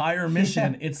the entire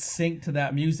mission it's synced to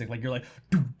that music. Like you're like,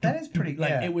 that is pretty.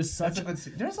 Like it was such.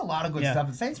 There's a lot of good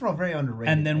stuff. Saints Row very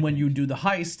underrated. And then when you do the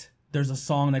heist, there's a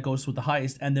song that goes with the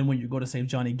heist, and then when you go to save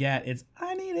Johnny Gat, it's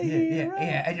I need a hero.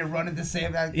 Yeah, and you're running the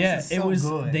same. It it was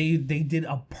good. They did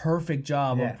a perfect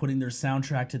job of putting their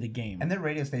soundtrack to the game. And their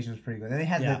radio station was pretty good. And they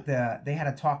had they had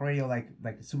a talk radio like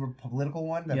a super political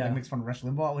one that they makes fun of Rush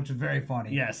Limbaugh, which was very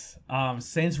funny. Yes,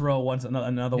 Saints Row one's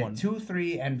another one. 2,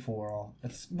 3, and 4.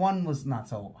 One was not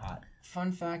so hot.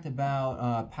 Fun fact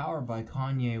about Power by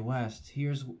Kanye West.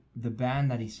 Here's the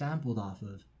band that he sampled off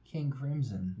of, King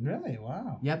Crimson. Really?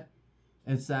 Wow. Yep.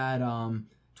 It's that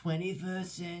 21st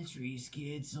century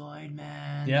schizoid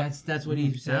man. Yep. That's what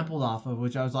he sampled off of,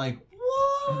 which I was like,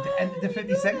 what? And the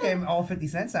 50 Cent game, all 50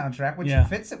 Cent soundtrack, which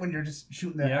fits it when you're just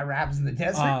shooting the Arabs in the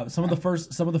desert. Some of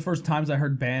the first times I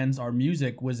heard bands or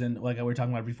music was in, like we were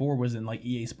talking about before, was in like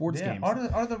EA Sports games. Or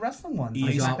the wrestling ones.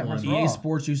 EA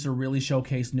Sports used to really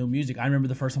showcase new music. I remember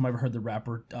the first time I ever heard the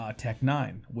rapper Tech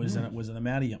 9 was in a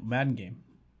Madden game.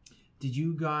 Did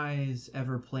you guys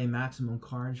ever play Maximum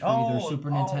Carnage for either Super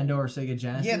Nintendo or Sega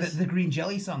Genesis? Yeah, the Green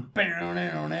Jelly song.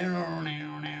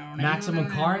 Maximum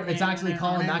Carnage. It's actually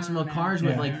called Maximum Carnage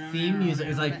with like theme music.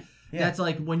 It's like that's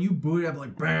like when you boot it up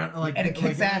like and it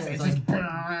kicks ass. It's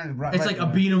like a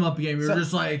beat 'em up game. You're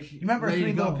just like, you remember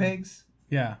Three Little Pigs?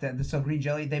 Yeah. So Green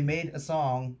Jelly, they made a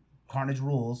song, Carnage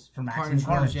Rules, for Maximum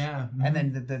Carnage. Yeah. And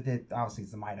then the obviously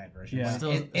it's the My Night version. Yeah.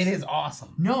 It is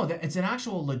awesome. No, it's an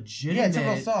actual legitimate. Yeah, it's a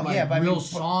real song. Like, but real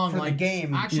song for like the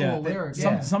game. Actual lyrics.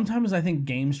 Sometimes I think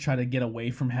games try to get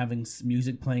away from having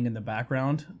music playing in the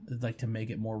background, like to make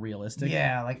it more realistic.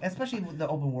 Yeah, like especially with the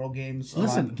open world games.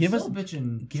 Listen, give us a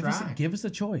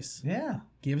choice. Yeah.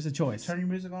 Give us a choice. Turn your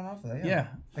music on off of that. Yeah.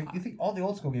 Like you think all the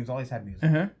old school games always had music.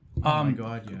 Uh-huh. Oh my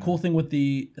god, yeah. Cool thing with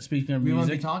speaking of we won't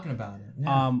music, be talking about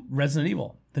it. Resident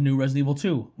Evil, the new Resident Evil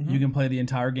 2. You can play the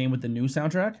entire game with the new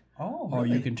soundtrack. Oh, or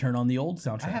really? you can turn on the old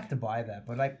soundtrack. I have to buy that,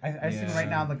 but like I see right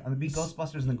now, like on the beat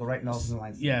Ghostbusters and then go right in all the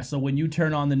lines. Yeah, so when you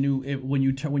turn on the new, when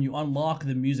you unlock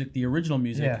the music, the original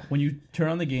music, when you turn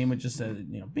on the game, it just says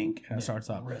bink and it starts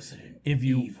up. If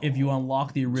you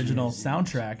unlock the original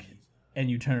soundtrack and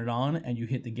you turn it on and you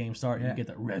hit the game start, you get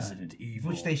the Resident Evil,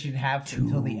 which they should have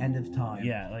until the end of time.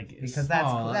 Yeah, like because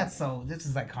that's so. This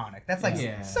is iconic. That's like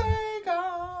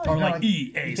Sega or like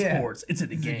EA Sports. It's in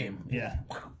the game. Yeah,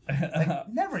 like,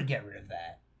 never get rid of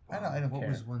that. I don't what care.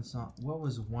 was one song? What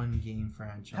was one game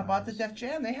franchise? How about the Def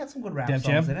Jam? They had some good rap Def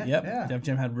songs Jam? in it. Yep. Yeah. Def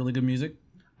Jam had really good music.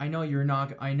 I know you're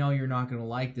not gonna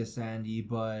like this, Andy,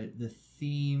 but the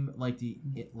theme, like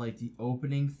the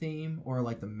opening theme or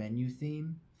like the menu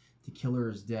theme, "The Killer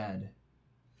Is Dead."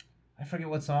 I forget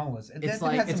what song it was. It's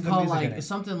called like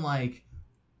something like,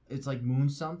 it's like Moon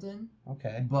something.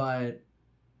 Okay. But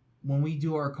when we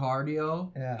do our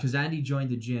cardio, because Andy joined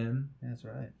the gym. That's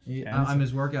right. I'm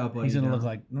his workout buddy. He's gonna look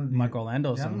like Mike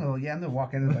Orlando. Yeah, I'm gonna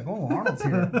walk in and like, oh, Arnold's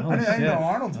here. I didn't know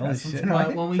Arnold's wrestling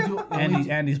tonight. When we do,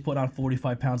 Andy's put on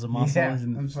 45 pounds of muscle. Yeah.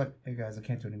 I'm just like, hey guys, I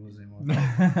can't do any moves anymore.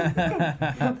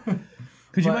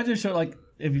 Could you imagine a show like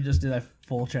if you just did that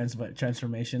full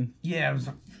transformation? Yeah, it was.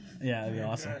 Yeah, that'd be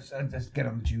awesome. Just get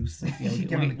on the juice. Yeah,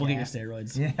 we'll get your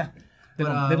steroids. Yeah. They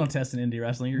don't test in indie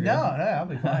wrestling. You're good. No, I'll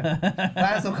be fine.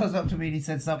 Lasso comes up to me and he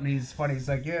said something. He's funny. He's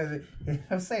like, yeah,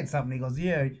 I was saying something. He goes,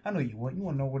 yeah, I know you want. You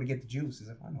want to know where to get the juice. He's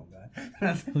like, I know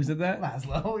that. Who said that?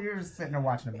 Laszlo. You're just sitting there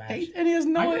watching a match. And he has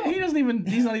no. He doesn't even.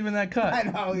 He's not even that cut. I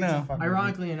know. No.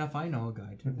 Ironically enough, I know a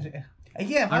guy too.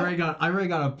 Yeah, I already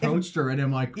got approached her, and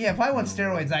I'm like, yeah, if I want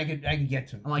steroids, I could get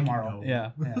to him tomorrow. No.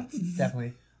 Yeah,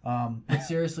 definitely. But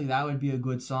seriously, that would be a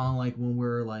good song, like when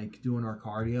we're like doing our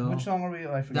cardio. Which song are we?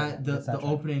 I forget. The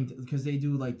opening, because they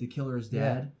do like "The Killer Is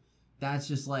Dead." Yeah. That's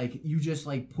just like you just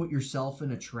like put yourself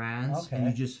in a trance and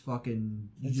you just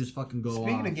fucking go.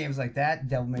 Speaking off. of games like that,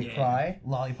 Devil May Cry,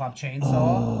 Lollipop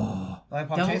Chainsaw.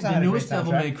 The newest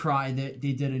Devil May Cry,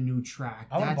 they did a new track.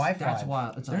 I want to buy 5. That's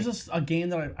wild. It's There's a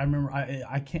game that I remember.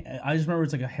 I can't. I just remember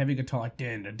it's like a heavy guitar, like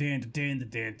dan dan dan dan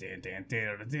dan dan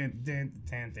dan dan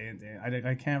dan dan dan.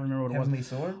 I can't remember what it was. Heavenly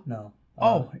Sword? No.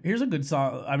 Oh, here's a good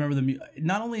song. I remember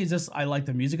not only is this I like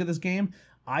the music of this game,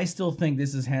 I still think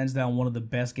this is hands down one of the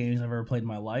best games I've ever played in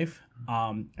my life.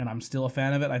 And I'm still a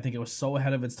fan of it. I think it was so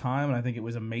ahead of its time, and I think it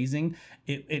was amazing.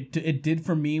 It did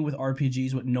for me with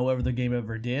RPGs what no other game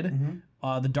ever did.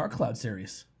 The Dark Cloud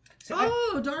series.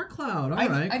 So Dark Cloud. All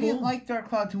right, I cool. didn't like Dark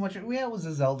Cloud too much. Yeah, it was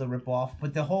a Zelda ripoff,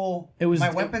 but the whole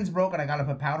my weapon's broke and I gotta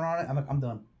put powder on it. I'm like, I'm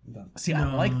done. See,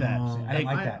 I like that. I don't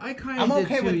like that. I kind of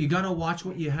did too. You gotta watch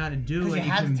what you had to do. Because you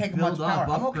had to take much power.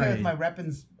 I'm okay upgrade. with my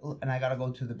weapons, and I gotta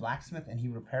go to the blacksmith and he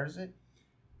repairs it.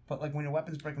 But like when your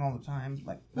weapon's breaking all the time,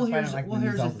 like here's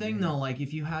the thing though. Like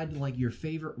if you had like your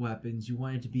favorite weapons, you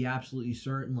wanted to be absolutely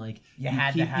certain. Like you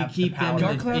had to have keep them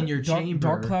in your chamber.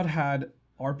 Dark Cloud had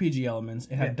RPG elements.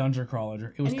 It had Dungeon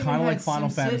Crawler. It was kind of like Final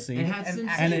Fantasy. It had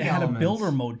and it had a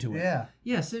builder mode to it.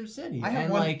 Yeah, SimCity.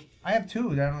 I have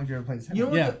two. I don't know if you ever played. You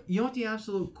know what the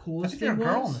absolute coolest thing was? I think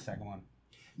you're a girl in the second one.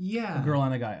 Yeah, a girl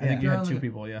and a guy. I think you had two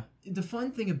people. Yeah. The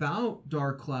fun thing about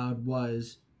Dark Cloud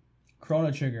was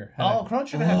Chrono Trigger. Chrono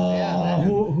Trigger.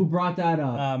 Who brought that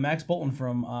up? Max Bolton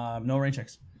from No Rain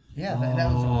Checks. Yeah,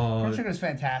 that was Chrono Trigger is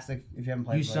fantastic. If you haven't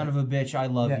played, you son of a bitch, I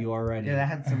love you already. Yeah, that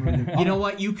had some really good. You know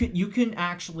what? You can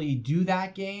actually do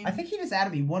that game. I think he just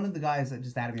added me. One of the guys that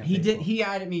just added me. On he Facebook. did. He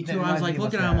added me too. I was like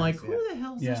looking at him like, who the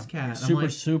hell's this cat?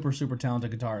 Super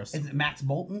talented guitarist. Is it Max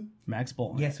Bolton? Max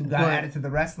Bolton. Yes, who got added to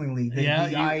the wrestling league? The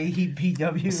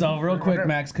IEPW. So real quick,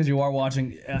 Max, because you are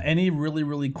watching, any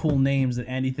really cool names that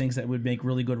Andy thinks that would make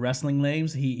really good wrestling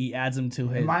names, he adds them to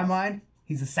his. In my mind.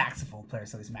 He's a saxophone player,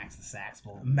 so he's Max the Sax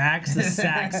Bolton. Max the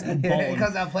Sax Bolton.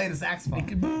 Because I play the saxophone.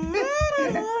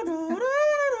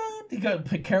 He got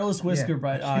Careless Whisper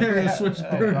by Careless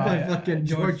Whisper by fucking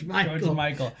George Michael. George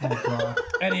Michael.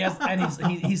 And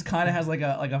he's kind of has like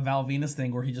a Val Venus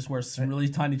thing where he just wears really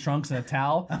tiny trunks and a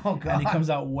towel. Oh god. And he comes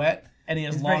out wet. And he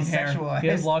has long hair. He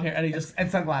has long hair, and he just and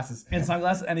sunglasses.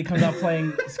 And he comes out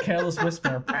playing Careless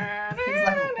Whisper. He's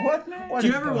like, what? Do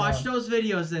you ever watch those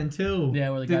videos then too? Yeah,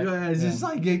 where the guy. It's just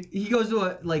like he goes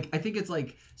to I think it's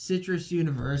like Citrus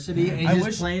University, and he's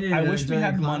just playing it. I wish we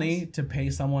had money to pay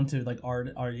someone to like art,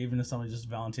 or even if somebody just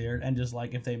volunteered, and just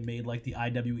like if they made like the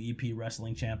IWEP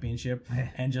Wrestling Championship,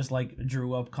 and just like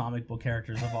drew up comic book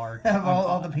characters of art, of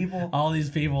all the people, all these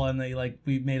people, and they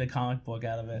we made a comic book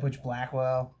out of it. Butch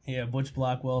Blackwell. Yeah, Butch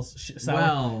Blackwell.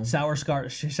 Sour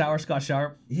Scott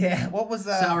Sharp. Yeah, what was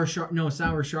Sour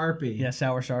Sharpie. Yeah,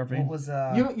 Sour Sharpie. What was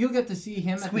you'll get to see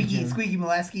him. Squeaky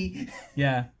Molesky.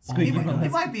 Yeah, Squeaky. He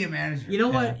might be a manager. You know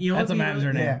what? That's a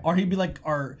manager name. Or he'd be like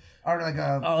our like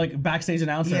a like backstage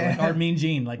announcer, like our Mean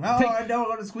Gene. Like I don't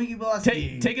go to Squeaky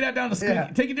Molesky. Take it out down to Squeaky. Yeah.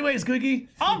 Take it away, Squeaky.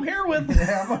 I'm here with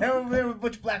I'm here with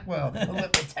Butch Blackwell. Let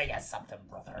me tell you something,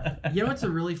 brother. You know what's a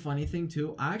really funny thing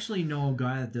too? I actually know a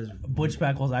guy that does. Butch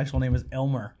Blackwell's actual name is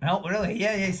Elmer. Oh, really?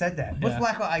 Yeah, he said that. Butch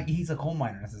Blackwell, he's a coal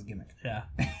miner. That's his gimmick. Yeah.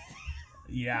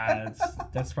 Yeah,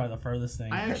 that's probably the furthest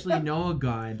thing. I actually know a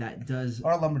guy that does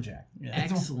or a lumberjack. Yeah.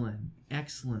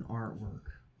 Excellent artwork.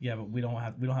 Yeah, but we don't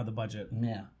have the budget.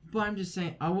 Yeah. But I'm just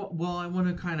saying, I want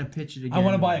to kind of pitch it again. I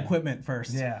want to buy equipment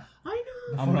first. Yeah. I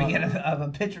know. Before we get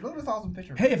a picture. Look at this awesome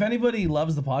picture. Hey, if anybody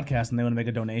loves the podcast and they want to make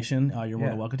a donation, you're more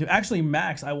than welcome to. Actually,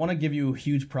 Max, I want to give you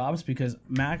huge props because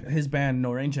his band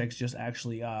No Rain Checks just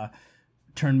actually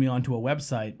turned me onto a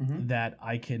website that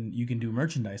you can do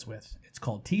merchandise with. It's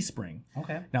called Teespring.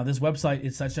 Okay. Now this website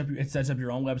it sets up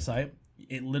your own website.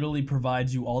 It literally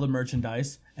provides you all the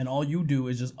merchandise, and all you do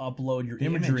is just upload your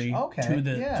imagery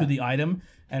to the item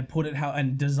and put it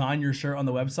and design your shirt on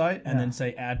the website, and then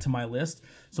say add to my list.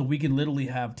 So we can literally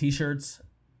have T-shirts,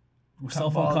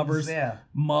 cell phone covers,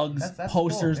 mugs, that's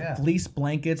posters, cool, fleece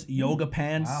blankets, yoga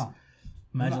pants. Wow.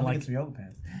 Imagine like some yoga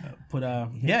pants.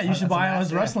 You should buy all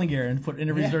his wrestling gear and put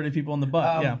interviews dirty people in the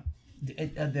butt.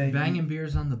 Banging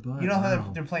beers on the butt. You know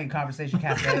how they're playing Conversation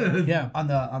Cafe? Yeah.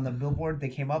 On the billboard they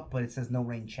came up, but it says No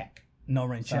Rain Check. No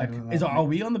Rain Check. Are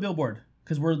we on the billboard?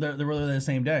 Because we're there the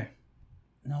same day.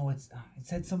 No, it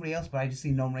said somebody else, but I just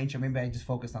see No Rain Check. Maybe I just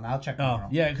focused on. I'll check. Oh,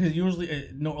 yeah, because usually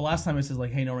last time it says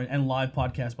like, hey, No Rain, and live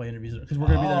podcast by interviews because we're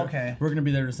gonna be there. Okay. We're gonna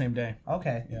be there the same day.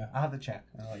 Okay. Yeah. I'll have to check.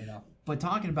 I'll let you know. But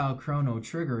talking about Chrono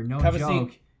Trigger, no have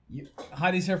joke.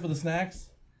 Heidi's here for the snacks.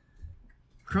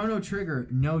 Chrono Trigger,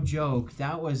 no joke.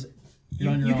 That was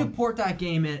you could port that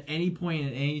game at any point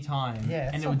at any time,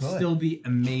 and it would still be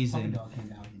amazing.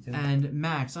 And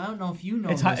Max, I don't know if you know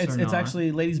this or not. It's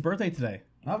actually Lady's birthday today.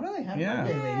 Oh really? Happy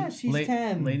birthday, lady. Yeah, she's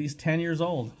 10. Lady's 10 years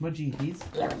old. What do you eat?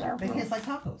 They taste like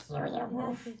tacos.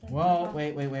 Well,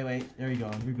 wait. There you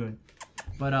go. You're good.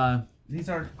 But these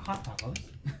are hot tacos.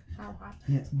 How hot?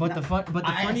 Yeah. But the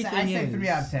funny thing is, I say 3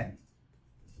 out of 10.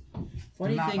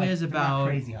 Funny thing is about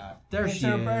crazy hot. There she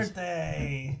is.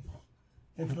 Birthday.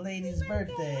 It's Lady's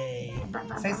birthday.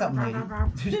 Say something,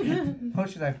 lady. How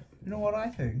should I? You know what I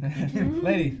think.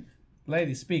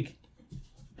 Lady, speak.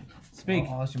 Speak.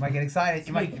 Oh, she might get excited.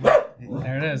 You might.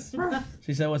 There it is.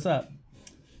 She said, "What's up?"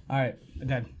 All right,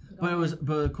 good. But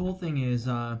the cool thing is,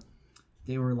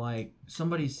 they were like,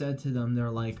 somebody said to them,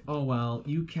 they're like, oh well,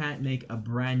 you can't make a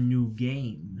brand new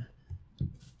game.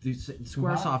 The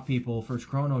Squaresoft people for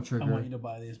Chrono I Trigger, want you to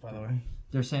buy these, by the way.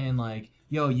 they're saying like,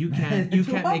 yo, you can't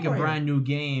make a brand new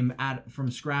game from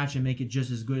scratch and make it just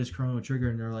as good as Chrono Trigger.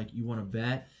 And they're like, you want to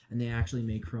bet? And they actually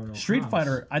made Chrono Street Cross.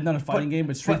 Fighter. I'm not a fighting game,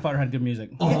 but Street Fighter had good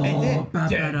music. Oh,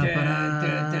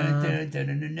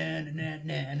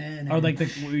 Or like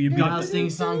where you beat up God's theme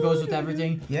song goes with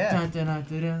everything. Yeah.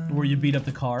 where you beat up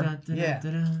the car. Yeah.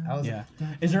 Yeah.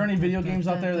 Is there any video games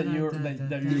out there that you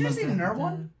Did you just see the nerd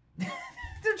one?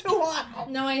 They're too hot.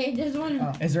 No, I just want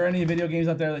to. Is there any video games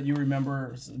out there that you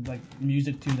remember like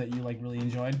music to that you like really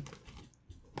enjoyed?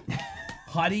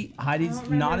 Heidi's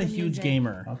remember not a the huge music.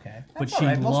 gamer, Okay. but That's she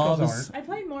all right. Most girls loves I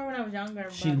played more when I was younger.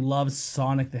 But she loves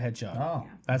Sonic the Hedgehog. Oh.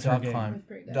 That's her Duck game. it was Hunt.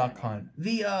 pretty good. Duck Hunt.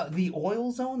 The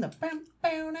oil zone, the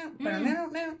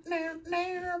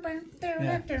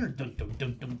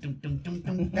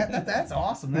that's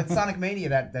awesome. That's Sonic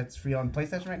Mania that's free on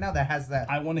PlayStation right now. That has that.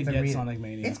 I want to it's a get re- Sonic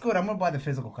Mania. It's good. I'm gonna buy the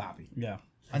physical copy. Yeah.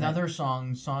 Another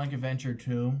song, Sonic Adventure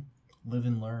 2, Live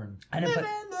and Learn. I know, but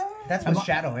that's with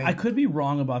Shadow. I could be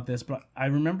wrong about this, but I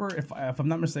remember if I'm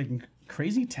not mistaken,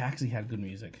 Crazy Taxi had good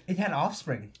music. It had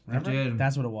Offspring. Remember? Did.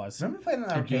 That's what it was. Remember playing in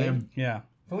the It arcade? did. Yeah.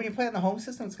 But when you play it on the home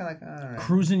system, it's kind of like, all right.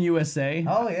 Cruising USA.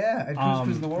 Oh yeah, and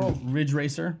Cruising the World. Ridge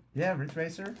Racer. Yeah, Ridge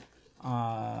Racer.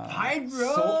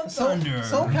 Hydro Soul Thunder.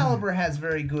 Calibur has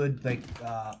very good like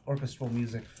orchestral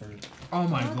music for. Oh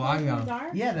my god, yeah.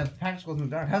 Dark? Yeah, the package goes in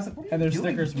the dark. How's it? What are you And there's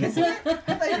doing? stickers. Kissing? I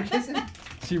thought you were kissing.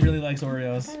 She really likes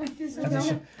Oreos.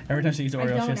 I Every time she eats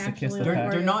Oreos, she has to kiss the actually.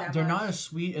 pack. They're not as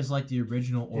sweet as like the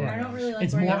original Oreos. Yeah. I don't really like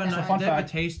It's Oreos more that of a much. fun They have a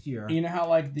fact. tastier. You know how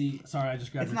like sorry, I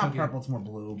just grabbed It's your not cookie. purple. It's more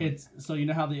blue. but- It's so you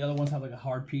know how the other ones have like a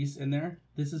hard piece in there.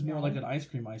 This is more No. like an ice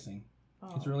cream icing.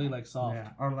 Oh, It's really like soft, Yeah,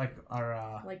 or like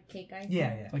our. like cake ice.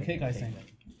 Yeah. like cake icing.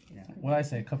 What did I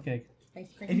say? Cupcake. Ice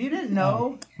cream. If you didn't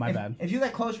know, My bad. If you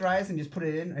like close your eyes and just put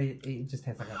it in, it just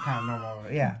has like a kind of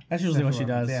normal. Yeah, That's usually what she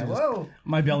does. Yeah. She just- Whoa.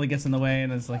 My belly gets in the way,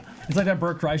 and it's like that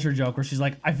Bert Kreischer joke where she's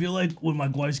like, "I feel like when my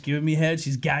wife's giving me head,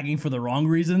 she's gagging for the wrong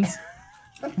reasons."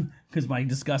 Because my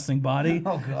disgusting body.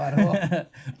 Oh God.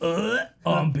 Oh.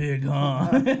 I'm big, huh?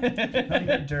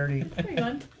 You're dirty. Pretty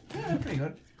good. Yeah, that's pretty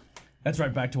good. That's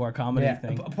right back to our comedy Yeah,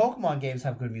 thing. Pokemon games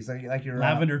have good music, like your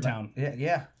Lavender Town.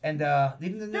 Yeah, and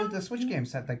even the Switch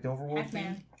games have like the overworld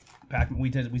theme. Pac-Man.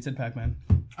 We said Pac-Man.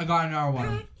 I got another one.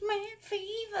 Pac-Man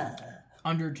Fever.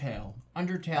 Undertale.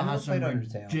 Undertale I has never some played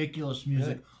Undertale. ridiculous music.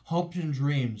 Really? Hopes and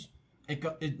Dreams.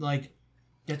 It like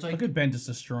gets like Look at Ben just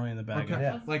destroying the bag.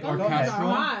 Yeah. like Oh, orchestral.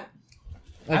 hot.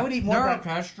 I would eat more. They're bread-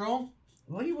 orchestral.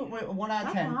 What do you? 1 out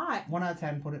of That's 10. hot. 1 out of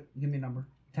 10. Put it. Give me a number.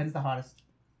 10's the hottest.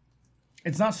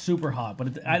 It's not super hot,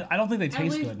 but I don't think they At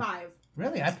taste least good. 5.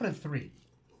 Really, I put it 3.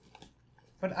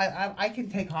 But I can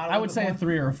take hot. I would say a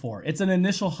 3 or a 4. It's an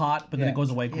initial hot, but then it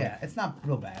goes away quick. Yeah, it's not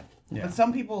real bad. Yeah. But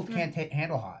some people can't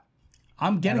handle hot.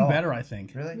 I'm getting all. better, I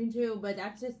think. Really? Me too, but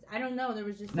that's just, I don't know. There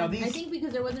was just, Now I these- think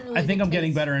because there wasn't really I think a I'm getting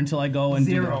taste. better until I go and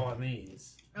do 0 the- on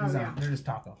these. Oh, These yeah. aren't- They're just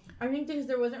taco. I think because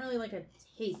there wasn't really like a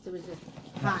taste. It was just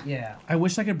hot. Yeah. I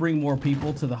wish I could bring more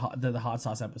people to the hot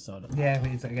sauce episode. Yeah, I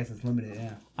guess it's limited.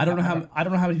 Yeah. I don't know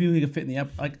how many people you could fit in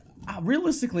the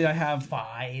realistically I have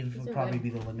 5 would They're probably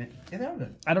good. be the limit. Yeah, they're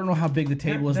good. I don't know how big the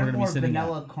table is They're we're gonna be more sitting at.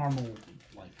 vanilla caramel.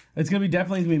 Like. It's gonna be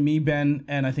definitely gonna be me, Ben,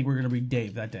 and I think we're gonna bring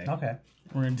Dave that day. Okay.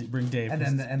 We're gonna bring Dave, And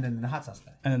then the hot sauce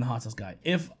guy. and then the hot sauce guy.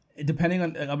 If depending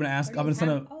on, I'm gonna ask, I'm gonna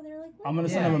send a. Oh, they're like, I'm gonna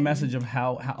send Yeah. him a message of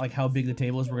how big the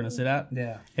table is we're gonna sit at.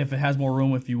 Yeah. If it has more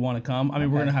room, if you want to come. I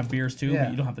mean, we're Okay. gonna have beers too, Yeah.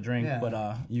 but you don't have to drink. Yeah.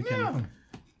 But you can. Yeah.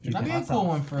 You That'd can be a cool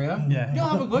one for you. Yeah. You'll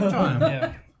have a good time.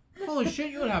 yeah. Holy shit,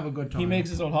 you would have a good time. He makes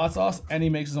his own hot sauce and he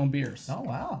makes his own beers. Oh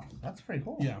wow, that's pretty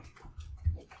cool. Yeah.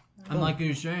 And like you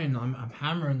were saying, I'm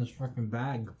hammering this freaking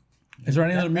bag. Is there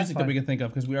any other That's music that fine. we can think of?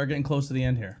 Because we are getting close to the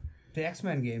end here. The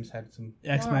X-Men games had some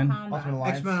X-Men. Ultimate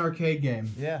Alliance. X-Men arcade game.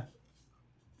 Yeah.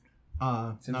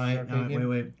 Since the arcade game?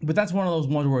 wait. But that's one of those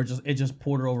ones where it just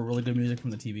poured over really good music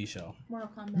from the TV show. Mortal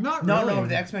Kombat. Not No, really. no,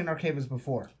 the X-Men arcade was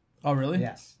before. Oh, really?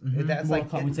 Yes. Mhm. That's Mortal like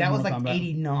Kombat- we said that was Mortal like Kombat.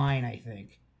 '89, I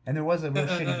think. And there was a real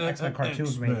shitty X-Men cartoon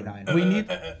from '89.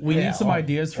 We Yeah, need some oh,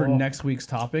 ideas for oh. next week's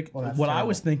topic. Oh, that's What I terrible.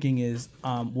 was thinking is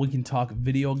we can talk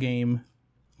video game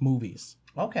movies.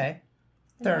 Okay.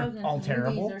 They're Thousands all of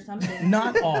terrible. movies or something.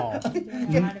 Not all.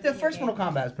 Yeah, the first Mortal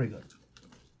Kombat is pretty good.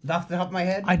 Off the top of my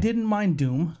head, I didn't mind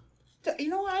Doom. you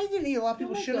know, I didn't hear a lot of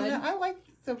people was shit on good. that. I liked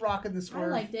the Rock and the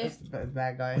Swerve. liked it. That's the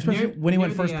bad guy. Especially Near- when he went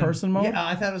near the first end. person mode. Yeah,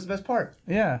 I thought it was the best part.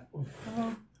 Yeah.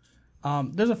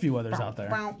 There's a few others out there.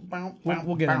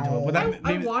 We'll get into it. But that,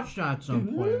 I maybe, watched that at some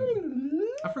point.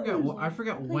 I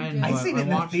forget when. I but seen it in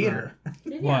the watched theater.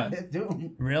 Did What? At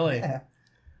Doom. really? Yeah.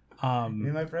 Me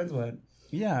and my friends went.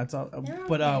 Yeah, it's all. They're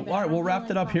But okay, all but right, we'll I'm wrap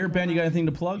really it up here. Ben, you got popular. anything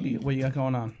to plug? What you got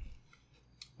going on?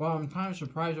 Well, I'm kind of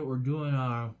surprised that we're doing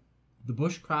the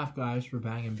Bushcraft guys for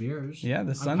Banging Beers. Yeah,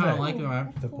 this I'm kind Sunday. of liking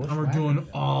that. The Bush And we're Wagon. doing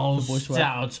all The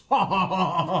Bushwhack. stouts.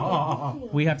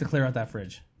 We have to clear out that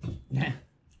fridge.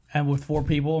 And with 4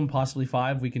 people and possibly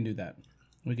 5, we can do that.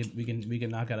 We can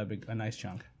knock out a nice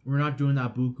chunk. We're not doing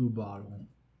that buku bottle.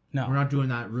 No. We're not doing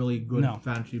that really good No.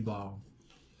 fancy bottle.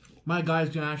 My guy's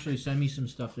gonna actually send me some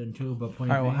stuff in too, but All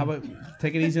right, well, how about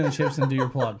take it easy on the chips and do your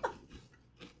plug.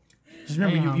 Just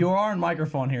remember, you are on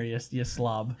microphone here, you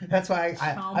slob. That's why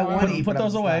I want to eat. Put but I'm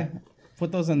those just away. not.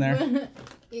 Put those in there.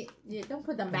 Yeah, don't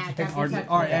put them back.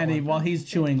 All right, Andy. While he's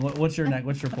chewing, what's your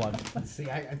plug? Let's see.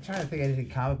 I'm trying to think of anything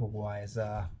comic book wise.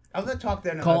 I was gonna talk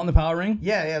there. Call it in the power ring.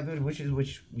 Yeah,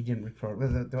 which we didn't record.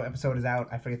 The episode is out.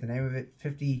 I forget the name of it.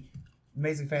 50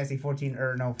 Amazing Fantasy 14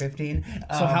 or no 15.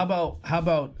 So how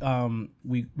about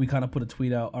we kind of put a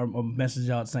tweet out or a message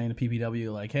out saying to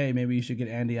PPW like, hey, maybe you should get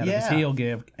Andy out of his Yeah. heel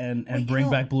give and Well, bring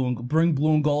back blue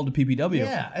and gold to PPW.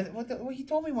 Yeah, and what he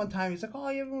told me one time, he's like, "Oh,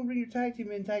 you ever want to bring your tag team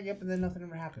in and tag you up?" And then nothing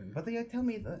ever happened. But they tell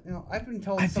me, that, I've been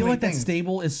told. I so feel many like that things.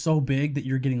 stable is so big that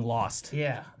you're getting lost.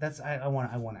 Yeah, that's I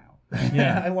want out.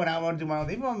 Yeah. I want out. I want to do my own.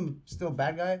 Even though I'm still a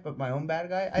bad guy, but my own bad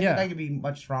guy. I Yeah. think I could be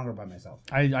much stronger by myself.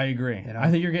 I agree. You know?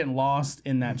 I think you're getting lost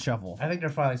in that shuffle. I think they're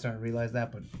finally starting to realize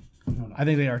that, but I don't know. I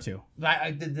think they are too.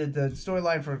 I did the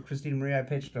storyline for Christina Marie I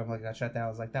pitched, but I'm like, got shut down. I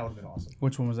was like, that would have been awesome.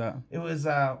 Which one was that? It was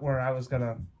where I was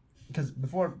gonna, because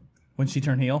before When she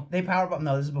turned heel? they powerbomb.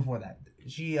 No, this is before that.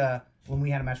 She when we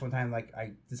had a match one time, like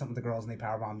I did something with the girls and they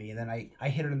powerbombed me, and then I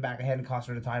hit her in the back of the head and cost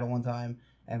her the title one time.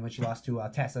 And when she lost to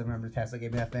Tessa, I remember Tessa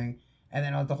gave me that thing. And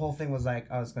then the whole thing was like,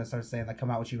 I was gonna start saying like, come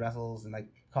out when she wrestles and like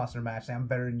cost her a match, say I'm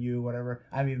better than you, whatever.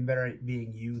 I'm even better at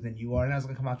being you than you are. And I was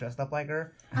gonna come out dressed up like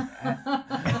her.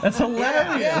 That's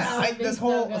hilarious. Yeah. This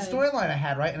whole so good. storyline I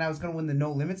had, right? And I was gonna win the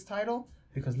No Limits title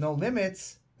because No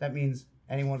Limits, that means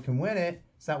anyone can win it.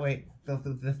 So that way,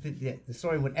 the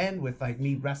story would end with like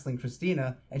me wrestling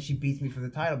Christina, and she beats me for the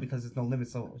title because there's no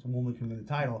limits, so a woman can win the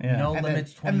title. Yeah. No and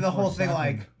limits. Then, and the whole thing, 24/7.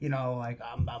 like like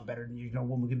I'm better than you. No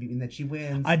woman can beat me, and then she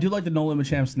wins. I do like the No Limit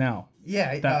Champs now.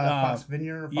 Yeah, Fox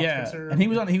Vineyard, Fox Yeah, Fixer. and he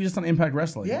was just on Impact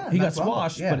Wrestling. Yeah, he got that's Rumble.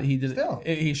 squashed, Yeah, but he did. still.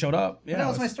 He showed up. But Yeah, that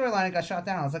was my storyline. I got shot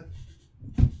down. I was like,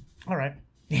 all right.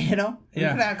 We could have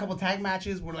had a couple tag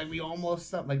matches where like we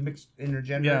almost like mixed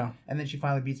intergender. Yeah. And then she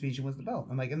finally beats me and she wins the belt.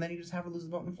 I'm like, and then you just have her lose the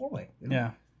belt in a 4-way.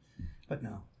 Yeah, But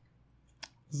no.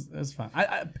 it's fine.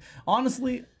 I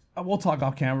honestly, we'll talk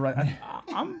off camera.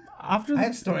 I'm after. I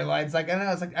have storylines like, and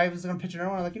I was gonna pitch another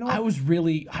one. I'm like, you know what? I was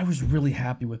really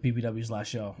happy with PPW's last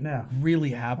show. Yeah. Really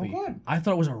happy. Oh, good. I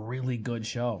thought it was a really good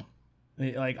show.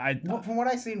 Like From what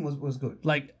I seen was good.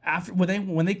 like after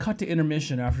when they cut to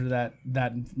intermission after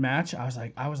that match, I was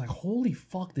like, holy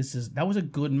fuck, that was a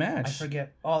good match. I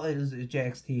forget. All it is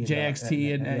JXT. And,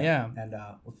 JXT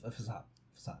and Facade.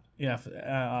 Yeah,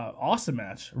 awesome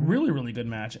match. Really, really good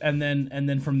match. And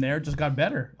then from there it just got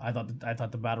better. I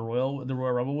thought the Royal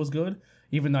Rumble was good.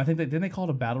 Even though I think they call it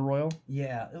a Battle Royal.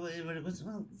 Yeah, it was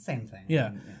the same thing.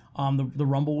 Yeah. The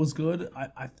Rumble was good.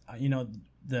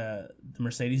 The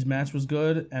Mercedes match was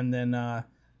good, and then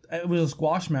it was a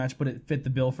squash match, but it fit the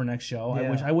bill for next show.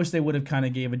 Yeah. I wish they would have kind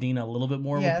of gave Adina a little bit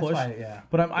more of a push. That's why, yeah.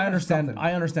 But I understand. something.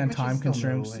 I understand Which time is still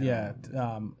constraints. new,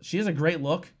 Yeah. She has a great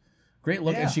look. Great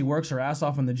look, Yeah. and she works her ass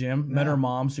off in the gym. Met Yeah. her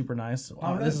mom, super nice.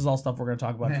 really? This is all stuff we're gonna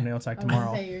talk about Yeah. in Nail Tech I was gonna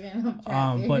tomorrow. say, you're getting off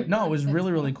track. But no, it was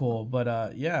really, really cool.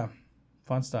 But yeah,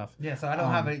 fun stuff. Yeah, so I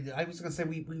don't have it. I was gonna say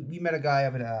we met a guy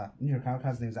up at New York Comic Con.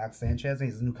 His name's Alex Sanchez, and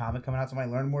he has a new comic coming out. So I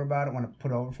might learn more about it. Want to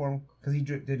put it over for him because he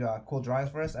did cool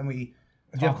drawings for us, and we.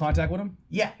 Do you have contact with him?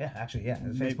 Yeah, actually, yeah.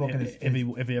 Facebook and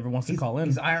if he ever wants to call in,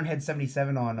 He's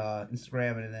Ironhead77 on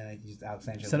Instagram, and then he's Alex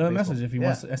Sanchez. send him on a Facebook. message if he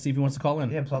wants. See if he wants to call in.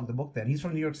 Yeah, plug the book then. He's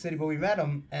from New York City, but we met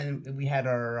him, and we had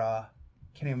our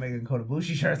Kenny Omega and Kota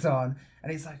Ibushi shirts on,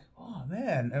 and he's like, "Oh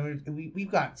man!" And we've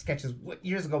got sketches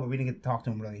years ago, but we didn't get to talk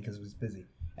to him really because he was busy.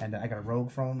 And I got a Rogue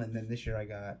from him, and then last year I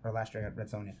got Red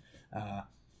Sonja.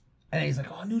 And he's like,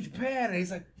 "Oh, New Japan!" And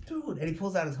he's like, "Dude!" And he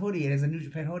pulls out his hoodie, and it's a New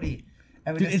Japan hoodie.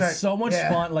 And we Dude, just it's so much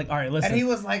fun. Like, all right, listen. And he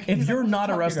was like, if you're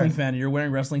not a wrestling fan, fan and you're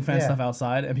wearing wrestling fan Yeah. stuff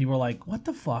outside, and people are like, "What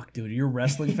the fuck, dude? You're a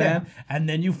wrestling fan," and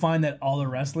then you find that all the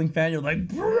wrestling fan, you're like,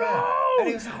 "Bro!" And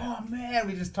he was like, "Oh man,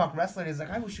 we just talked wrestling." He's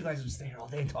like, "I wish you guys would stay here all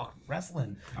day and talk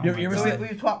wrestling." You ever So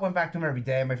see- went back to him every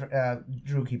day. My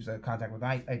Drew keeps contact with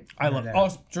him. I love. that. Oh,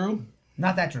 it's Drew.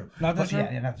 Not that Drew. Not that But Drew?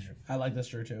 Yeah, not the Drew. I like this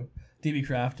Drew too. DB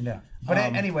Craft. Yeah. But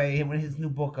anyway, when his new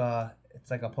book, it's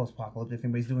like a post-apocalyptic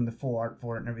thing, but he's doing the full art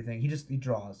for it and everything. He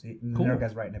draws. The nerd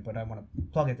guy's writing it, but I want to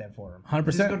plug it then for him. 100%.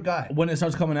 He's a good guy. When it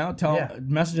starts coming out,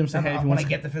 message him, say hey if he when wants I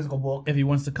get the physical book. if he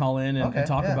wants to call in and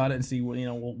talk about it and see what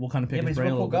we'll kind of pick his he's a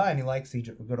brain a real little cool guy, bit. and he likes he's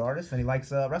a good artist, and he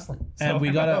likes wrestling. So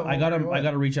And I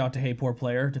gotta reach out to Hey Poor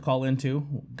Player to call in too.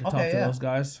 To talk to those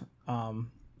guys.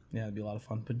 Yeah, it'd be a lot of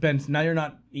fun. But Ben, now you're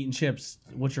not eating chips.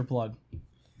 What's your plug?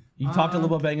 You talked a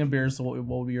little about Banging Beers, so what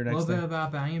will be your next thing? A little bit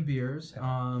about Banging Beers.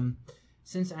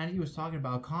 Since Andy was talking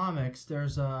about comics,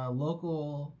 there's a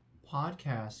local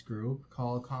podcast group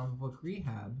called Comic Book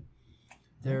Rehab.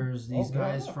 There's these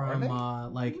guys from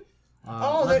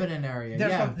Lebanon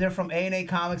area. They're from A&A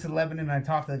Comics in Lebanon. And I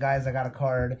talked to the guys. I got a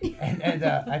card, and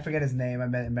I forget his name. I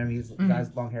met him. He's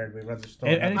guy's long haired. We runs the store.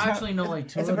 I actually know like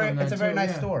two of them. It's a very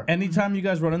nice store. Anytime you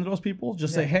guys run into those people,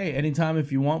 just say hey. Anytime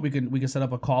if you want, we can set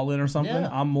up a call in or something. Yeah.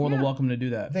 I'm more than welcome to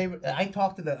do that. I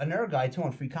talked to a nerd guy too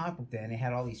on Free Comic Book Day, and they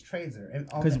had all these trades there.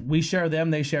 Because we share them,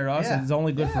 they share us, and it's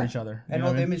only good for each other. And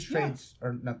all the image trades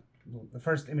are not. The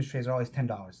first image trades are always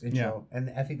 $10 intro,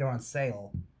 and I think they're on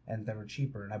sale. And they were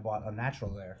cheaper, and I bought a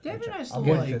natural there. They have a nice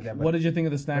What did you think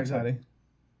of the snacks, Heidi?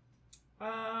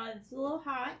 It's a little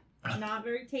hot, not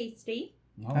very tasty.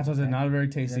 That's what I said, not very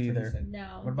tasty either.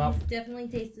 No, what about? These definitely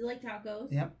tasted like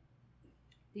tacos. Yep.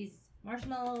 These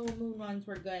marshmallow moon ones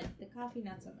were good. The coffee,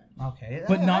 not so much. Okay.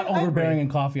 But not overbearing in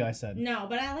coffee, I said. No,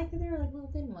 but I like that they were like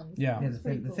little thin ones. Yeah.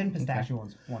 The thin pistachio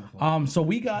one's wonderful. So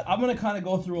I'm gonna kind of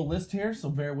go through a list here, so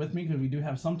bear with me because we do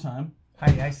have some time.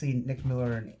 I see Nick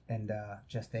Miller and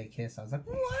Just A kiss. I was like,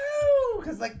 whoa,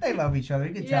 because they love each other.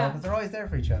 You can tell because they're always there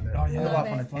for each other. Oh They go off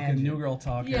on a fucking tangent. new girl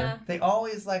talk here. They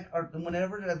always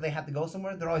whenever they have to go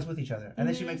somewhere, they're always with each other. And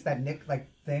then she makes that Nick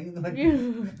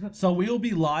thing. So we will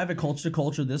be live at Culture to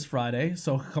Culture this Friday.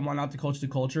 So come on out to Culture to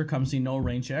Culture. Come see No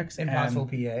Rain Checks. Impossible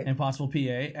PA,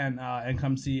 and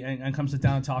come see and come sit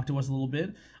down and talk to us a little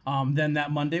bit. Then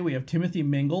that Monday we have Timothy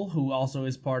Mingle, who also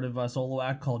is part of a solo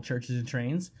act called Churches and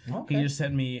Trains. Okay. He just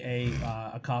sent me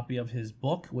a copy of his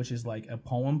book, which is like a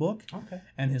poem book. Okay.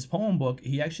 And his poem book,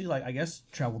 he actually I guess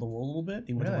traveled the world a little bit.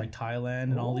 He went to Thailand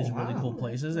and all these really cool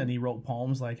places, and he wrote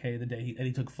poems like hey the day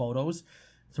he took photos.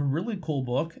 It's a really cool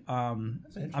book. I'm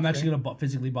actually gonna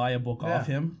physically buy a book off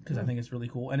him because I think it's really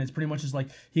cool. And it's pretty much just like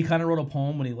he kind of wrote a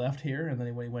poem when he left here, and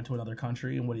then when he went to another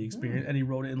country and what he experienced, and he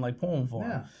wrote it in poem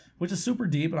form, which is super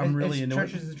deep. And I'm really into it.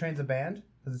 Churches and Trains a band?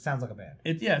 Because it sounds like a band.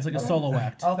 It's like a solo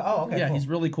act. Okay. Yeah, cool. he's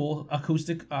really cool.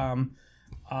 Acoustic. Trying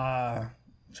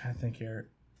to think here.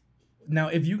 Now,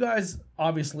 if you guys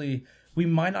obviously. We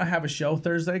might not have a show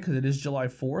Thursday because it is July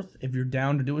 4th. If you're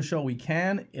down to do a show, we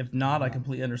can. If not, I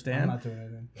completely understand. I'm not doing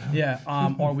anything. Yeah,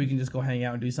 or we can just go hang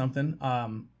out and do something.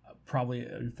 Probably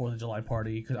a 4th of July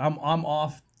party because I'm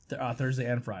off Thursday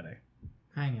and Friday.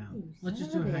 Hangout. Let's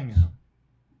just do a hangout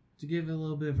to give it a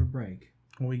little bit of a break.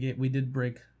 We did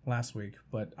break last week,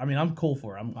 but I mean I'm cool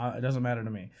for it. It doesn't matter to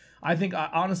me. I think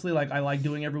honestly I like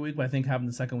doing every week, but I think having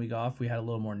the second week off, we had a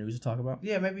little more news to talk about.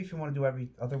 Yeah, maybe if you want to do every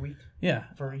other week. Yeah.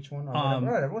 For each one.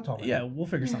 Whatever, we'll talk about it. Yeah, we'll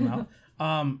figure something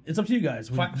out. It's up to you guys.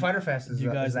 Fighter Fest is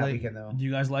that weekend though. Do you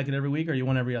guys like it every week or you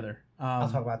want every other? I'll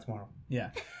talk about it tomorrow.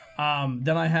 Yeah.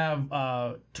 Then I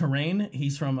have Terrain.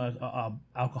 He's from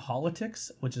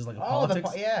Alcoholics, which is like a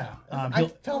politics.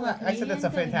 Tell him that. I said that's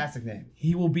a fantastic name.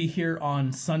 He will be here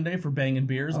on Sunday for Banging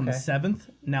Beers on the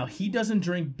 7th. Now, he doesn't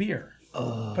drink beer.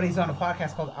 But he's on a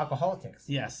podcast called Alcoholics.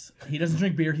 Yes. He doesn't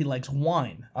drink beer. He likes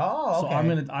wine. Oh,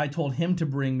 okay. So I told him to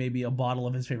bring maybe a bottle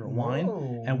of his favorite wine.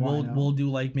 And we'll do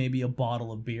like maybe a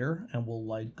bottle of beer and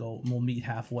we'll meet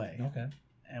halfway. Okay.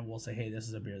 And we'll say, hey, this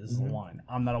is a beer, this is a wine.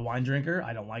 I'm not a wine drinker.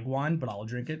 I don't like wine, but I'll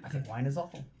drink it. I think wine is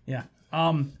awful. Yeah.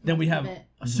 Then we have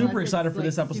super excited for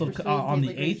this episode on the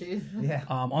 8th. Yeah.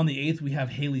 On the 8th, we have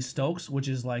Haley Stokes, which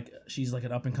is she's like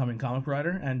an up and coming comic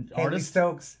writer and Haley artist.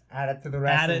 Stokes, add it to the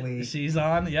wrestling league. She's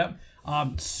on. Yep.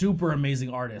 Super amazing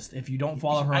artist. If you don't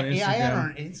follow her on Instagram, I had her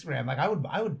on Instagram. Like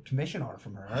I would commission art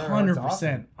from her. 100%.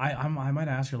 Awesome. I might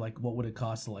ask her what would it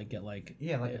cost to get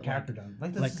a character done.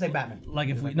 Let's say Batman. Like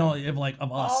if we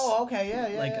of us. Oh, okay,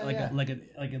 yeah. Like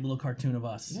a little cartoon of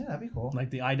us. Yeah, that'd be cool. Like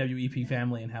the IWEP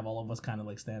family and have all of us kind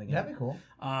of standing up. That'd be cool.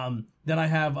 Then I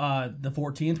have the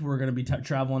 14th. We're going to be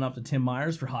traveling up to Tim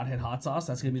Myers for Hothead Hot Sauce.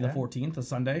 That's going to be the 14th, a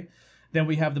Sunday. Then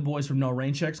we have the boys from No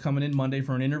Rain Checks coming in Monday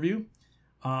for an interview.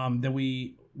 Then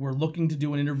we're looking to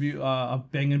do an interview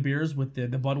of Banging Beers with the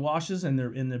Budwashers, and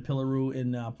they're in the Pillaroo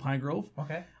in Pine Grove.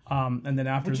 Okay. And then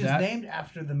after Which that, is named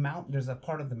after the mountain. There's a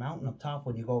part of the mountain up top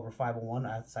when you go over 501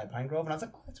 outside Pine Grove, and I was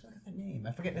like, oh, that's where I got the name.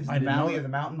 I forget if it's the valley or the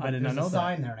mountain. But I did not know there's a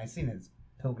sign there, and I seen it. It's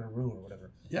Pilgaroo or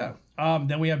whatever. Yeah.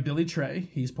 Then we have Billy Trey.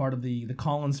 He's part of the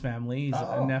Collins family. He's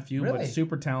a nephew, really? but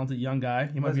super talented young guy.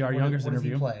 He might be our youngest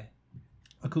interview. What does he play?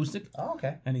 Acoustic. Oh,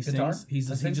 okay. And he Guitar? sings. He's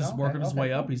Sings? just Okay, working his way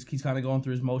cool. up. He's kind of going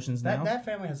through his motions now. That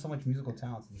family has so much musical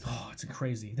talent. Oh, it's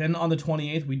crazy. Then on the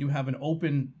 28th, we do have an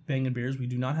open Bangin' Beers. We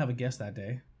do not have a guest that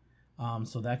day.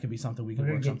 So that could be something we can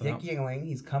We're work gonna get something Dick out. Yingling.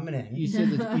 He's coming in. You said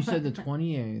the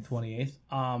 28th.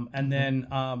 28th. And then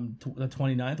the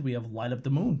 29th, we have Light Up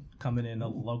the Moon coming in, a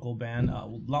local band.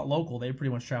 Not local. They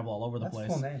pretty much travel all over the That's place.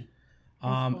 a cool name.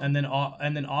 Cool.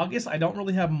 And then August, I don't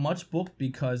really have much booked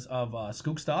because of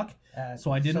Skookstock.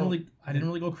 So I didn't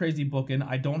really go crazy booking.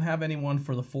 I don't have anyone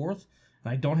for the 4th,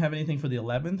 and I don't have anything for the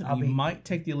 11th. We might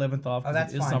take the 11th off because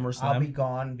that's it is fine. SummerSlam. I'll be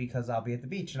gone because I'll be at the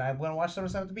beach, and I'm going to watch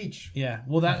SummerSlam at the beach. Yeah,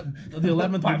 well the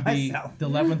 11th By would be myself. the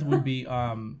 11th would be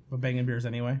Bangin' Beers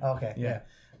anyway. Okay, Yeah. yeah.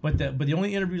 But the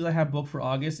only interviews I have booked for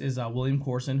August is William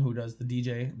Corson, who does the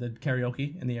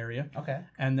karaoke in the area. Okay.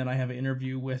 And then I have an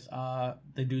interview with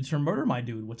the dudes from Murder My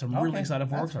Dude, which I'm really excited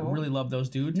for. that's 'Cause cool. I really love those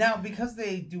dudes. Now, because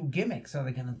they do gimmicks, are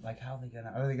they gonna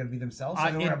are they gonna be themselves?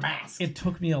 Are they gonna wear a mask? It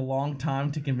took me a long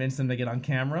time to convince them to get on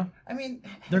camera. I mean,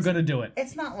 They're gonna do it.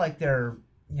 It's not like they're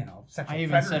sexual I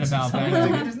even said predators or about something.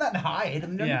 banging- There's nothing to hide. I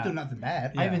mean, they're Yeah. not doing nothing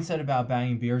bad. I even said about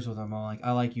banging beers with them. I'm like,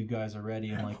 I like you guys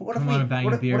already. I'm like, What come if on,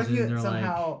 banging beers, what if you and they're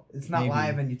somehow it's not maybe.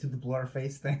 live and you took the blur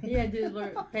face thing? Yeah, do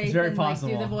the face very and possible.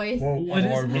 like do the voice.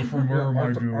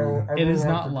 It is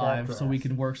not live, so we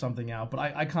can work something out. But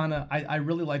I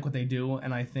really like what they do,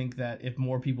 and I think that if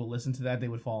more people listen to that, they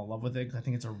would fall in love with it because I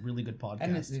think it's a really good podcast.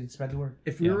 And it spread the word.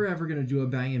 If we were ever gonna do a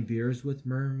banging beers with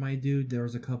Murder My Dude, there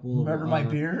was a couple. Remember my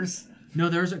beers? No,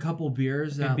 there's a couple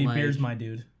beers that It'd be like, Beers My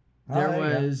Dude. There Oh, there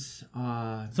you go. was. So we're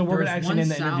there gonna was actually one name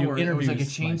the sour, interview It was like a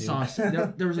Interviews, my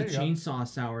chainsaw. There was a There you go. chainsaw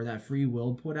sour that Free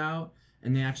Will put out,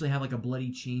 and they actually have like a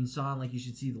bloody chainsaw. Like you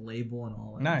should see the label and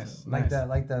all that. Nice. So- Like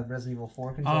the Resident Evil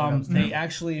 4 controller. They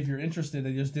actually, if you're interested,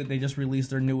 they just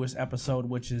released their newest episode,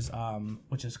 which is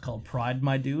called Pride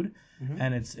My Dude,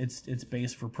 and it's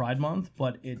based for Pride Month,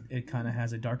 but it kind of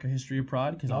has a darker history of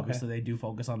Pride because obviously they do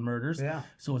focus on murders. Yeah.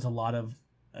 So it's a lot of,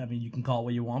 I mean, you can call it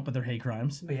what you want, but they're hate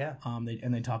crimes. But yeah.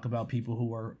 They talk about people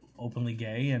who are openly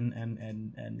gay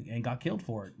and got killed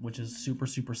for it, which is super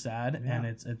super sad, and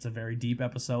it's a very deep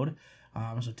episode.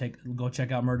 So go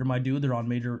check out Murder My Dude. They're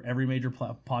on every major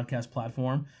podcast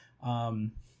platform.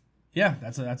 Yeah,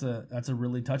 that's a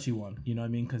really touchy one. You know what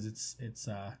I mean? Because it's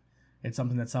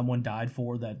something that someone died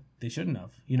for that they shouldn't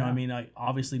have. You know what I mean?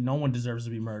 Obviously, no one deserves to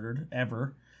be murdered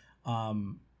ever.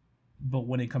 But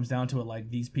when it comes down to it, like,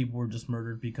 these people were just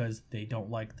murdered because they don't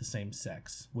like the same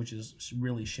sex, which is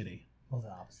really shitty. Well,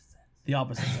 the opposite sex. The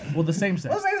opposite sex. Well, the same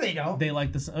sex. Well, maybe they don't. They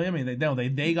like this. I mean,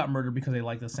 they got murdered because they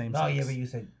like the same sex. Oh yeah, but you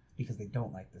said because they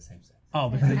don't like the same sex. Oh,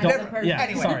 because they Never don't. heard Yeah,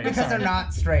 Anyway, sorry. because they're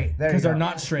not straight. Because they're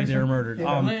not straight. They were murdered.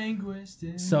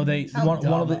 Linguistic. So they How one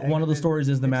of the dumb. stories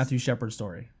is the It's- Matthew Shepard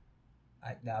story.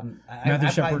 I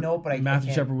Matthew know, but I Matthew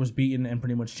can't. Shepard was beaten and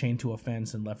pretty much chained to a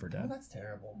fence and left for Oh, dead. that's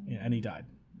terrible. Yeah, and he died.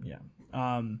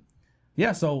 Yeah.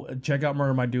 Yeah, so check out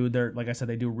Murder My Dude. They're, like I said,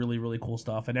 they do really, really cool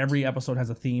stuff. And every episode has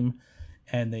a theme,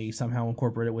 and they somehow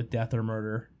incorporate it with death or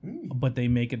murder. But they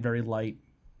make it very light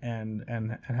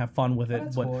and have fun with it.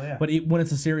 that's But cool, yeah. when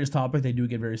it's a serious topic, they do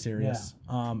get very serious.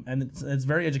 And it's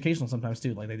very educational sometimes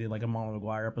too. Like they did like a Molly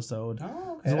McGuire episode. Oh,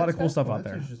 okay. There's a lot of That's cool stuff cool. out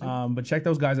That's there. interesting. But check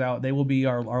those guys out. They will be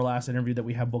our last interview that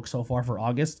we have booked so far for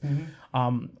August.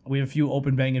 We have a few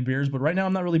open banging beers, but right now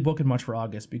I'm not really booking much for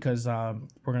August because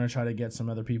we're gonna try to get some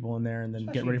other people in there and then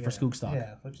get ready for Skookstock.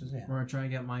 Yeah, which is We're gonna try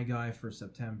and get my guy for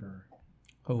September.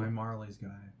 Who? My Marley's guy.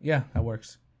 Yeah, that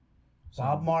works.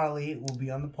 Bob Marley will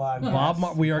be on the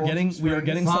podcast. We are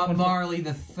getting Bob someone. Marley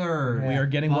the third. We are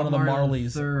getting one of the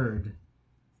Marleys. Third.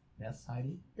 Yes,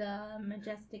 Heidi. The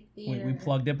Majestic Theater. We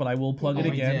plugged it, but I will plug it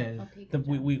we again. did. Okay, The, good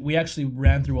job. we actually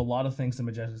ran through a lot of things the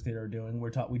Majestic Theater are doing.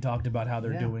 We talked about how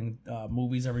they're Yeah. doing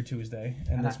movies every Tuesday,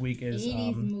 and this week is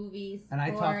 80s movies and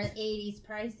I for talked- 80s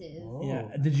prices. Oh.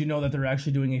 yeah. Did you know that they're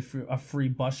actually doing a free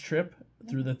bus trip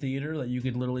through the theater that you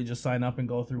could literally just sign up and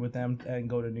go through with them and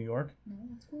go to New York? No,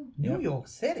 that's cool. New Yep. York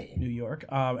City. New York.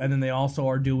 And then they also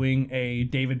are doing a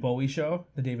David Bowie show,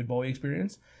 the David Bowie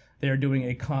Experience. They are doing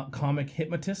a comic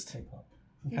hypnotist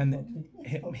and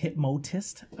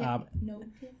hypnotist, No.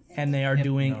 and they are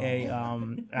doing a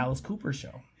Alice Cooper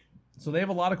show. So they have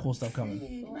a lot of cool stuff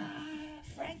coming.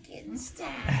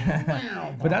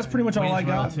 But that's pretty much all I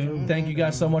got. Thank you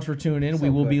guys so much for tuning in. We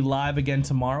will be live again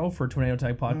tomorrow for Tornado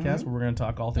Tag Podcast, where we're going to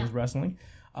talk all things wrestling.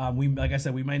 Like I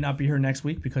said, we might not be here next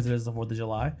week because it is the 4th of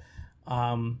July.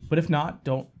 But if not,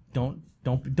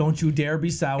 don't you dare be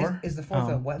sour. Is the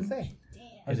 4th a Wednesday?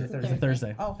 Or is it It's a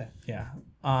Thursday. Oh, okay. Yeah.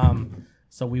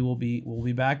 So we'll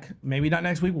be back. Maybe not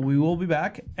next week, but we will be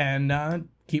back. And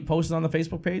keep posting on the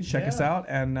Facebook page. Check us out,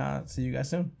 and see you guys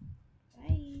soon.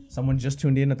 Bye. Someone just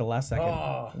tuned in at the last second.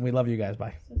 Oh. We love you guys.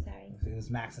 Bye. So sorry. It was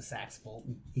Max the Sax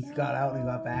Bolton. He got out and he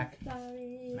got back.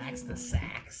 Sorry. Max the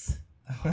Sax.